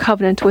then make a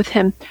covenant with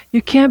him.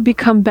 You can't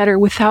become better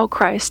without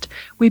Christ.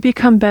 We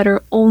become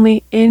better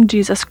only in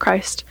Jesus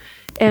Christ.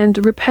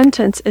 And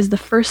repentance is the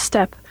first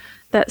step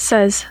that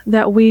says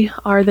that we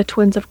are the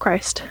twins of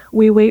Christ.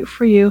 We wait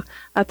for you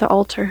at the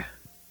altar.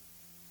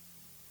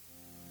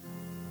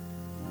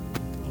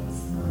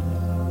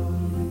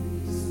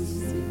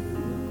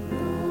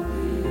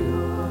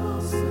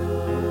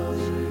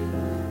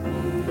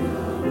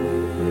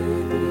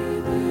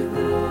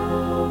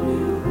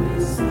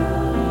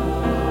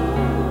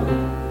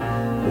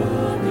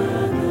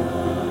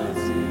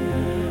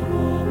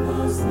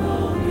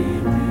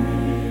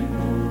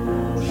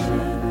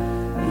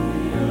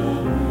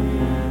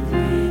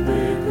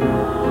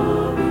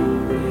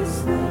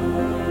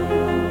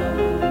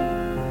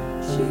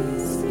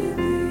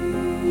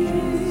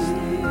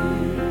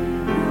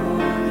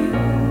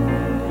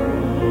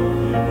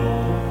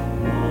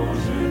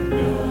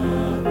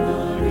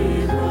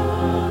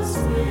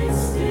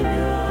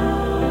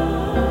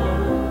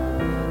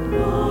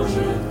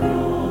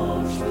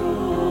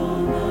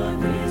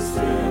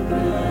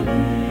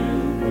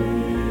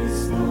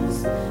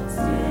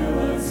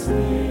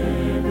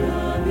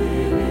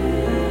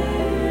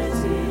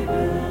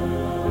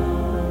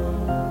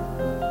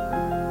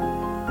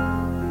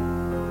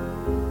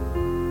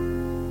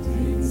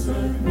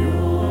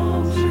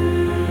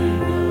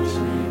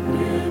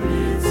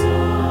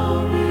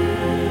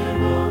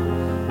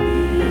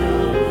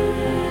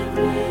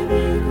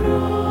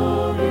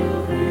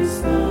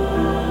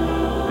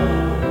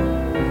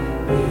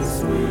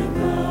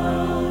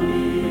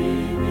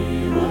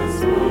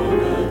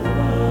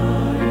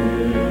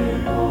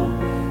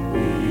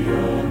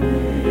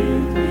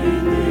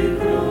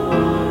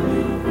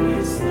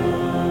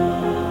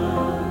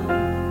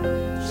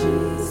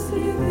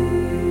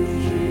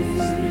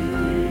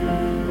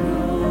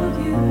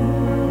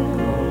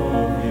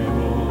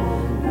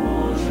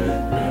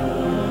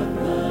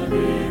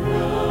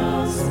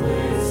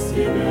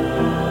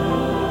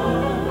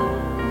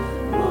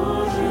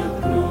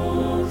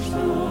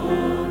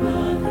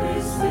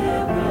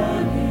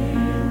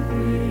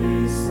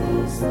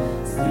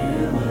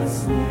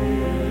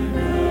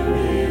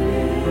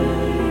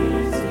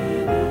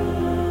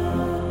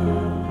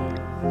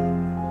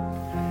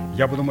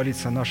 Я буду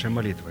молиться нашей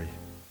молитвой.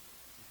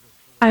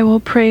 I will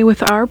pray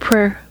with our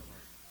prayer.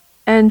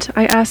 And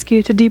I ask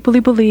you to deeply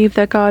believe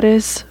that God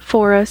is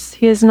for us.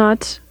 He is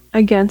not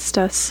against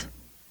us.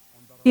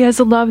 He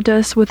has loved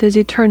us with his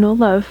eternal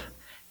love.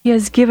 He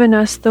has given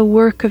us the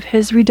work of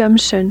his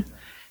redemption.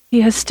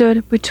 He has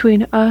stood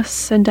between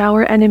us and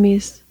our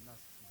enemies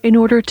in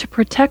order to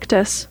protect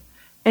us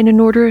and in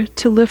order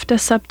to lift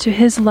us up to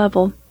his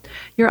level.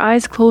 Your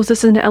eyes closed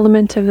as an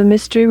element of the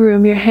mystery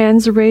room, your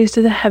hands raised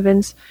to the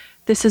heavens.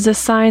 This is a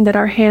sign that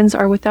our hands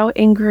are without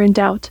anger and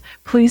doubt.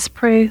 Please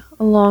pray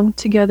along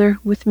together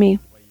with me.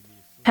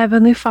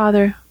 Heavenly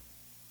Father,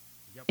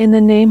 in the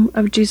name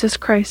of Jesus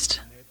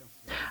Christ,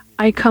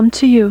 I come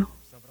to you,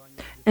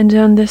 and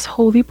on this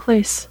holy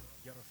place,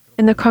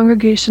 in the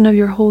congregation of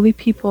your holy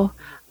people,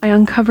 I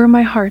uncover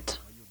my heart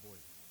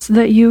so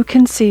that you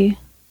can see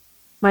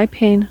my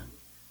pain,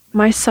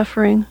 my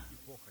suffering,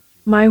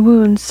 my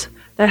wounds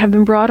that have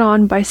been brought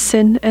on by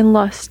sin and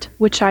lust,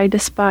 which I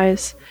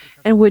despise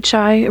and which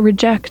I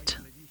reject.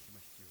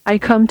 I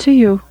come to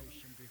you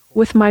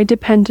with my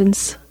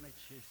dependence,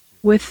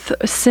 with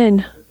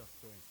sin,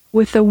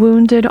 with a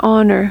wounded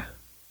honor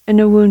and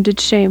a wounded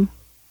shame.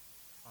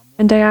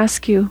 And I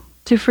ask you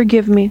to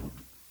forgive me,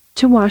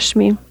 to wash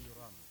me,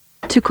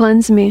 to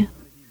cleanse me,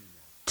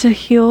 to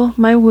heal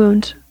my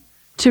wound,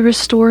 to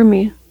restore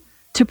me,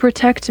 to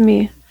protect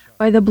me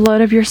by the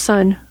blood of your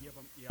Son.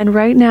 And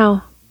right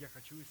now,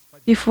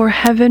 before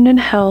heaven and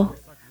hell,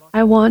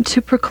 I want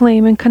to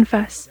proclaim and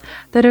confess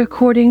that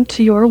according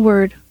to your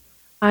word,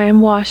 I am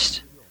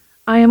washed,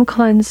 I am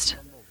cleansed,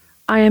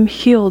 I am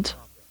healed,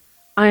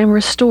 I am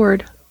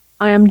restored,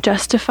 I am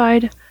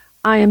justified,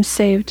 I am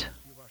saved.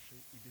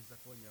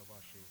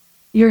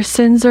 Your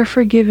sins are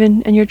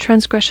forgiven and your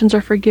transgressions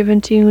are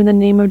forgiven to you in the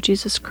name of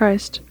Jesus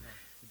Christ.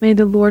 May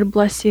the Lord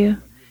bless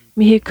you.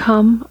 May he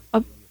come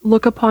up,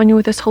 look upon you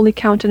with his holy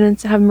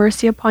countenance, and have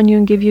mercy upon you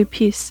and give you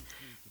peace.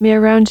 May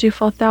around you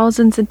fall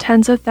thousands and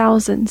tens of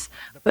thousands,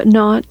 but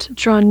not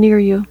draw near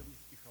you.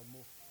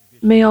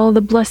 May all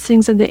the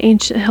blessings of the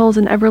ancient hills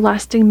and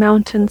everlasting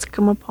mountains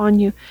come upon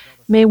you.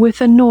 May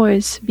with a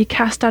noise be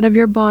cast out of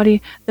your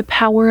body the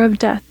power of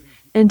death,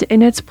 and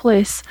in its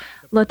place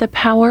let the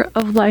power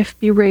of life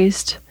be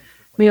raised.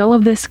 May all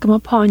of this come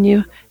upon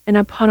you, and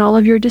upon all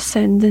of your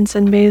descendants,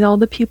 and may all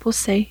the people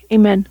say,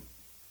 Amen.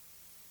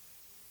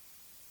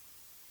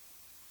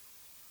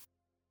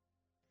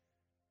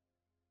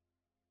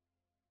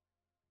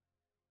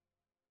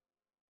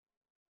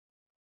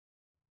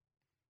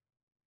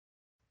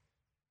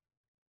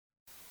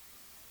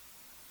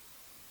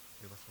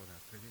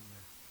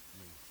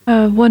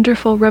 A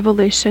wonderful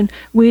revelation.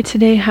 We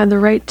today had the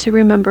right to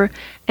remember,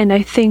 and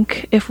I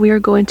think if we are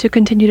going to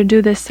continue to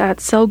do this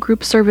at cell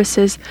group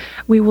services,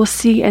 we will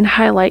see and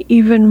highlight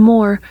even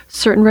more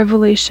certain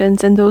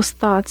revelations and those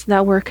thoughts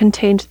that were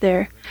contained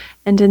there.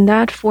 And in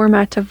that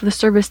format of the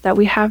service that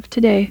we have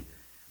today,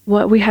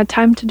 what we had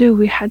time to do,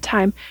 we had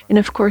time. And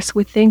of course,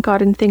 we thank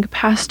God and thank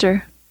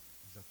Pastor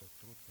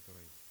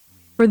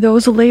for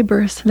those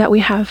labors that we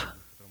have,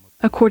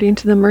 according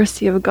to the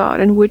mercy of God,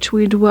 in which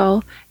we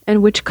dwell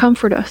and which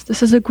comfort us.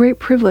 This is a great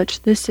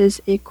privilege. This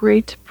is a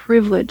great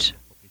privilege.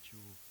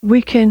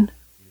 We can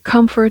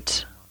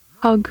comfort,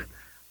 hug,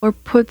 or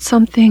put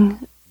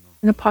something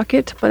in a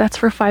pocket, but that's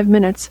for 5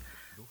 minutes.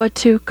 But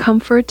to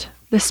comfort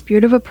the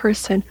spirit of a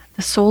person,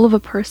 the soul of a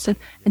person,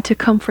 and to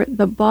comfort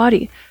the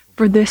body,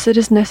 for this it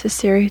is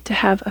necessary to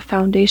have a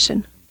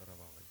foundation.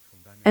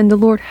 And the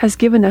Lord has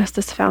given us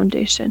this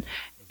foundation.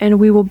 And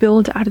we will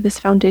build out of this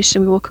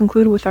foundation. We will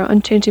conclude with our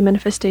unchanging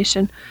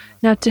manifestation.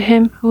 Now to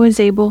Him who is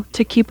able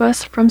to keep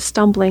us from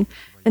stumbling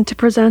and to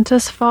present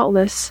us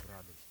faultless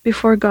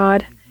before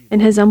God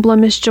in His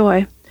unblemished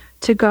joy,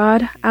 to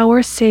God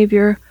our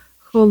Savior,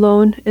 who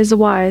alone is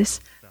wise,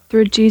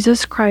 through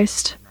Jesus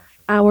Christ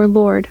our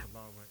Lord,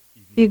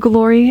 be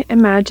glory and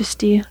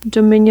majesty,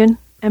 dominion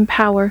and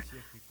power,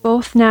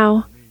 both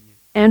now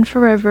and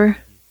forever.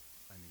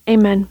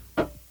 Amen.